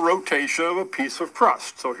describes the rotation of a piece of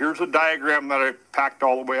crust. So here's a diagram that I packed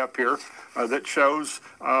all the way up here that shows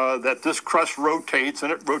that this crust rotates,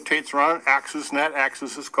 and it rotates around an axis, and that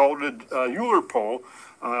axis is called a Euler pole,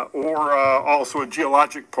 or also a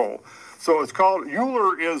geologic pole. So it's called,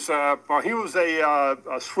 Euler is, well, he was a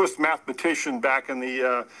Swiss mathematician back in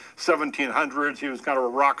the 1700s. He was kind of a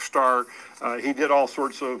rock star. He did all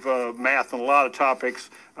sorts of math and a lot of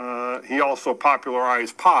topics. He also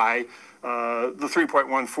popularized pi, the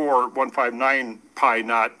 3.14159 pi,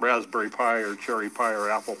 not Raspberry Pi or Cherry Pi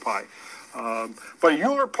or Apple Pi. But a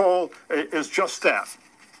Euler pole is just that.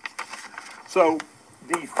 So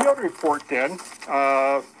the field report then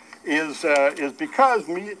is because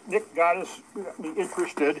Nick got me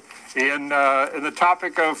interested in the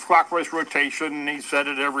topic of clockwise rotation. He said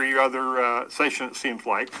it every other session, it seems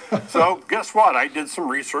like. So guess what? I did some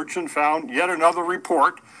research and found yet another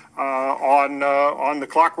report on the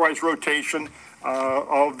clockwise rotation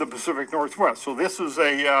of the Pacific Northwest. So this is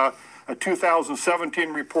a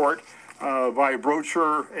 2017 report by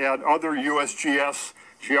Brocher and other USGS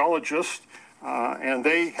geologists, and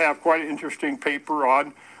they have quite an interesting paper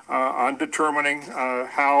on determining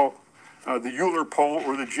how the Euler pole,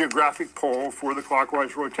 or the geographic pole for the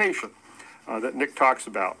clockwise rotation that Nick talks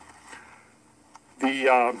about.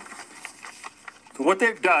 So what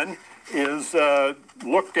they've done is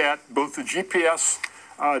looked at both the GPS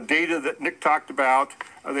data that Nick talked about.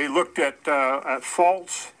 They looked at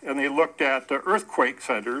faults, and they looked at earthquake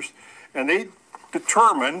centers, and they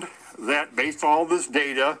determined that based on all this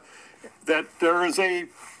data that there is a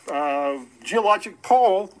geologic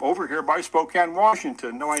pole over here by Spokane,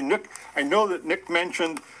 Washington. Now, I know that Nick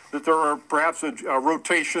mentioned that there are perhaps a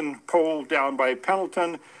rotation pole down by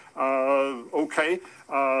Pendleton. Okay,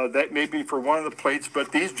 that may be for one of the plates,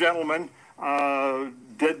 but these gentlemen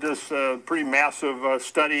did this pretty massive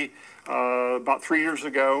study about 3 years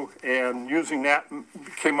ago, and using that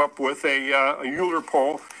came up with a Euler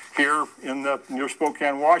pole here near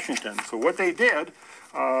Spokane, Washington. So what they did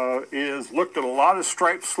is looked at a lot of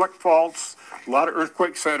striped slick faults, a lot of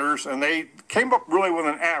earthquake centers, and they came up really with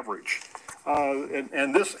an average.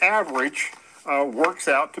 And this average works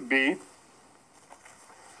out to be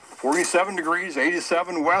 47 degrees,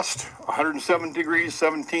 87 west, 107 degrees,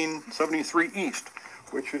 73 east,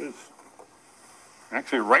 which is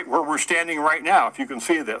actually right where we're standing right now, if you can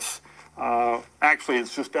see this. Actually,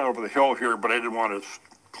 it's just down over the hill here, but I didn't want to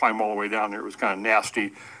climb all the way down there. It was kind of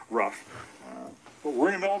nasty, rough. But we're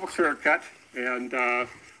in the middle of a clear cut, and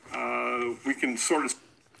we can sort of...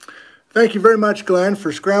 Thank you very much, Glenn,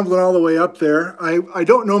 for scrambling all the way up there. I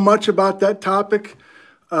don't know much about that topic.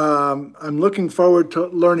 I'm looking forward to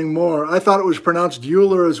learning more. I thought it was pronounced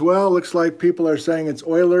Euler as well. Looks like people are saying it's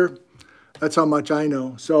Euler. That's how much I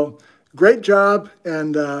know. So great job,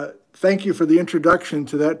 and thank you for the introduction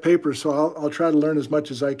to that paper. So I'll try to learn as much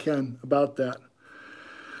as I can about that.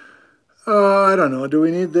 I don't know. Do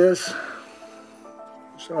we need this?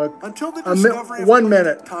 So, Until the discovery of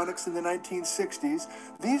tectonics in the 1960s,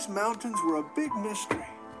 these mountains were a big mystery.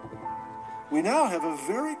 We now have a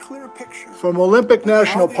very clear picture from Olympic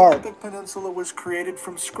National Park. The Olympic Peninsula was created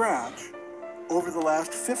from scratch over the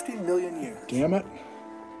last 50 million years. Damn it.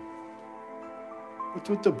 What's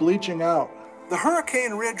with the bleaching out? The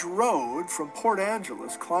Hurricane Ridge Road from Port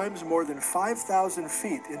Angeles climbs more than 5,000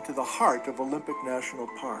 feet into the heart of Olympic National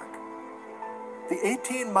Park. The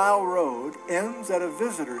 18-mile road ends at a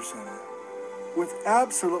visitor center with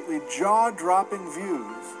absolutely jaw-dropping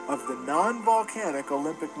views of the non-volcanic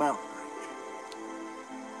Olympic mountain range.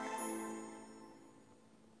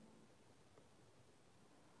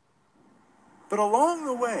 But along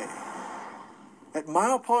the way, at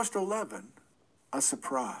milepost 11, a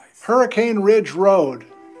surprise. Hurricane Ridge Road.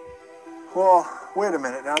 Well, wait a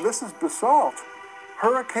minute now. This is basalt.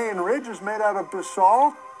 Hurricane Ridge is made out of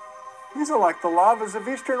basalt? These are like the lavas of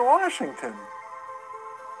eastern Washington.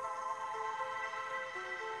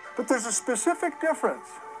 But there's a specific difference.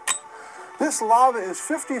 This lava is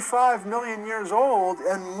 55 million years old,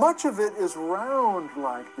 and much of it is round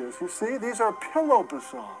like this. You see, these are pillow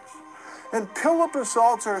basalts. And pillow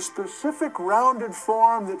basalts are a specific rounded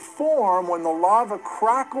form that form when the lava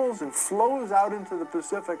crackles and flows out into the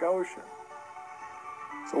Pacific Ocean.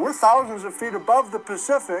 So we're thousands of feet above the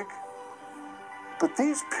Pacific, but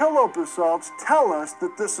these pillow basalts tell us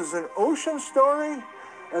that this is an ocean story,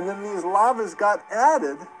 and then these lavas got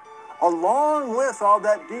added along with all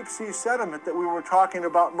that deep sea sediment that we were talking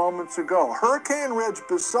about moments ago. Hurricane Ridge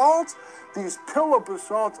basalt, these pillow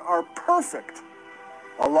basalts are perfect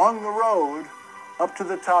along the road up to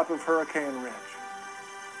the top of Hurricane Ridge.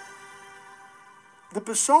 The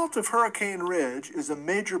basalt of Hurricane Ridge is a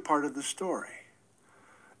major part of the story.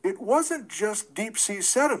 It wasn't just deep sea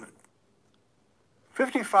sediment.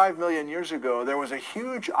 55 million years ago, there was a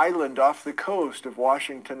huge island off the coast of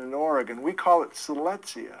Washington and Oregon. We call it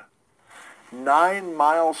Siletzia.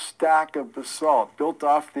 9-mile stack of basalt built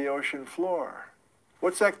off the ocean floor.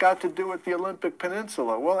 What's that got to do with the Olympic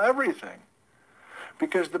Peninsula? Well, everything.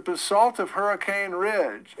 Because the basalt of Hurricane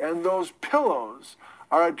Ridge and those pillows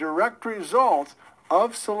are a direct result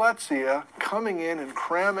of Siletzia coming in and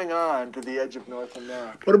cramming on to the edge of North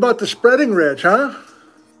America. What about the spreading ridge, huh?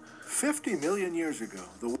 50 million years ago.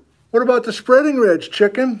 What about the spreading ridge,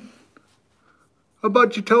 chicken? How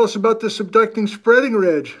about you tell us about the subducting spreading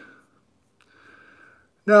ridge?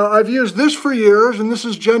 Now, I've used this for years, and this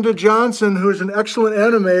is Jenda Johnson, who is an excellent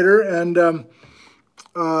animator, and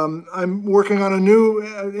I'm working on a new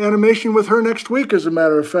animation with her next week, as a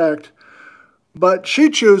matter of fact. But she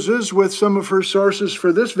chooses, with some of her sources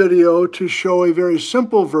for this video, to show a very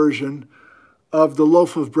simple version of the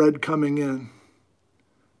loaf of bread coming in,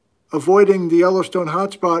 avoiding the Yellowstone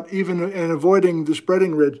hotspot, and avoiding the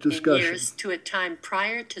spreading ridge discussion. Years to a time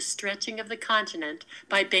prior to stretching of the continent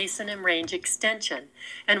by basin and range extension,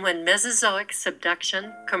 and when Mesozoic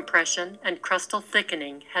subduction, compression, and crustal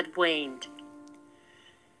thickening had waned.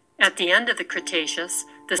 At the end of the Cretaceous,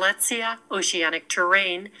 the Siletzia oceanic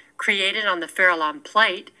terrain created on the Farallon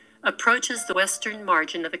Plate approaches the western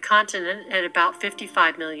margin of the continent at about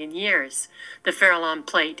 55 million years. The Farallon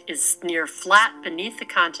Plate is near flat beneath the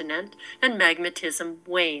continent, and magmatism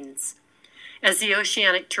wanes. As the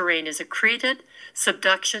oceanic terrain is accreted,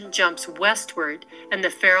 subduction jumps westward, and the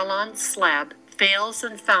Farallon slab fails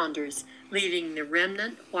and founders, leaving the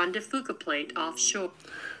remnant Juan de Fuca Plate offshore.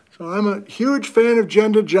 So I'm a huge fan of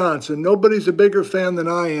Jenda Johnson. Nobody's a bigger fan than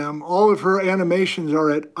I am. All of her animations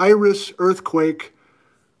are at Iris Earthquake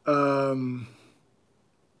YouTube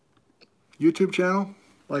channel,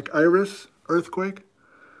 like Iris Earthquake.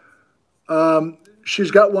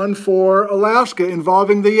 She's got one for Alaska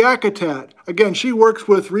involving the Yakutat. Again, she works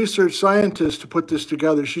with research scientists to put this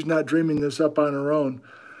together. She's not dreaming this up on her own.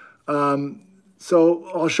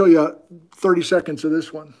 So I'll show you 30 seconds of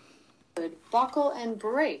this one. Buckle and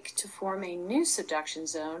break to form a new subduction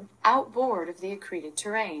zone outboard of the accreted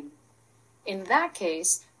terrain. In that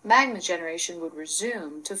case, magma generation would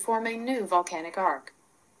resume to form a new volcanic arc.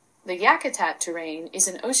 The Yakutat terrain is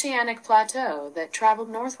an oceanic plateau that traveled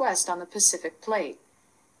northwest on the Pacific Plate.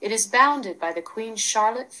 It is bounded by the Queen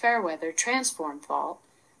Charlotte Fairweather Transform Fault,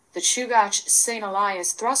 the Chugach St.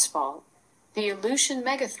 Elias Thrust Fault, the Aleutian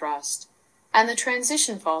Megathrust, and the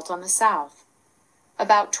Transition Fault on the south.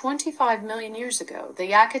 About 25 million years ago, the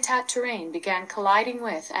Yakutat terrain began colliding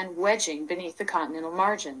with and wedging beneath the continental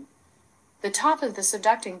margin. The top of the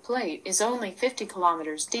subducting plate is only 50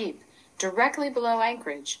 kilometers deep, directly below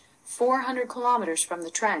Anchorage, 400 kilometers from the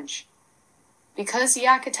trench. Because the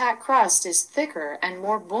Yakutat crust is thicker and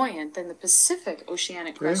more buoyant than the Pacific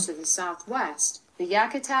oceanic crust to the southwest, the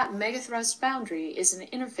Yakutat megathrust boundary is an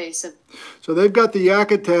interface of... So they've got the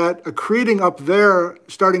Yakutat accreting up there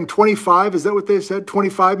starting 25, is that what they said,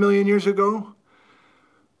 25 million years ago?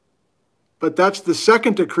 But that's the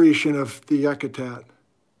second accretion of the Yakutat.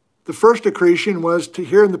 The first accretion was to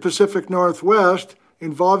here in the Pacific Northwest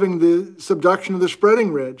involving the subduction of the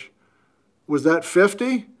spreading ridge. Was that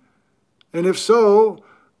 50? And if so,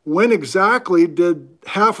 when exactly did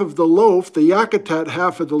half of the loaf, the Yakutat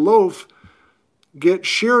half of the loaf, get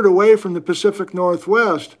sheared away from the Pacific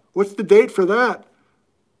Northwest? What's the date for that?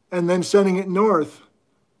 And then sending it north.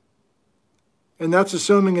 And that's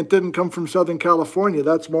assuming it didn't come from Southern California.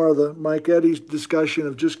 That's more of the Mike Eddy's discussion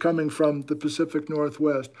of just coming from the Pacific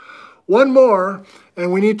Northwest. One more,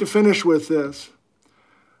 and we need to finish with this.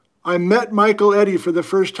 I met Michael Eddy for the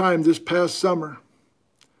first time this past summer.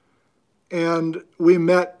 And we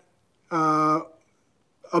met above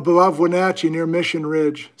Wenatchee near Mission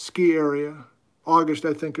Ridge ski area, August,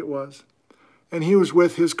 I think it was. And he was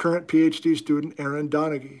with his current PhD student, Aaron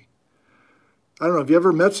Donaghy. I don't know, have you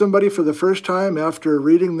ever met somebody for the first time after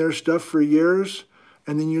reading their stuff for years,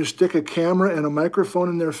 and then you stick a camera and a microphone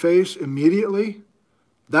in their face immediately?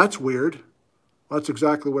 That's weird. Well, that's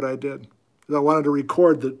exactly what I did. I wanted to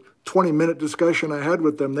record the 20-minute discussion I had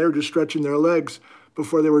with them. They were just stretching their legs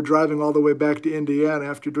before they were driving all the way back to Indiana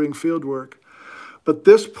after doing field work. But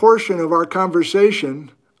this portion of our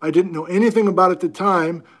conversation, I didn't know anything about at the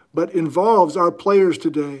time, but involves our players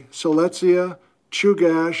today. Siletzia,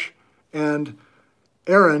 Chugach, and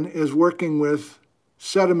Aaron is working with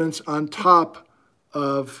sediments on top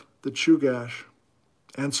of the Chugach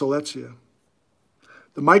and Siletzia.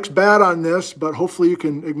 The mic's bad on this, but hopefully you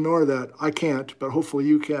can ignore that. I can't, but hopefully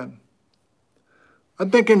you can. I'm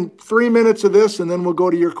thinking 3 minutes of this, and then we'll go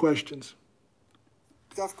to your questions.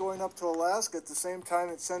 Stuff going up to Alaska at the same time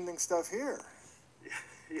it's sending stuff here.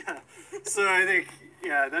 Yeah, so I think,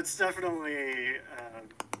 yeah, that's definitely,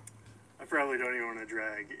 I probably don't even want to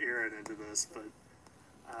drag Aaron into this, but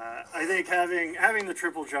I think having the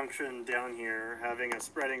triple junction down here, having a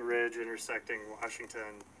spreading ridge intersecting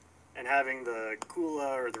Washington, and having the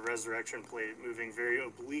Kula or the resurrection plate moving very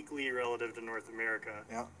obliquely relative to North America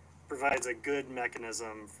provides a good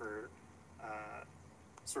mechanism for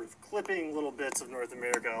sort of clipping little bits of North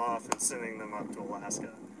America off and sending them up to Alaska.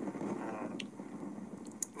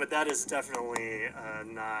 But that is definitely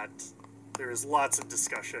not, there's lots of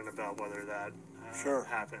discussion about whether that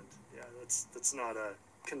happened. Yeah, that's not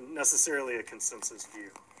necessarily a consensus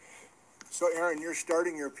view. So Aaron, you're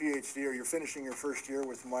starting your PhD, or you're finishing your first year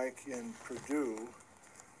with Mike in Purdue,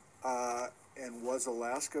 and was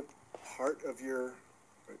Alaska part of your,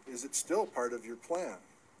 is it still part of your plan?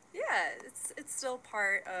 Yeah, it's still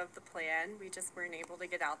part of the plan. We just weren't able to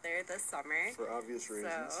get out there this summer. For obvious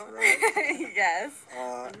reasons, so, right? Yes,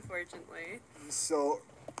 unfortunately. So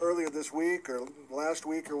earlier this week, or last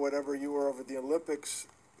week, or whatever, you were over at the Olympics.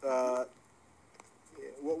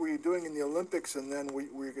 What were you doing in the Olympics, and then were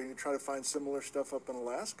you going to try to find similar stuff up in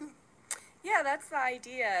Alaska? Yeah, that's the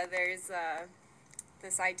idea. There's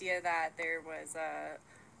this idea that there was a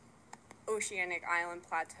oceanic island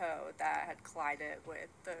plateau that had collided with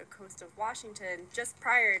the coast of Washington just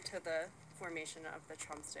prior to the formation of the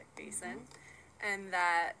Drumstick Basin, and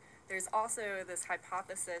that there's also this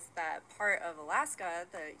hypothesis that part of Alaska,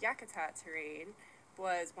 the Yakutat terrain,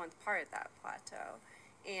 was once part of that plateau,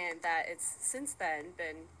 and that it's since then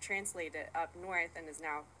been translated up north and is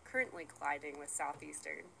now currently colliding with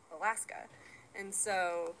southeastern Alaska. And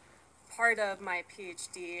so part of my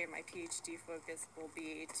PhD focus will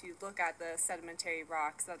be to look at the sedimentary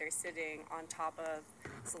rocks that are sitting on top of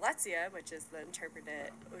Siletzia, which is the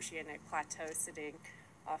interpreted oceanic plateau sitting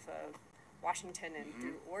off of Washington and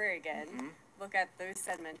through Oregon, look at those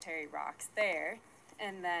sedimentary rocks there,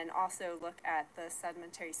 and then also look at the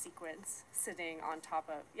sedimentary sequence sitting on top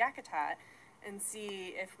of Yakutat and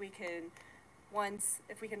see if we can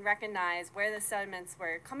recognize where the sediments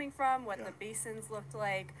were coming from, what the basins looked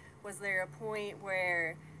like. Was there a point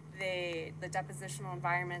where the depositional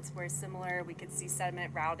environments were similar? We could see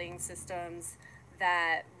sediment routing systems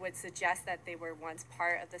that would suggest that they were once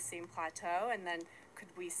part of the same plateau, and then could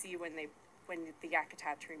we see when the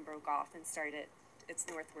Yakutat terrain broke off and started its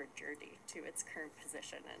northward journey to its current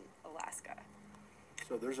position in Alaska.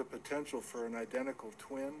 So there's a potential for an identical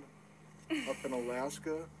twin up in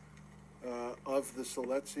Alaska, of the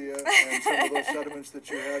Siletzia and some of those sediments that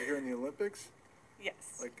you had here in the Olympics?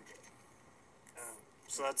 Yes. Like,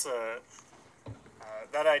 So that's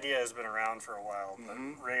that idea has been around for a while, but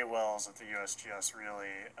Ray Wells at the USGS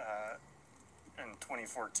really, in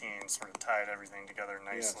 2014, sort of tied everything together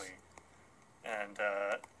nicely. Yes. And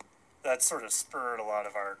that sort of spurred a lot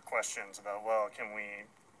of our questions about, well, can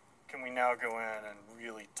we now go in and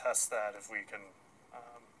really test that if we can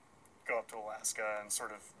go up to Alaska and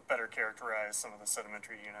sort of better characterize some of the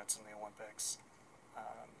sedimentary units in the Olympics?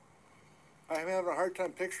 I'm having a hard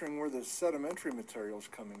time picturing where the sedimentary material is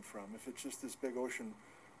coming from, if it's just this big ocean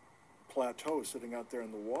plateau sitting out there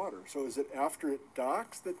in the water. So is it after it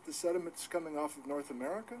docks that the sediment's coming off of North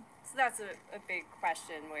America? So that's a big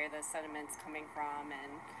question, where the sediment's coming from,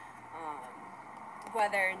 and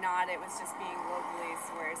whether or not it was just being locally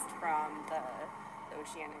sourced from the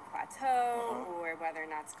oceanic plateau, or whether or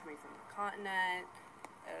not it's coming from the continent.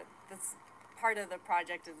 That's part of the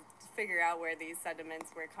project, is to figure out where these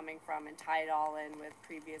sediments were coming from and tie it all in with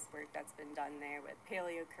previous work that's been done there with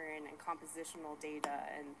paleocurrent and compositional data,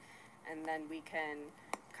 and then we can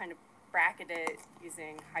kind of bracket it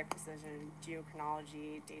using high precision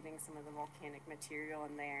geochronology, dating some of the volcanic material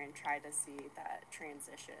in there, and try to see that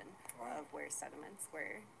transition of where sediments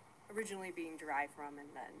were originally being derived from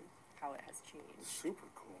and then how it has changed. Super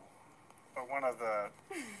cool. But one of the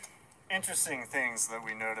interesting things that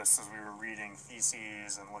we noticed as we were reading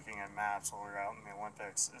theses and looking at maps while we were out in the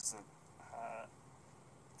Olympics is that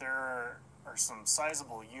there are some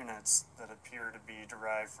sizable units that appear to be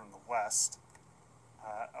derived from the west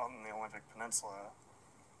out in the Olympic Peninsula,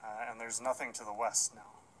 and there's nothing to the west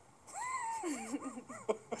now.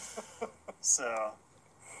 So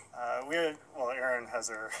Erin has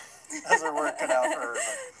her work cut out for her,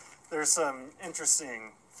 but there's some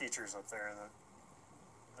interesting features up there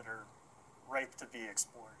that are ripe to be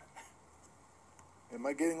explored. Am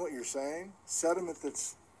I getting what you're saying? Sediment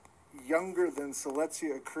that's younger than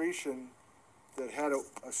Siletzia accretion that had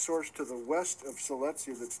a source to the west of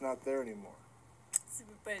Siletzia that's not there anymore. So,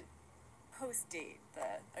 but post-date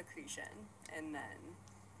the accretion, and then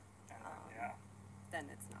then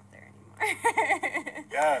it's not there anymore.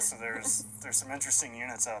 Yeah, so there's some interesting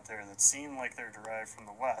units out there that seem like they're derived from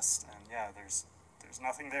the west, and there's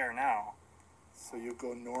nothing there now. So you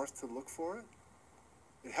go north to look for it?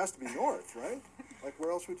 It has to be north, right? Like,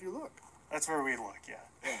 where else would you look? That's where we look, yeah.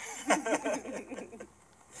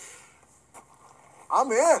 I'm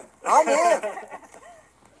in.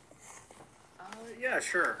 Yeah,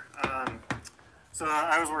 sure. So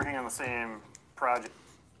I was working on the same project.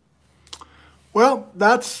 Well,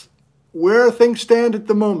 that's where things stand at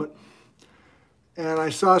the moment. And I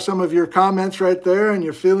saw some of your comments right there, and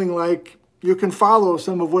you're feeling like you can follow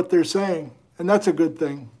some of what they're saying. And that's a good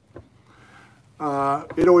thing.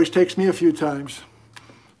 It always takes me a few times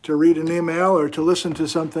to read an email or to listen to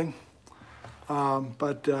something.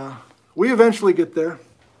 But we eventually get there.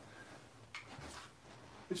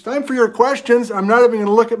 It's time for your questions. I'm not even going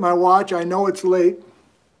to look at my watch. I know it's late.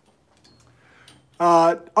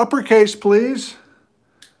 Uppercase, please.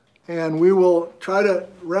 And we will try to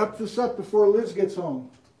wrap this up before Liz gets home.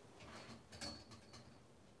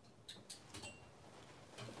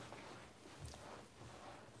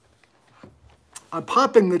 I'm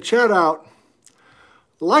popping the chat out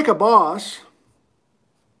like a boss,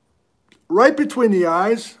 right between the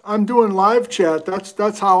eyes. I'm doing live chat.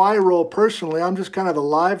 That's how I roll personally. I'm just kind of a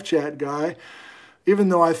live chat guy, even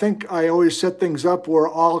though I think I always set things up where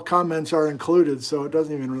all comments are included, so it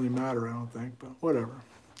doesn't even really matter, I don't think, but whatever.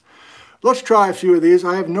 Let's try a few of these.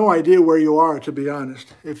 I have no idea where you are, to be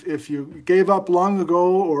honest. If you gave up long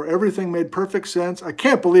ago or everything made perfect sense, I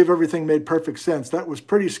can't believe everything made perfect sense. That was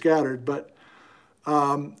pretty scattered, but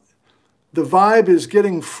the vibe is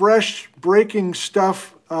getting fresh, breaking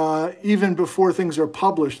stuff even before things are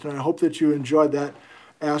published, and I hope that you enjoyed that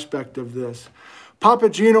aspect of this. Papa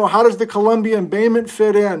Gino, how does the Columbia embayment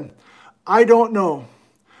fit in? I don't know.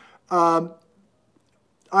 I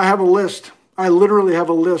have a list. I literally have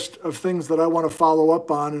a list of things that I want to follow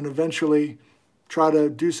up on and eventually try to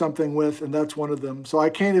do something with, and that's one of them. So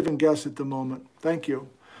I can't even guess at the moment. Thank you.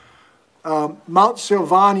 Mount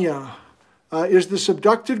Sylvania. Is the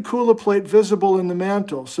subducted Kula plate visible in the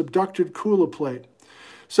mantle? Subducted Kula plate.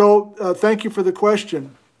 So thank you for the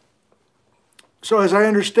question. So as I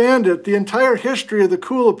understand it, the entire history of the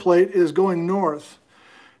Kula plate is going north.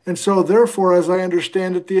 And so therefore, as I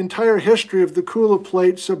understand it, the entire history of the Kula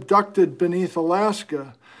plate subducted beneath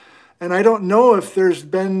Alaska. And I don't know if there's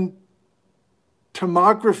been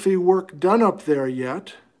tomography work done up there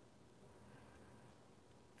yet.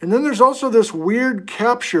 And then there's also this weird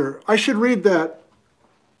capture. I should read that.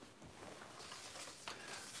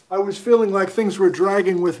 I was feeling like things were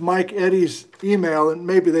dragging with Mike Eddy's email, and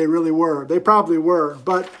maybe they really were. They probably were.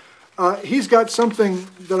 But he's got something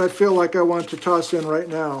that I feel like I want to toss in right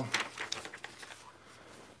now.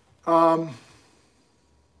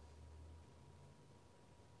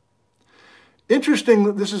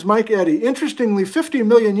 Interesting, this is Mike Eddy. Interestingly, 50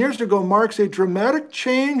 million years ago marks a dramatic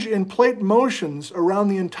change in plate motions around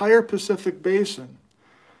the entire Pacific Basin,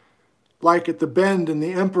 like at the bend in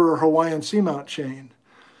the Emperor Hawaiian Seamount chain.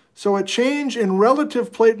 So a change in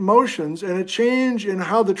relative plate motions and a change in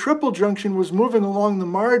how the triple junction was moving along the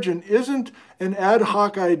margin isn't an ad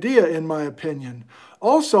hoc idea, in my opinion.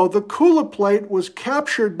 Also, the Kula plate was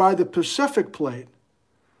captured by the Pacific plate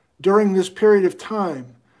during this period of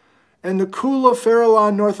time. And the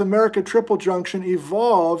Kula-Farallon North America triple junction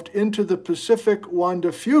evolved into the Pacific Juan de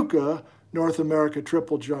Fuca North America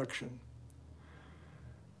triple junction.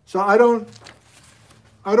 So I don't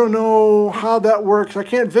know how that works. I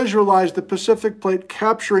can't visualize the Pacific plate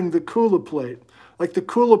capturing the Kula plate. Like the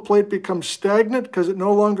Kula plate becomes stagnant because it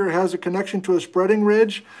no longer has a connection to a spreading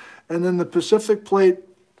ridge, and then the Pacific plate,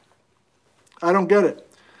 I don't get it.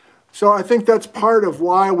 So I think that's part of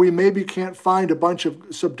why we maybe can't find a bunch of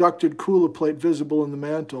subducted Kula plate visible in the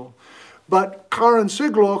mantle. But Karen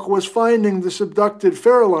Sigloch was finding the subducted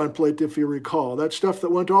Farallon plate, if you recall. That stuff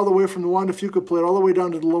that went all the way from the Juan de Fuca plate all the way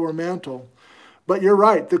down to the lower mantle. But you're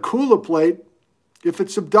right, the Kula plate, if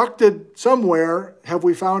it's subducted somewhere, have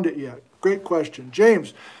we found it yet? Great question.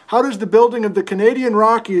 James, how does the building of the Canadian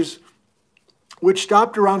Rockies, which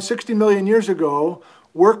stopped around 60 million years ago,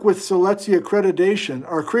 work with Siletzia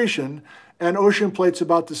accretion and ocean plates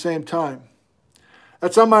about the same time?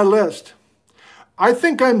 That's on my list. I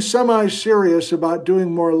think I'm semi-serious about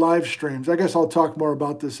doing more live streams. I guess I'll talk more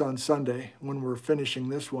about this on Sunday when we're finishing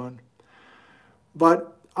this one.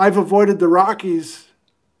 But I've avoided the Rockies,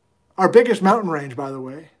 our biggest mountain range, by the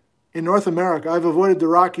way, in North America. I've avoided the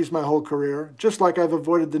Rockies my whole career, just like I've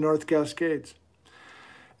avoided the North Cascades.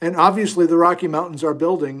 And obviously the Rocky Mountains are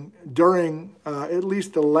building during at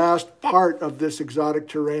least the last part of this exotic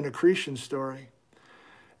terrain accretion story.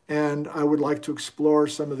 And I would like to explore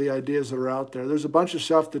some of the ideas that are out there. There's a bunch of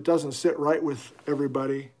stuff that doesn't sit right with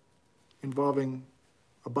everybody involving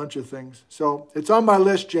a bunch of things. So it's on my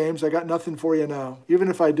list, James. I got nothing for you now. Even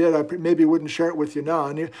if I did, I maybe wouldn't share it with you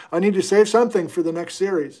now. I need to save something for the next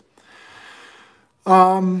series.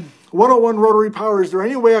 101 Rotary Power. Is there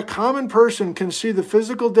any way a common person can see the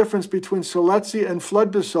physical difference between Siletzia and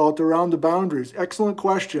flood basalt around the boundaries? Excellent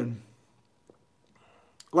question.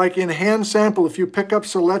 Like in hand sample, if you pick up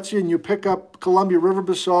Siletzia and you pick up Columbia River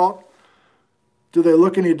basalt, do they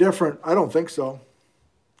look any different? I don't think so.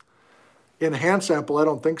 In hand sample, I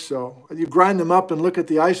don't think so. You grind them up and look at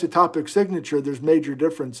the isotopic signature, there's major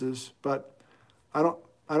differences, but I don't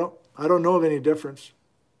know of any difference.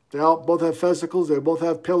 They both have vesicles, they both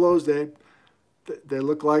have pillows, they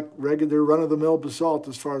look like regular run-of-the-mill basalt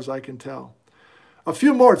as far as I can tell. A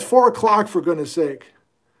few more, it's 4 o'clock for goodness sake.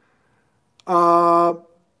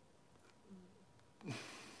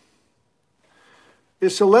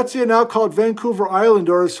 Is Siletzia now called Vancouver Island,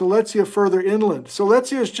 or is Siletzia further inland?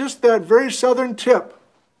 Siletzia is just that very southern tip.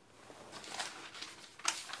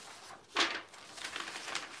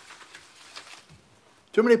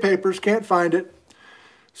 Too many papers, can't find it.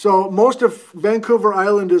 So most of Vancouver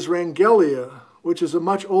Island is Rangelia, which is a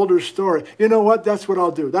much older story. You know what? That's what I'll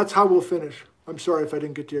do. That's how we'll finish. I'm sorry if I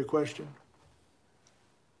didn't get to your question.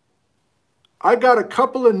 I got a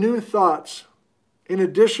couple of new thoughts in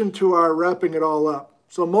addition to our wrapping it all up.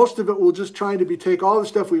 So most of it will just trying to take all the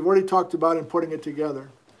stuff we've already talked about and putting it together.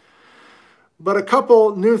 But a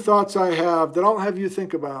couple new thoughts I have that I'll have you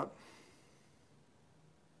think about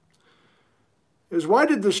is, why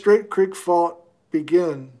did the Straight Creek Fault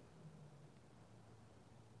begin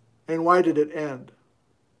and why did it end?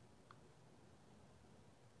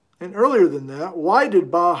 And earlier than that, why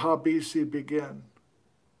did Baja BC begin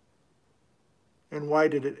and why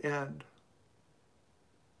did it end?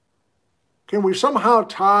 Can we somehow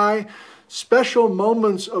tie special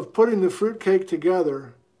moments of putting the fruitcake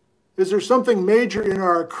together? Is there something major in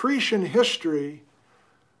our accretion history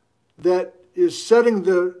that is setting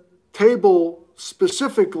the table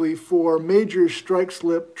specifically for major strike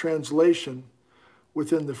slip translation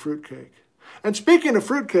within the fruitcake? And speaking of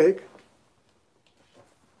fruitcake,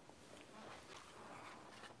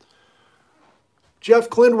 Jeff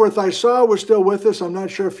Klindworth, I saw, was still with us. I'm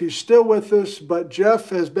not sure if he's still with us, but Jeff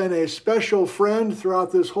has been a special friend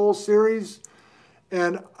throughout this whole series.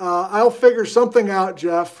 And I'll figure something out,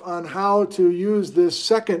 Jeff, on how to use this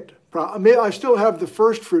second I still have the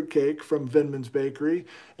first fruitcake from Vinman's Bakery,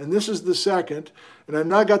 and this is the second. And I've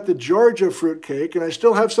now got the Georgia fruitcake, and I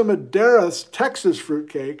still have some of Dara's Texas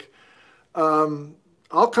fruitcake.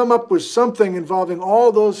 I'll come up with something involving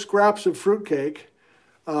all those scraps of fruitcake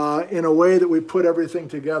in a way that we put everything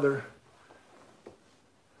together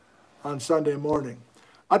on Sunday morning.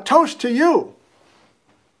 A toast to you.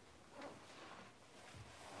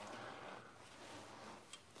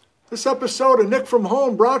 This episode of Nick from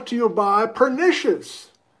Home brought to you by Pernicious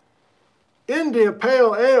India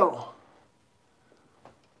Pale Ale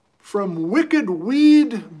from Wicked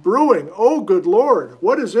Weed Brewing. Oh, good Lord,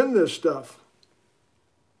 what is in this stuff?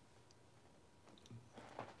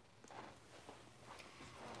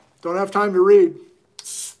 Don't have time to read.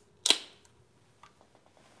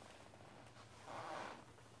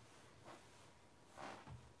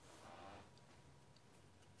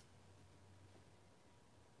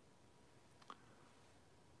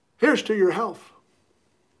 Here's to your health.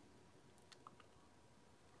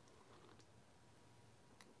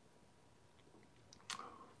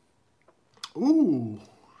 Ooh,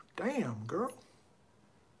 damn, girl.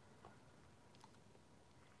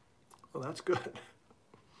 Well, that's good.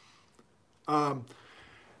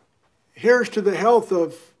 Here's to the health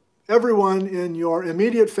of everyone in your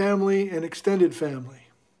immediate family and extended family.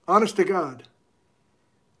 Honest to God.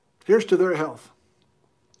 Here's to their health.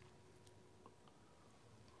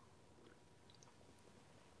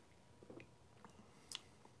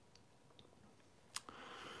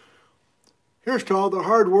 Here's to all the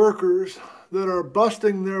hard workers that are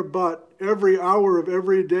busting their butt every hour of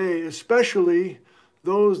every day, especially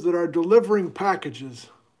those that are delivering packages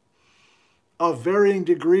of varying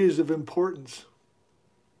degrees of importance.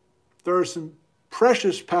 There are some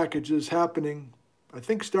precious packages happening, I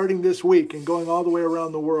think starting this week and going all the way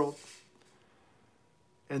around the world.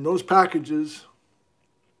 And those packages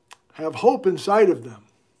have hope inside of them.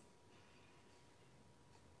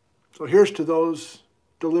 So here's to those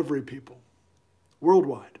delivery people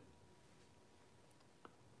worldwide.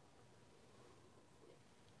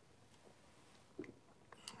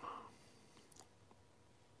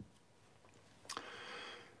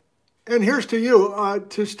 And here's to you,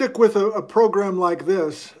 to stick with a program like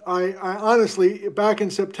this. I honestly, back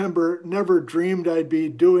in September, never dreamed I'd be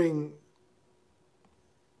doing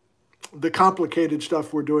the complicated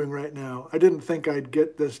stuff we're doing right now. I didn't think I'd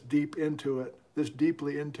get this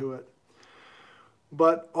deeply into it.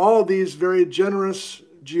 But all these very generous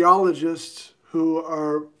geologists who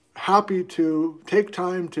are happy to take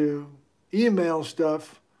time to email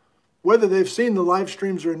stuff, whether they've seen the live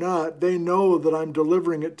streams or not, they know that I'm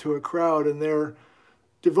delivering it to a crowd, and they're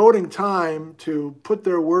devoting time to put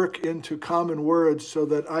their work into common words so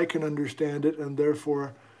that I can understand it and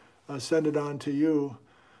therefore send it on to you.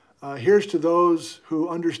 Here's to those who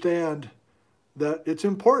understand that it's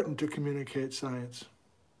important to communicate science.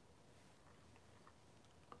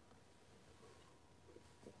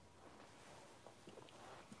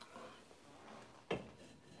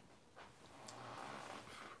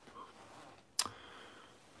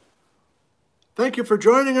 Thank you for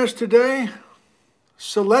joining us today.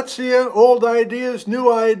 Siletzia, old ideas,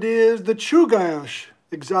 new ideas. The Chugash,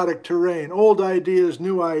 exotic terrain, old ideas,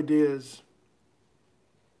 new ideas.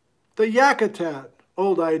 The Yakutat,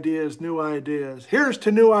 old ideas, new ideas. Here's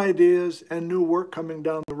to new ideas and new work coming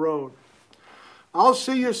down the road. I'll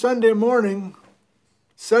see you Sunday morning,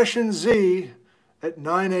 Session Z at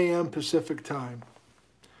 9 a.m. Pacific time.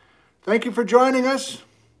 Thank you for joining us.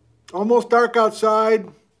 Almost dark outside.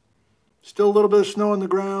 Still a little bit of snow on the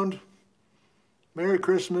ground. Merry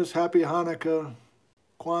Christmas, Happy Hanukkah,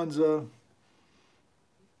 Kwanzaa,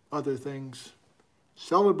 other things.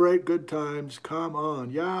 Celebrate good times. Come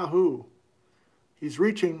on. Yahoo! He's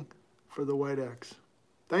reaching for the white X.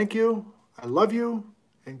 Thank you. I love you.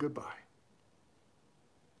 And goodbye.